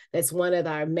Office. That's one of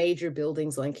our major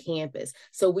buildings on campus.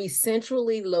 So we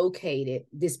centrally located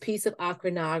this piece of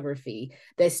iconography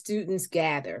that students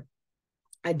gather.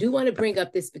 I do want to bring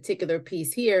up this particular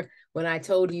piece here when I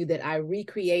told you that I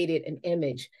recreated an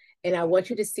image. And I want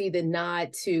you to see the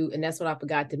nod to, and that's what I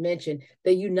forgot to mention,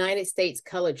 the United States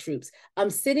Colored Troops.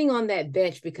 I'm sitting on that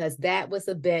bench because that was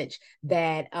a bench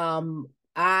that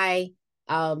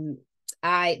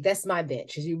that's my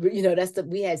bench. You know,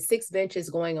 we had 6 benches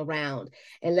going around.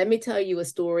 And let me tell you a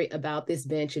story about this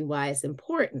bench and why it's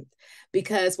important.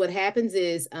 Because what happens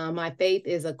is my faith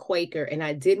is a Quaker, and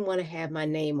I didn't want to have my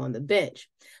name on the bench.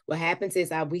 What happens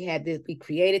is we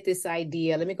created this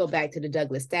idea. Let me go back to the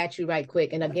Douglass statue right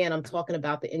quick. And again, I'm talking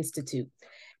about the Institute.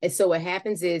 And so what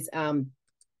happens is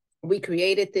we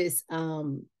created this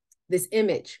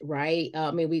image, right?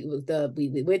 We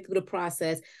went through the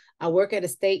process. I work at a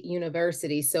state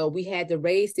university, so we had to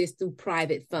raise this through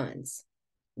private funds,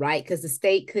 right? Because the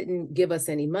state couldn't give us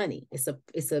any money. And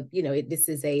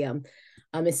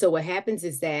so what happens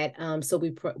is that, so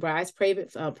we raised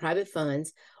private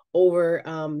funds. Over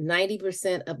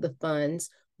 90% of the funds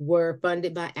were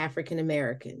funded by African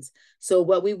Americans. So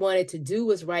what we wanted to do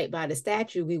was right by the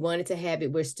statue. We wanted to have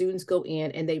it where students go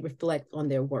in and they reflect on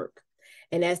their work.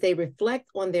 And as they reflect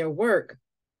on their work,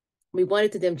 we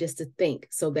wanted them just to think.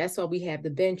 So that's why we have the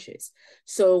benches.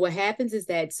 So what happens is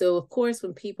that, so of course,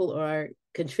 when people are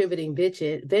contributing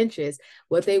benches,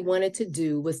 what they wanted to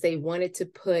do was they wanted to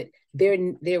put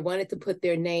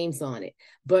their names on it.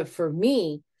 But for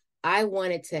me, I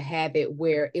wanted to have it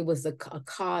where it was a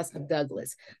cause of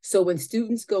Douglass. So when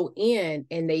students go in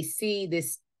and they see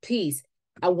this piece,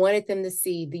 I wanted them to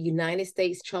see the United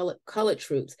States Colored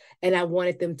Troops, and I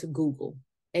wanted them to Google.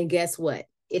 And guess what?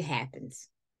 It happens.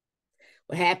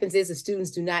 What happens is the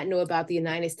students do not know about the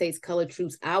United States Colored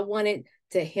Troops. I wanted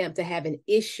him to have an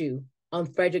issue on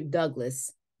Frederick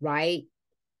Douglass, right?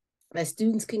 That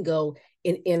students can go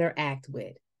and interact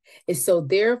with. And so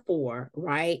therefore,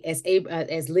 right, as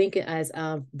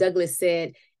Douglass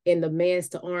said in the Man's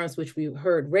to Arms, which we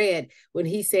heard read, when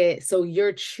he said, so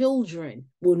your children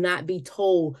will not be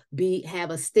told,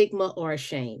 have a stigma or a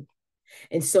shame.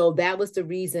 And so that was the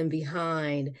reason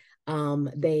behind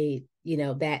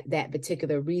that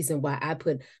particular reason why I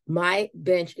put my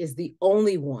bench is the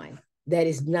only one that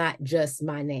is not just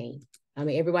my name. I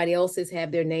mean, everybody else's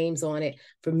have their names on it.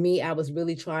 For me, I was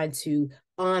really trying to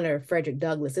honor Frederick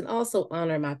Douglass and also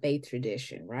honor my faith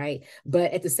tradition, right?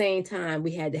 But at the same time,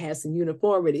 we had to have some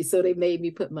uniformity, so they made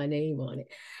me put my name on it.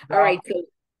 All right, so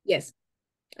yes.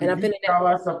 And I'm going to tell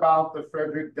us about the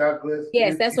Frederick Douglass.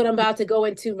 Yes, that's what I'm about to go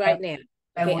into right now.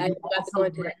 And okay, I'm about to go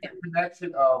into that now.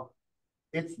 Connection of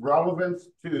its relevance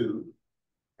to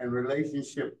and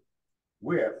relationship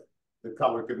with the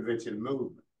color convention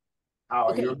movement.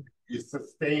 How you're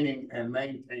sustaining and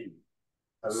maintaining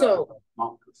a level of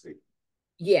democracy.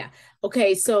 Yeah.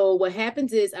 Okay. So what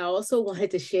happens is I also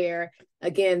wanted to share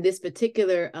again this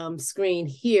particular screen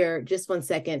here. Just one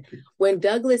second. When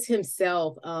Douglass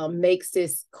himself makes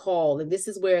this call, and this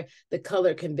is where the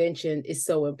color convention is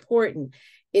so important,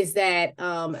 is that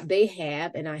they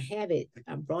have, and I have it,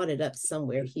 I brought it up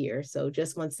somewhere here. So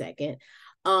just one second.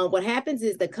 What happens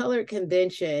is the color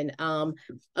convention,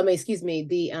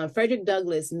 Frederick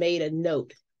Douglass made a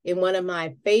note in one of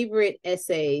my favorite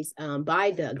essays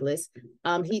by Douglass.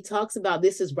 He talks about,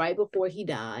 this is right before he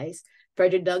dies.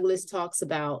 Frederick Douglass talks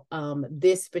about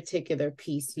this particular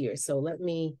piece here. So let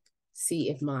me see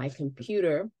if my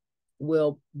computer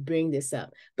will bring this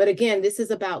up. But again, this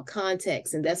is about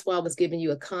context. And that's why I was giving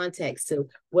you a context to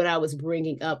what I was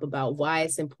bringing up about why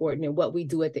it's important and what we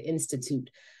do at the Institute.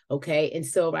 Okay. And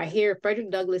so right here, Frederick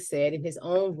Douglass said in his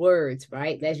own words,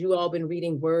 right, as you all been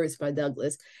reading words by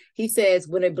Douglass, he says,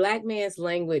 when a Black man's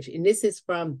language, and this is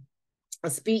from a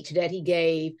speech that he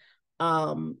gave,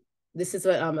 this is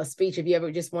a speech, if you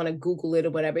ever just want to Google it or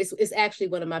whatever, it's actually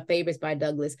one of my favorites by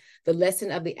Douglass, The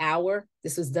Lesson of the Hour.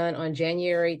 This was done on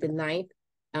January the 9th,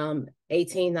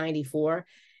 1894.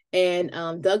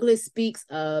 And Douglass speaks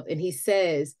of, and he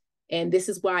says, and this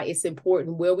is why it's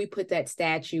important where we put that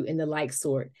statue in the like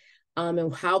sort,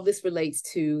 and how this relates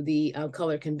to the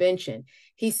color convention.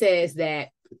 He says that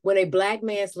when a Black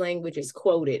man's language is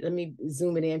quoted, let me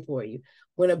zoom it in for you.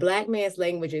 When a Black man's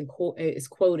language is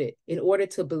quoted in order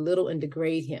to belittle and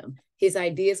degrade him, his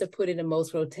ideas are put in the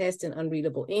most grotesque and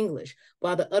unreadable English,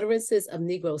 while the utterances of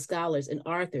Negro scholars and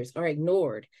authors are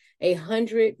ignored.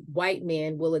 100 white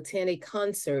men will attend a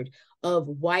concert of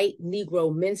white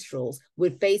Negro minstrels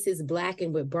with faces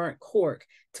blackened with burnt cork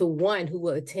to one who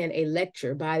will attend a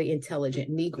lecture by the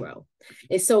intelligent Negro.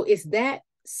 And so it's that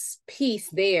piece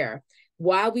there,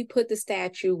 why we put the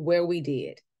statue where we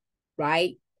did,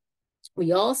 right?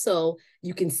 We also,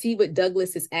 you can see what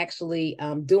Douglass is actually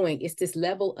doing. It's this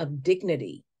level of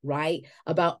dignity, right?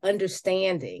 About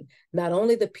understanding not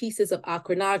only the pieces of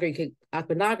iconography,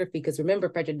 because remember,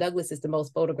 Frederick Douglass is the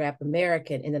most photographed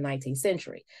American in the 19th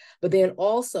century, but then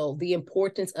also the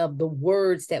importance of the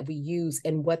words that we use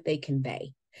and what they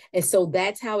convey. And so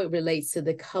that's how it relates to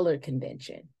the color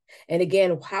convention. And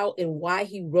again, how and why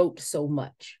he wrote so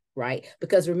much. Right?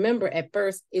 Because remember, at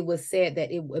first it was said that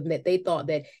they thought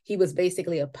that he was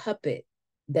basically a puppet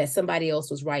that somebody else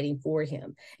was writing for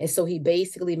him. And so he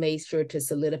basically made sure to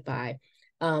solidify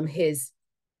his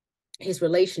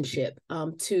relationship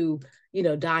to,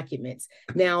 documents.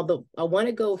 Now, I want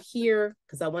to go here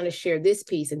because I want to share this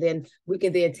piece, and then we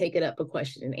can then take it up for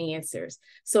question and answers.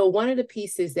 So one of the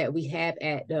pieces that we have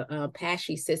at the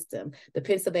PASHE system, the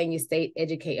Pennsylvania State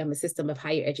System of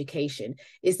Higher Education,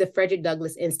 is the Frederick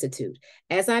Douglass Institute.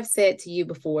 As I've said to you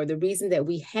before, the reason that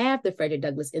we have the Frederick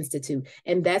Douglass Institute,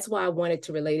 and that's why I wanted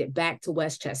to relate it back to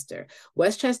Westchester.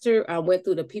 Westchester went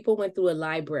through a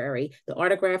library, the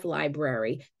autograph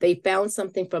library. They found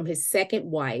something from his second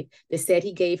wife that said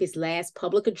he gave his last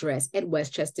public address at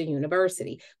Westchester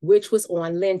University, which was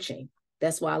on lynching.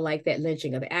 That's why I like that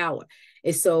lynching of the hour.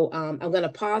 And so I'm going to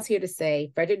pause here to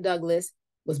say Frederick Douglass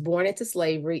was born into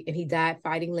slavery and he died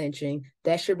fighting lynching.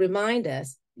 That should remind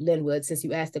us, Linwood, since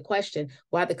you asked the question,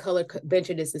 why the color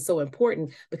convention is so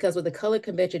important, because what the color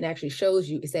convention actually shows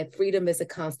you is that freedom is a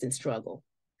constant struggle.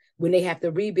 When they have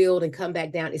to rebuild and come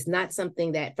back down, it's not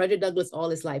something that Frederick Douglass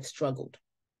all his life struggled,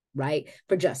 right,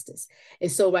 for justice.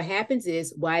 And so what happens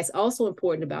is, why it's also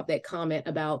important about that comment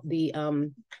about the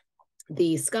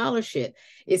scholarship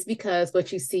is because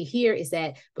what you see here is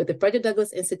that with the Frederick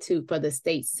Douglass Institute for the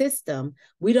state system,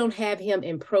 we don't have him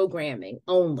in programming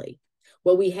only.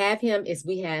 What we have him is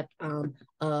we have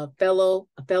a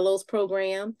fellows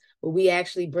program where we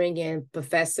actually bring in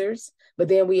professors, but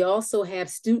then we also have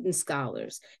student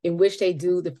scholars in which they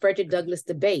do the Frederick Douglass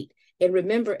debate. And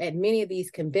remember, at many of these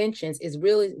conventions,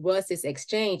 was this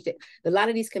exchange that a lot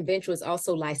of these conventions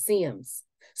also lyceums.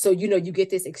 So, you get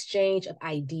this exchange of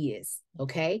ideas,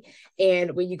 okay?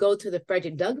 And when you go to the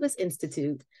Frederick Douglass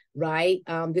Institute, right,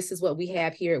 this is what we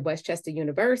have here at Westchester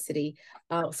University.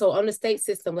 So on the state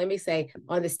system, let me say,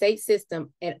 on the state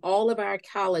system, at all of our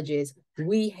colleges,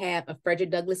 we have a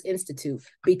Frederick Douglass Institute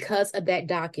because of that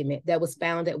document that was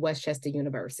found at Westchester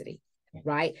University.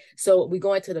 right? So we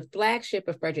go into the flagship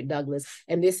of Frederick Douglass,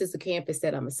 and this is the campus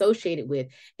that I'm associated with.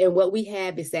 And what we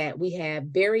have is that we have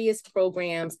various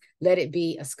programs, let it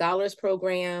be a scholars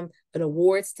program, an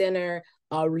awards dinner,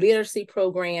 a literacy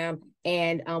program,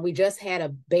 and we just had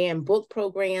a banned book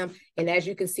program. And as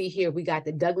you can see here, we got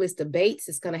the Douglass debates.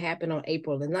 It's going to happen on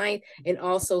April the 9th, and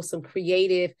also some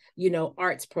creative,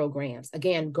 arts programs.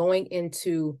 Again, going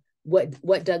into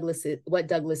what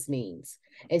Douglass means.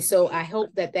 And so I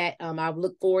hope that I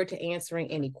look forward to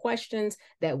answering any questions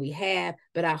that we have,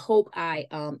 but I hope I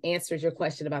answered your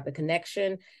question about the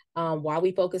connection while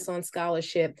we focus on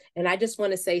scholarship. And I just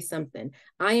want to say something.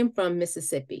 I am from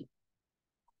Mississippi.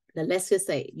 Now let's just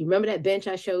say, you remember that bench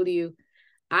I showed you?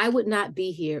 I would not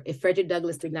be here if Frederick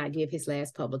Douglass did not give his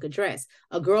last public address.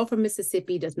 A girl from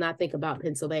Mississippi does not think about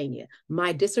Pennsylvania.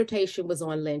 My dissertation was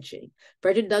on lynching.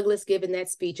 Frederick Douglass giving that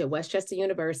speech at Westchester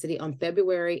University on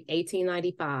February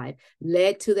 1895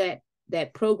 led to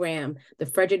that program, the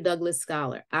Frederick Douglass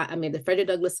Scholar. The Frederick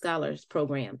Douglass Scholars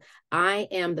Program. I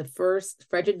am the first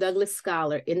Frederick Douglass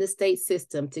Scholar in the state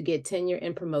system to get tenure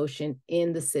and promotion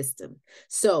in the system.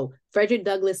 So Frederick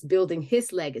Douglass building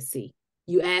his legacy.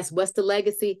 You ask, what's the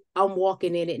legacy? I'm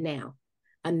walking in it now.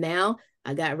 And now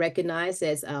I got recognized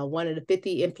as one of the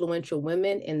 50 influential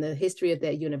women in the history of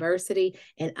that university.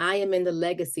 And I am in the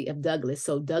legacy of Douglass.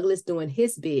 So Douglass doing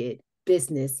his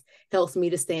business helps me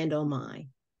to stand on mine.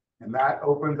 And that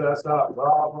opens us up.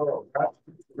 Bravo.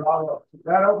 Bravo.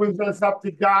 That opens us up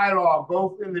to dialogue,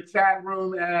 both in the chat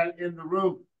room and in the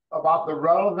room, about the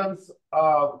relevance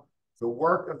of the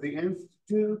work of the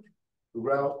Institute, the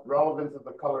relevance of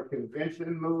the color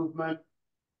convention movement,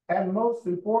 and most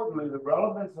importantly, the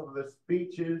relevance of the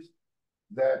speeches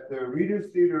that the Reader's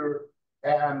Theater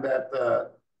and that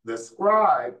the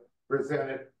scribe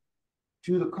presented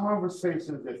to the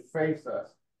conversations that face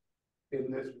us in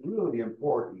this really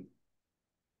important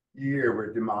year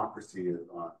where democracy is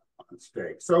on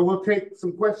stake. So we'll take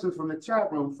some questions from the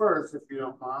chat room first, if you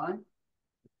don't mind.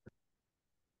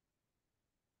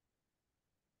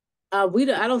 I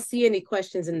don't see any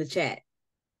questions in the chat.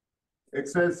 It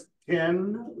says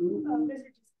 10.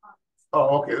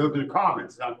 Oh, okay, those are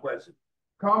comments, not questions.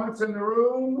 Comments in the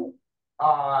room.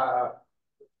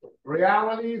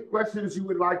 Reality, questions you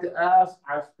would like to ask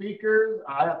our speakers.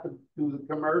 I have to do the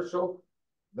commercial.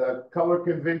 The Color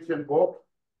Convention book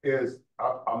is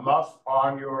a must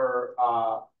on your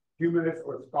humanist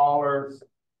or scholars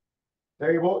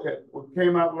table. It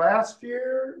came out last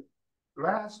year.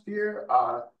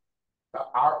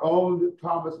 Our own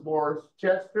Thomas Morris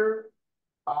Chester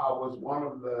was one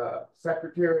of the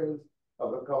secretaries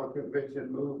of the Color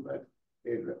Convention movement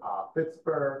in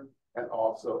Pittsburgh, and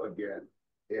also again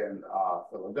in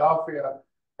Philadelphia,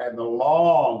 and the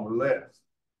long list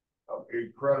of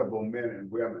incredible men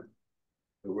and women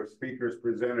who were speakers,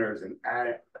 presenters, and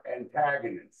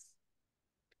antagonists,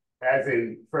 as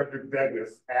in Frederick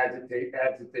Douglass, agitate.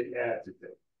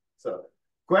 So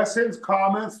questions,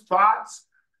 comments, thoughts?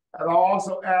 And I'll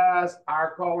also ask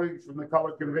our colleagues from the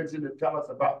Color Convention to tell us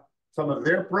about some of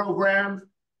their programs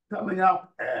coming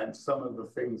up and some of the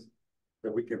things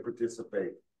that we can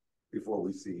participate before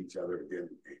we see each other again.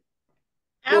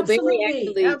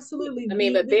 Absolutely, absolutely.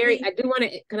 But Barry, I do want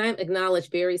to, can I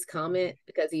acknowledge Barry's comment,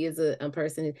 because he is a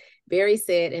person. Barry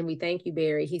said, and we thank you,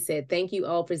 Barry. He said, thank you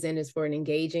all presenters for an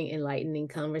engaging, enlightening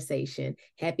conversation.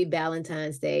 Happy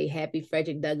Valentine's Day. Happy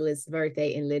Frederick Douglass'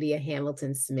 birthday and Lydia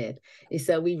Hamilton Smith. And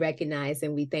so we recognize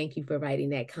and we thank you for writing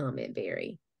that comment,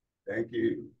 Barry. Thank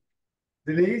you.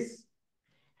 Denise?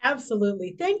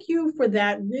 Absolutely. Thank you for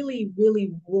that really,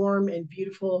 really warm and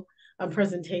beautiful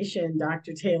presentation,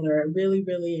 Dr. Taylor. I really,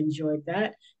 really enjoyed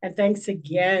that. And thanks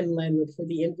again, Lenwood, for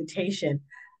the invitation.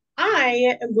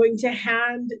 I am going to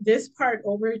hand this part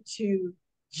over to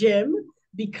Jim,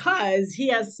 because he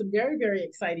has some very, very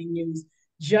exciting news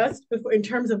just before, in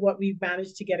terms of what we've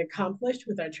managed to get accomplished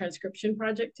with our transcription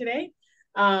project today.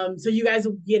 So you guys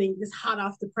are getting this hot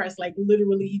off the press, like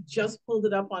literally he just pulled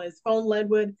it up on his phone,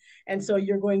 Ledwood. And so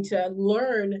you're going to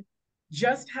learn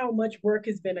just how much work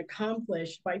has been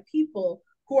accomplished by people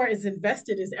who are as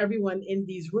invested as everyone in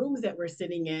these rooms that we're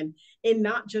sitting in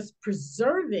not just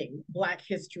preserving Black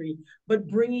history, but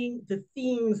bringing the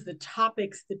themes, the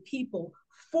topics, the people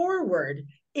forward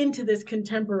into this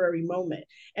contemporary moment.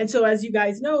 And so as you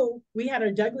guys know, we had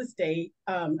our Douglass Day,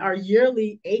 our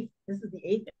yearly this is the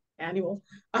 8th annual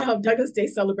Douglass Day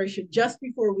celebration, just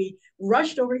before we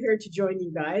rushed over here to join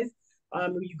you guys.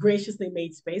 You graciously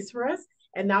made space for us.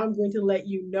 And now I'm going to let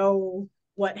you know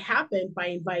what happened by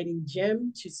inviting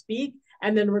Jim to speak.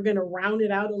 And then we're going to round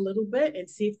it out a little bit and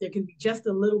see if there can be just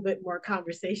a little bit more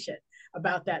conversation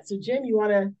about that. So Jim, you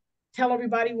want to tell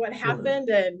everybody what happened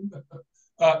and.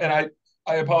 And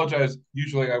I apologize.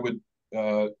 Usually I would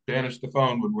banish the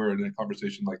phone when we're in a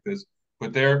conversation like this,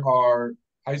 but there are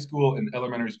high school and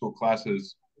elementary school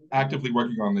classes actively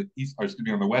working on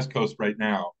on the West Coast right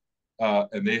now.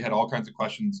 And they had all kinds of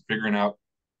questions figuring out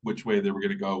which way they were going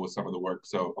to go with some of the work.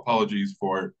 So apologies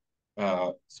for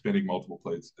spinning multiple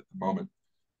plates at the moment.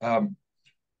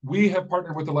 We have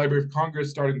partnered with the Library of Congress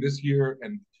starting this year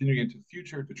and continuing into the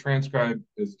future to transcribe,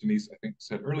 as Denise, I think,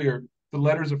 said earlier, the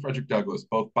letters of Frederick Douglass,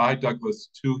 both by Douglass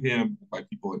to him and by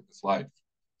people in his life.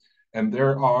 And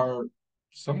there are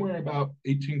somewhere about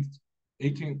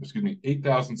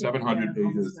 8,700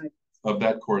 pages of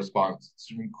that correspondence.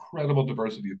 It's an incredible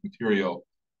diversity of material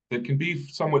that can be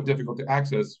somewhat difficult to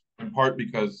access, in part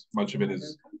because much of it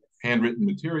is handwritten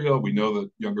material. We know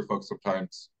that younger folks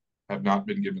sometimes have not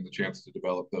been given the chance to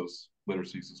develop those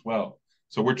literacies as well.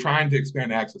 So we're trying to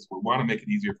expand access. We want to make it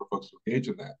easier for folks to engage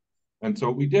in that. And so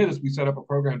what we did is we set up a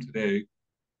program today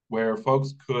where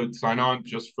folks could sign on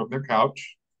just from their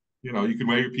couch. You know, you can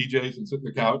wear your PJs and sit on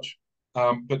the couch.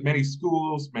 But many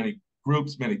schools, many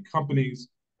groups, many companies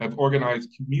have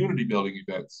organized community building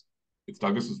events. It's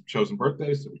Douglas's chosen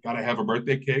birthday, so we got to have a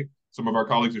birthday cake. Some of our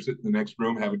colleagues are sitting in the next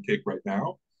room having cake right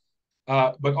now.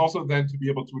 But also then to be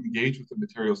able to engage with the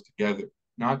materials together,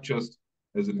 not just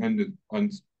as an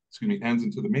ends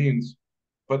into the means,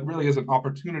 but really as an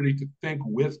opportunity to think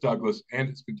with Douglass and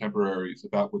his contemporaries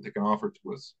about what they can offer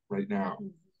to us right now.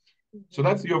 So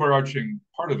that's the overarching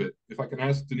part of it. If I can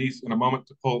ask Denise in a moment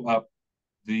to pull up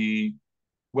the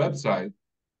website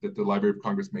that the Library of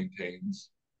Congress maintains.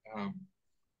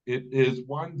 It is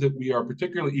one that we are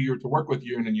particularly eager to work with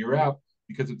year in and year out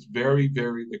because it's very,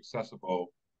 very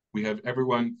accessible. We have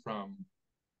everyone from,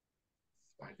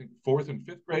 I think, 4th and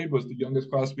 5th grade was the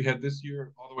youngest class we had this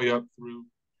year, all the way up through.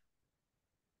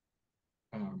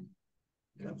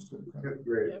 Yeah, 5th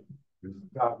grade. Yep. This is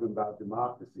talking about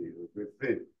democracy. It was a good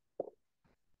thing.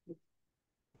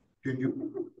 Can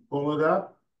you pull it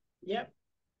up? Yep.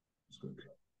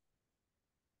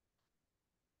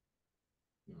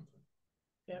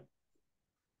 Yep.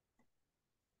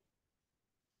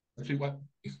 Actually, what?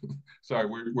 Sorry,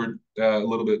 we're a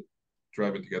little bit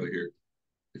driving together here.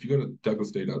 If you go to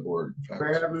douglasday.org.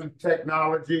 We're having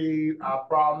technology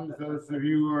problems. Those of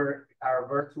you who are our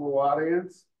virtual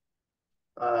audience,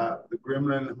 the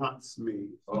gremlin hunts me.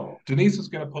 Oh. Denise is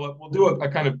going to pull up. We'll do a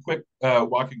kind of quick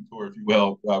walking tour, if you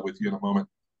will, with you in a moment.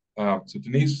 So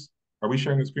Denise, are we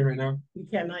sharing the screen right now? We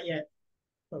cannot yet,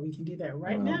 but we can do that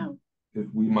right now.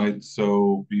 If we might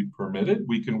so be permitted,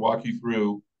 we can walk you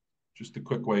through just a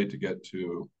quick way to get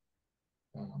to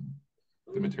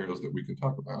the materials that we can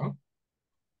talk about.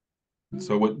 And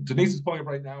so what Denise is pulling up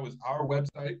right now is our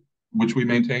website, which we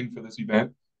maintain for this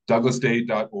event,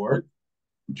 douglasday.org,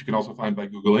 which you can also find by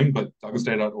Googling, but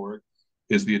douglasday.org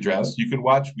is the address. You can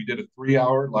watch, we did a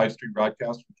 3-hour live stream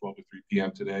broadcast from 12 to 3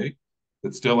 p.m. today.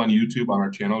 That's still on YouTube on our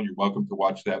channel. You're welcome to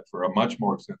watch that for a much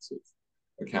more extensive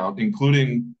account,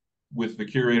 including with the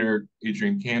curator,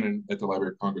 Adrienne Cannon at the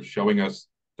Library of Congress, showing us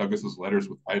Douglass's letters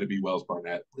with Ida B. Wells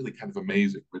Barnett, really kind of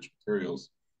amazing, rich materials.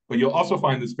 But you'll also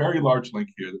find this very large link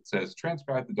here that says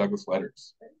transcribe the Douglass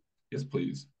letters. Yes,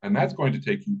 please. And that's going to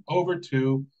take you over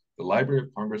to the Library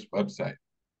of Congress website.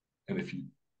 And if you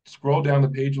scroll down the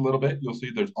page a little bit, you'll see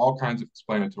there's all kinds of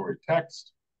explanatory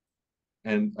text.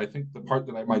 And I think the part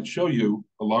that I might show you,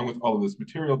 along with all of this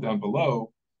material down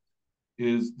below,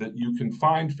 is that you can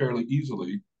find fairly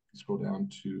easily, scroll down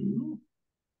to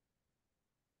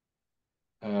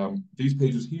these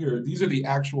pages here. These are the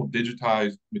actual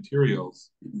digitized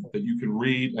materials that you can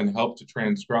read and help to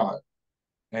transcribe.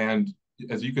 And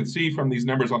as you can see from these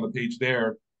numbers on the page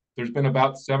there, there's been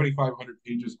about 7,500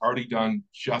 pages already done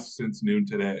just since noon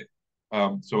today.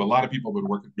 So a lot of people have been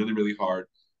working really, really hard.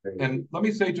 And let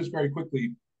me say just very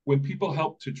quickly, when people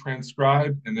help to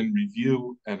transcribe and then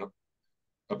review and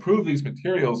approve these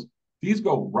materials, these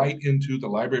go right into the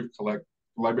Library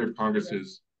of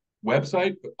Congress's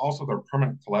website, but also their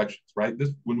permanent collections, right? This,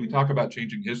 when we talk about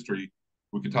changing history,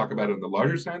 we can talk about it in the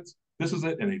larger sense. This is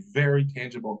it in a very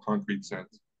tangible, concrete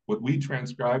sense. What we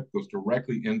transcribe goes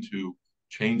directly into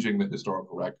changing the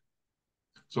historical record.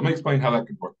 So let me explain how that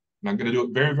can work. And I'm going to do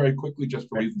it very, very quickly just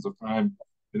for reasons of time.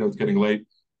 I know it's getting late.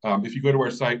 If you go to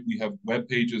our site, we have web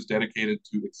pages dedicated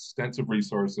to extensive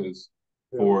resources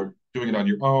for doing it on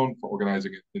your own, for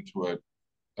organizing it into a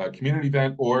community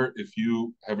event, or if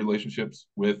you have relationships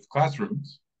with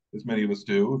classrooms, as many of us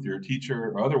do, if you're a teacher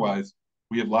or otherwise,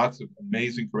 we have lots of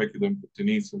amazing curriculum that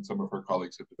Denise and some of her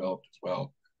colleagues have developed as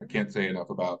well. I can't say enough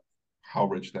about how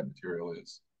rich that material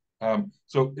is.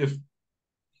 So if,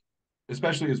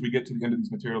 especially as we get to the end of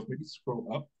these materials, maybe scroll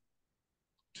up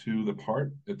to the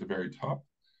part at the very top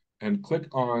and click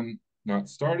on Not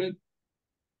Started.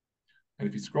 And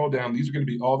if you scroll down, these are going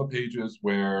to be all the pages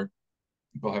where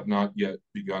people have not yet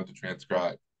begun to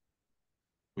transcribe.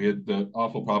 We had the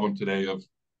awful problem today of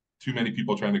too many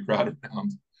people trying to crowd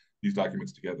around these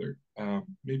documents together.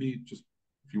 Maybe just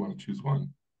if you want to choose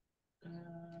one.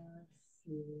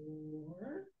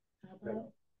 How about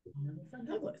Fred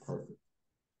Douglass? Perfect.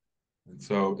 And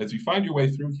so as you find your way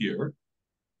through here,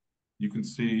 you can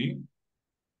see,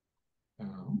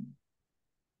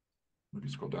 maybe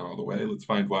scroll down all the way. Let's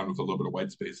find one with a little bit of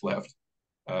white space left.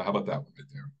 How about that one right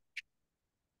there?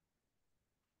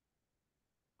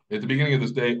 At the beginning of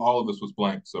this day, all of this was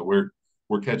blank, so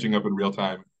we're catching up in real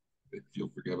time, if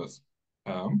you'll forgive us.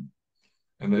 And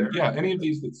then, yeah, any of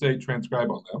these that say transcribe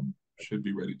on them should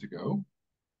be ready to go.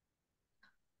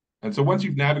 And so once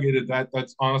you've navigated that,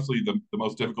 that's honestly the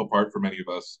most difficult part for many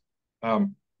of us.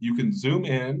 You can zoom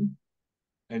in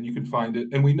and you can find it.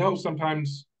 And we know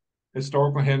sometimes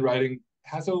historical handwriting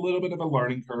has a little bit of a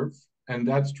learning curve. And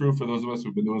that's true for those of us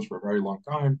who've been doing this for a very long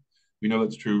time. We know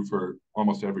that's true for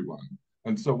almost everyone.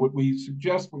 And so what we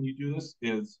suggest when you do this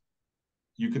is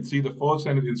you can see the full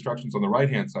extent of the instructions on the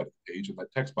right-hand side of the page in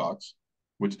that text box,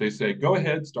 which they say, go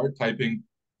ahead, start typing,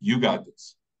 you got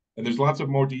this. And there's lots of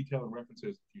more detail and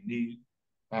references if you need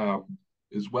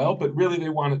as well, but really they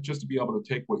want it just to be able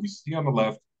to take what you see on the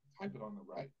left, type it on the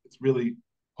right. It's really,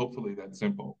 hopefully, that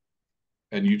simple.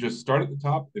 And you just start at the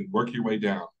top and work your way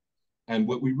down. And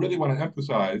what we really want to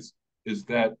emphasize is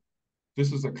that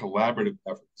this is a collaborative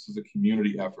effort. This is a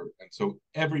community effort. And so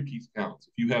every piece counts.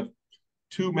 If you have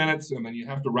 2 minutes and then you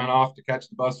have to run off to catch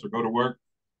the bus or go to work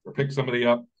or pick somebody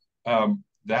up,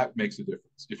 that makes a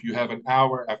difference. If you have an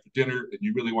hour after dinner and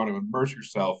you really want to immerse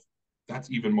yourself, that's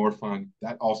even more fun.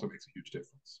 That also makes a huge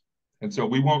difference. And so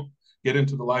we won't get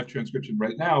into the live transcription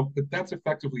right now, but that's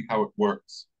effectively how it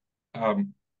works.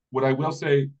 What I will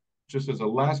say, just as a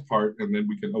last part, and then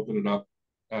we can open it up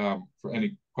for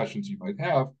any questions you might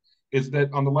have, is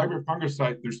that on the Library of Congress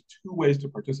site, there's 2 ways to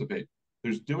participate.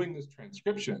 There's doing this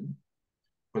transcription,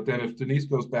 but then if Denise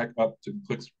goes back up to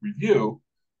clicks review,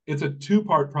 it's a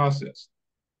 2-part process.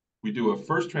 We do a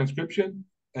first transcription,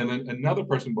 and then another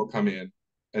person will come in,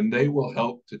 and they will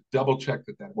help to double check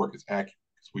that that work is accurate,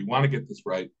 because we want to get this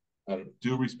right out of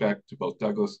due respect to both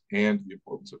Douglass and the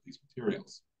importance of these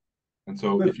materials. And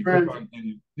so if you click on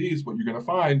any of these, what you're going to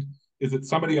find is that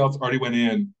somebody else already went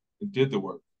in and did the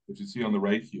work, which you see on the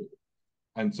right here.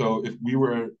 And so if we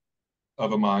were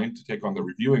of a mind to take on the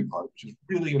reviewing part, which is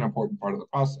really an important part of the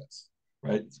process,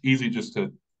 right? It's easy just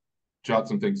to jot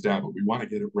some things down, but we want to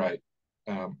get it right.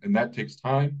 And that takes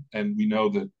time. And we know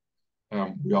that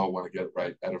we all want to get it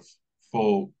right out of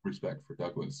full respect for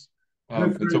Douglass.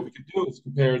 And so what we can do is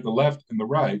compare the left and the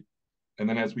right. And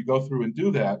then as we go through and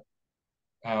do that,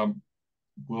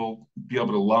 we'll be able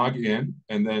to log in.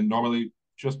 And then normally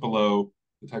just below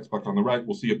the text box on the right,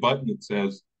 we'll see a button that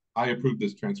says, I approve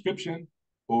this transcription,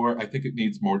 or I think it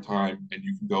needs more time, and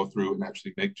you can go through and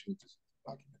actually make changes to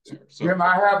the document there. So, Jim,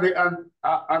 I have the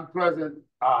unpleasant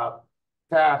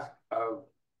task of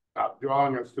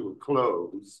drawing us to a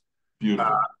close.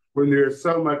 Beautiful. When there's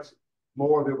so much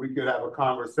more that we could have a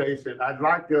conversation. I'd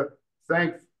like to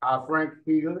thank Frank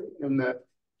Healy and the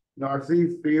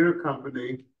Narcisse Theater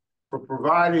Company for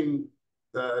providing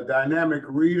the dynamic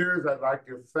readers. I'd like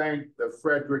to thank the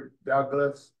Frederick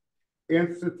Douglass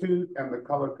Institute and the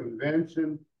Color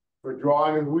Convention for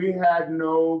drawing. We had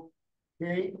no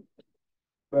king,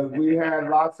 but we had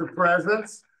lots of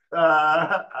presents.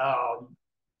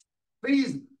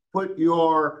 Please put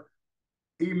your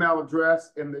email address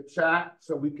in the chat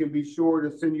so we can be sure to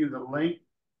send you the link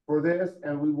for this.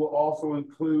 And we will also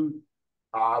include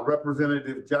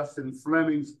Representative Justin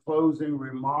Fleming's closing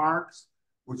remarks,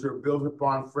 which are built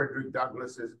upon Frederick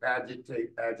Douglass's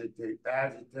agitate, agitate,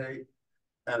 agitate,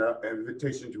 and an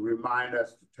invitation to remind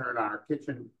us to turn our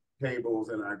kitchen tables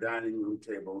and our dining room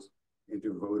tables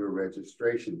into voter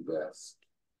registration desks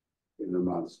in the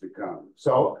months to come.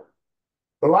 So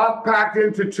a lot packed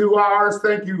into 2 hours.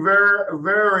 Thank you very,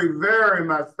 very, very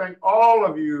much. Thank all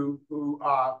of you who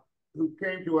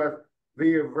came to us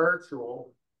via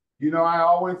virtual. You know, I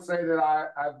always say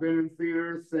that I've been in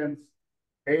theater since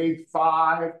age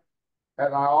 5,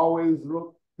 and I always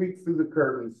peek through the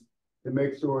curtains to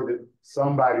make sure that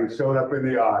somebody showed up in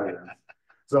the audience.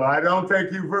 So I don't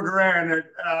take you for granted,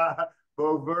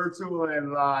 both virtual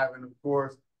and live. And of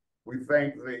course, we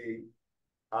thank the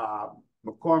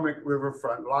McCormick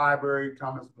Riverfront Library,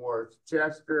 Thomas Morris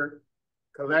Chester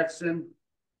collection.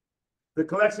 The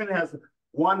collection has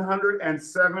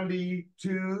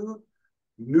 172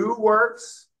 new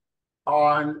works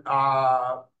on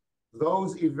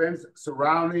those events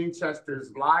surrounding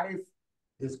Chester's life,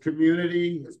 his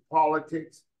community, his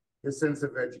politics, his sense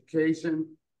of education.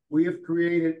 We have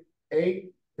created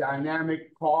 8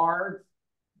 dynamic cards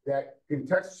that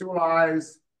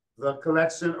contextualize the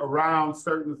collection around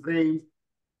certain themes: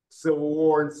 Civil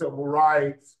War and Civil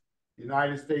Rights,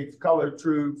 United States colored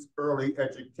troops, early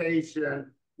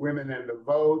education, women and the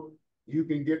vote. You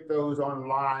can get those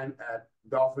online at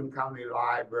Dauphin County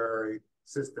Library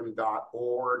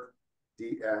System.org,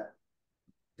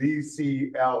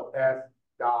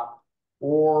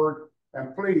 DCLS.org.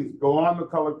 And please go on the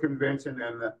color convention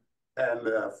and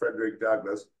the Frederick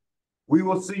Douglass. We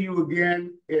will see you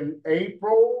again in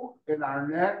April in our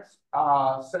next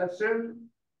session,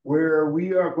 where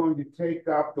we are going to take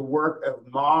up the work of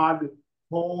Maud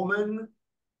Coleman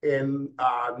in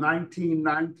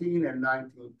 1919 and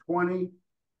 1920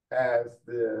 as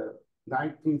the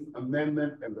 19th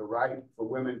Amendment and the right for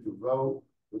women to vote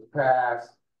was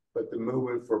passed, but the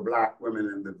movement for Black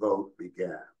women and the vote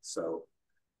began. So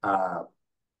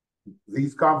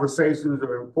these conversations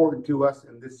are important to us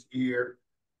in this year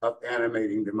of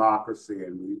animating democracy,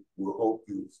 and we will hope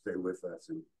you stay with us,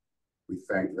 and we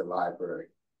thank the library.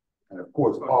 And of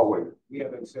course, always. We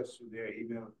have access to their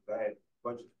email. I had a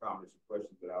bunch of comments and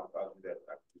questions, but I'll do that.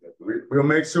 We'll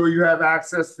make sure you have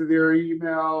access to their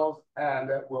emails, and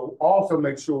that we'll also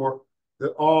make sure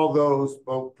that all those,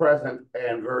 both present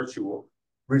and virtual,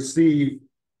 receive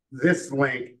this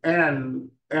link and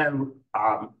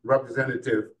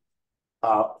Representative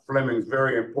Fleming's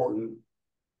very important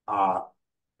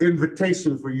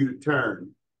invitation for you to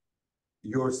turn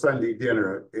your Sunday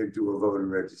dinner into a voter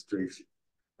registration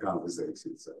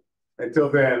conversation. So until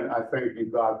then, I thank you.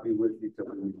 God be with you.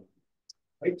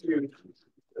 Thank you.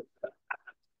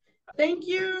 Thank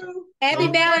you. Happy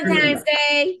Valentine's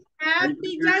Day.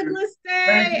 Happy Douglass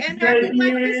Day and happy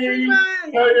Black History Month. I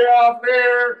know you're out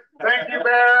there. Thank you,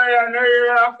 Barry. I know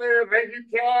you're out there. Thank you,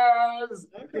 Kaz.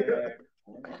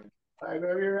 I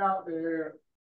know you're out there.